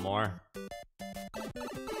 There's a lot more.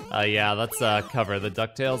 Yeah, let's cover the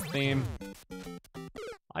DuckTales theme.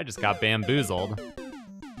 I just got bamboozled.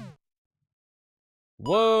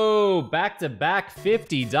 Whoa, back-to-back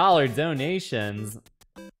 $50 donations.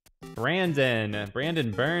 Brandon. Brandon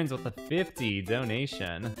Burns with a 50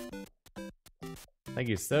 donation. Thank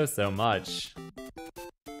you so much.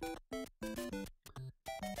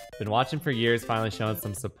 Been watching for years, finally showing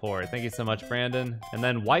some support. Thank you so much, Brandon. And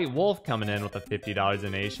then White Wolf coming in with a $50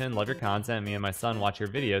 donation. Love your content. Me and my son watch your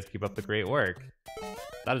videos. Keep up the great work.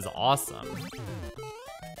 That is awesome.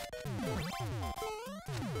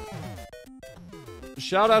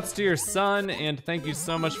 Shoutouts to your son, and thank you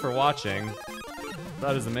so much for watching.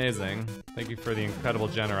 That is amazing. Thank you for the incredible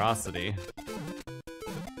generosity.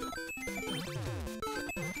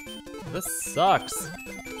 This sucks.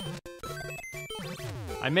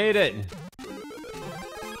 I made it!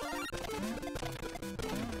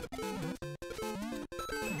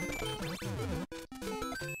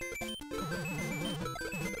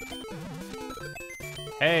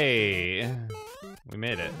 Hey! We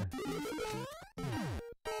made it.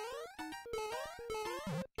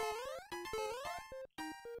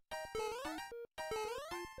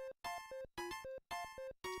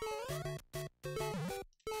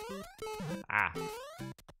 Ah.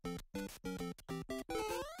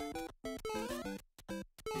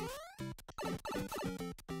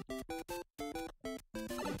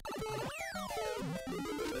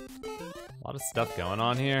 A lot of stuff going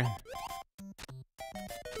on here.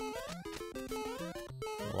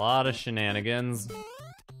 A lot of shenanigans.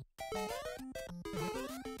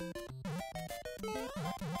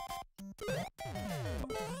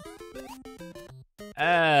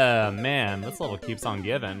 Man, this level keeps on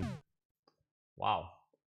giving. Wow.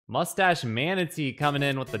 Mustache Manatee coming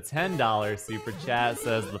in with the $10 super chat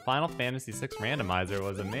says the Final Fantasy VI randomizer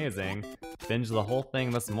was amazing. Binged the whole thing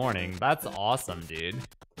this morning. That's awesome, dude.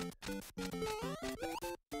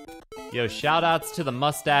 Yo, shoutouts to the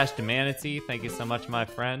Mustached Manatee. Thank you so much, my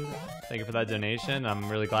friend. Thank you for that donation. I'm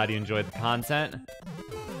really glad you enjoyed the content.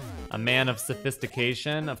 A man of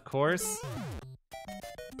sophistication, of course.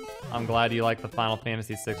 I'm glad you like the Final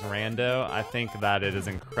Fantasy VI rando. I think that it is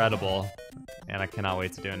incredible, and I cannot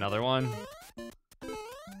wait to do another one.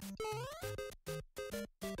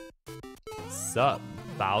 Sup,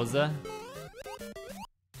 Bowser?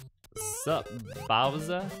 Sup,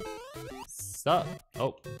 Bowser? Sup?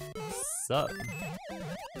 Oh, sup?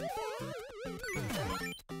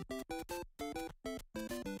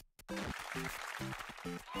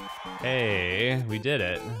 Hey, we did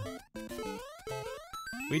it.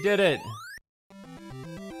 We did it!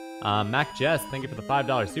 Mac Jess, thank you for the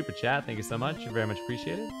 $5 super chat. Thank you so much. Very much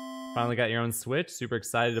appreciated. Finally got your own Switch. Super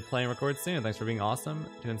excited to play and record soon. Thanks for being awesome.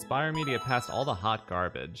 To inspire me to get past all the hot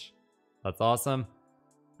garbage. That's awesome.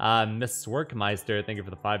 Miss Swerkmeister, thank you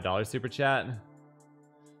for the $5 super chat.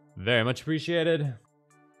 Very much appreciated.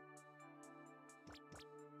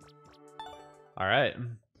 Alright.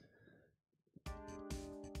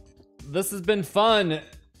 This has been fun.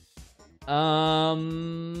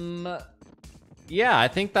 Yeah, I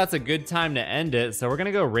think that's a good time to end it. So we're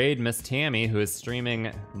gonna go raid Miss Tammy, who is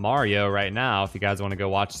streaming Mario right now, if you guys want to go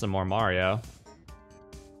watch some more Mario.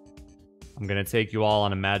 I'm gonna take you all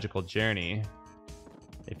on a magical journey,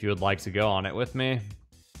 if you would like to go on it with me.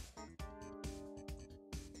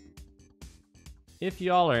 If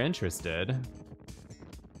y'all are interested.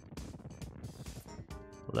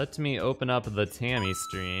 Let me open up the Tammy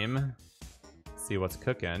stream. See what's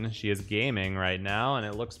cooking. She is gaming right now, and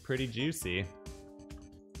it looks pretty juicy.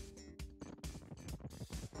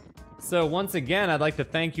 So once again, I'd like to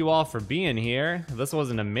thank you all for being here. This was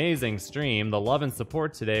an amazing stream. The love and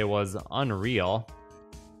support today was unreal.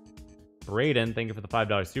 Brayden, thank you for the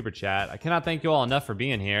 $5 super chat. I cannot thank you all enough for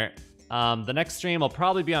being here. The next stream will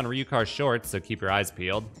probably be on Ryukahr Shorts, so keep your eyes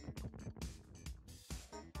peeled.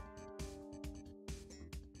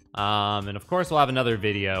 And of course, we'll have another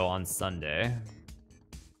video on Sunday.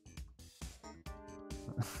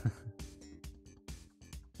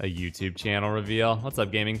 A YouTube channel reveal. What's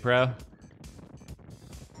up, Gaming Pro?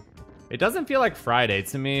 It doesn't feel like Friday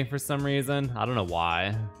to me for some reason. I don't know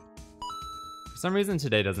why. For some reason,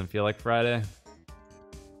 today doesn't feel like Friday.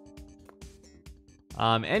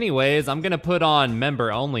 Anyways, I'm gonna put on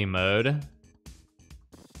member-only mode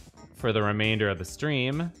for the remainder of the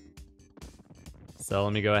stream. So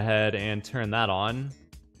let me go ahead and turn that on.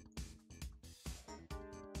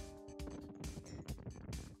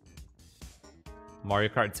 Mario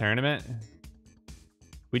Kart Tournament.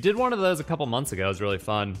 We did one of those a couple months ago. It was really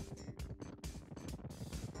fun.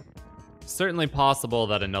 Certainly possible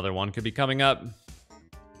that another one could be coming up.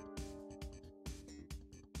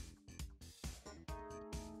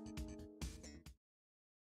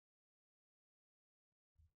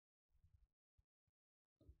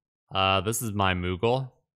 This is my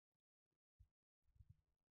Moogle.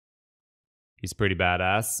 He's pretty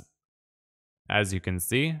badass. as you can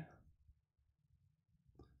see.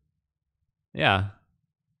 Yeah.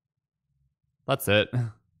 That's it.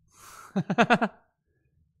 Let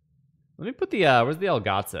me put the, where's the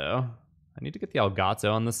Elgato? I need to get the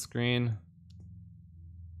Elgato on the screen.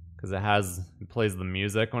 Because it plays the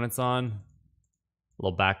music when it's on. A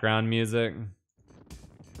little background music.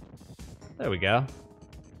 There we go.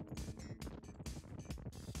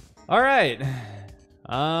 Alright.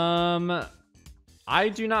 I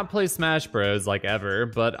do not play Smash Bros. Like ever,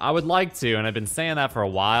 but I would like to, and I've been saying that for a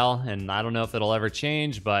while, and I don't know if it'll ever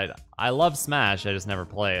change, but I love Smash, I just never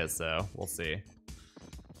play it, so we'll see.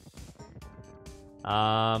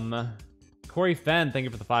 Corey Fenn, thank you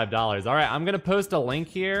for the $5. Alright, I'm gonna post a link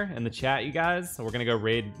here in the chat, you guys, so we're gonna go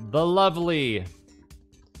raid the lovely,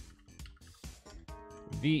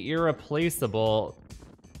 the irreplaceable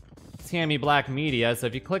Tammy Black Media. So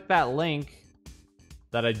if you click that link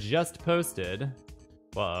that I just posted,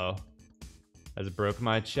 uh-oh, I just broke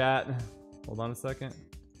my chat. Hold on a second.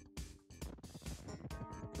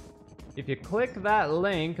 If you click that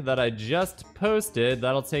link that I just posted,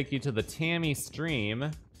 that'll take you to the Tammy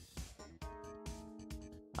stream.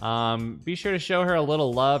 Be sure to show her a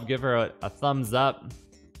little love, give her a thumbs up.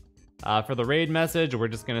 For the raid message, we're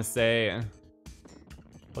just gonna say,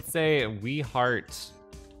 let's say we heart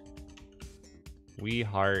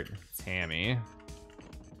Tammy.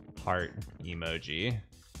 Heart emoji.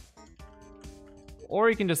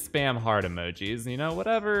 Or you can just spam heart emojis, you know,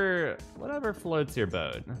 whatever floats your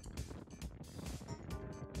boat.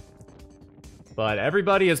 But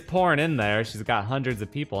everybody is pouring in there. She's got hundreds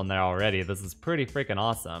of people in there already. This is pretty freaking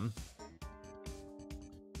awesome.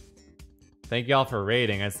 Thank y'all for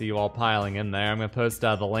raiding. I see you all piling in there. I'm gonna post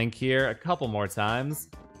the link here a couple more times.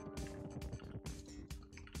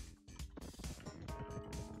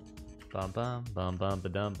 Bum bum bum bum ba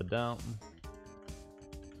dum ba dum.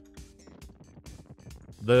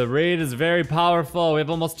 The raid is very powerful. We have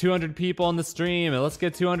almost 200 people on the stream, and let's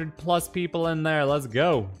get 200 plus people in there. Let's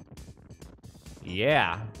go.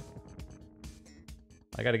 Yeah.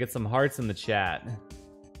 I gotta get some hearts in the chat.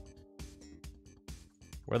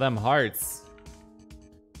 Where them hearts?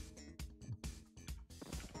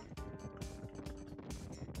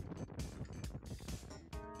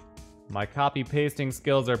 My copy pasting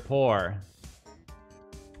skills are poor.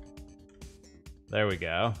 There we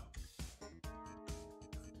go.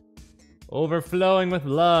 Overflowing with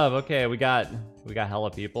love. Okay, we got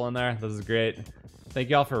hella people in there. This is great. Thank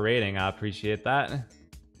y'all for raiding. I appreciate that.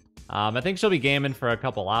 I think she'll be gaming for a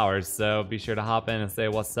couple hours, so be sure to hop in and say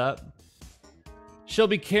what's up. She'll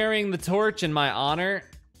be carrying the torch in my honor.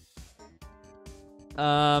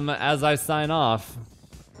 As I sign off.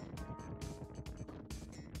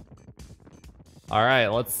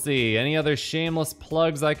 Alright, let's see. Any other shameless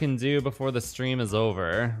plugs I can do before the stream is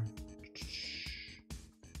over?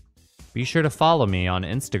 Be sure to follow me on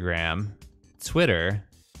Instagram, Twitter,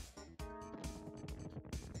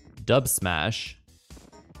 Dubsmash.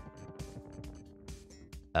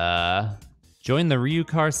 Join the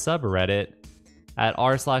RYUKAH subreddit at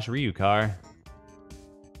r/RYUKAH.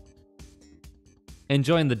 And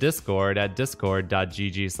join the Discord at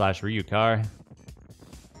discord.gg/RYUKAH.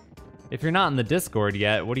 If you're not in the Discord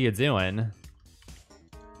yet, what are you doing?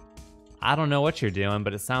 I don't know what you're doing,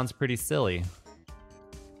 but it sounds pretty silly.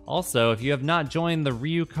 Also, if you have not joined the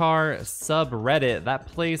RYUKAH subreddit, that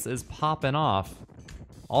place is popping off.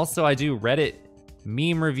 Also, I do Reddit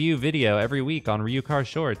meme review video every week on RYUKAH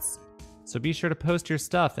Shorts, so be sure to post your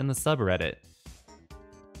stuff in the subreddit.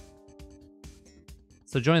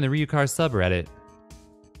 So join the RYUKAH subreddit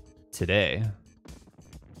today.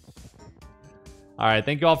 Alright,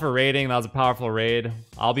 thank you all for raiding. That was a powerful raid.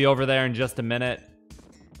 I'll be over there in just a minute.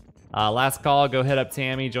 Last call, go hit up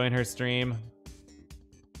Tammy, join her stream.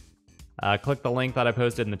 Click the link that I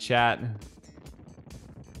posted in the chat.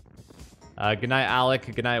 Good night,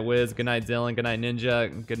 Alec. Good night, Wiz. Good night, Dylan. Good night,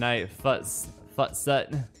 Ninja. Good night,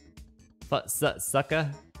 Futsut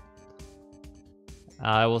Sucka.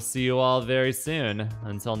 I will see you all very soon.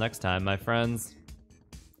 Until next time, my friends.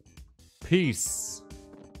 Peace.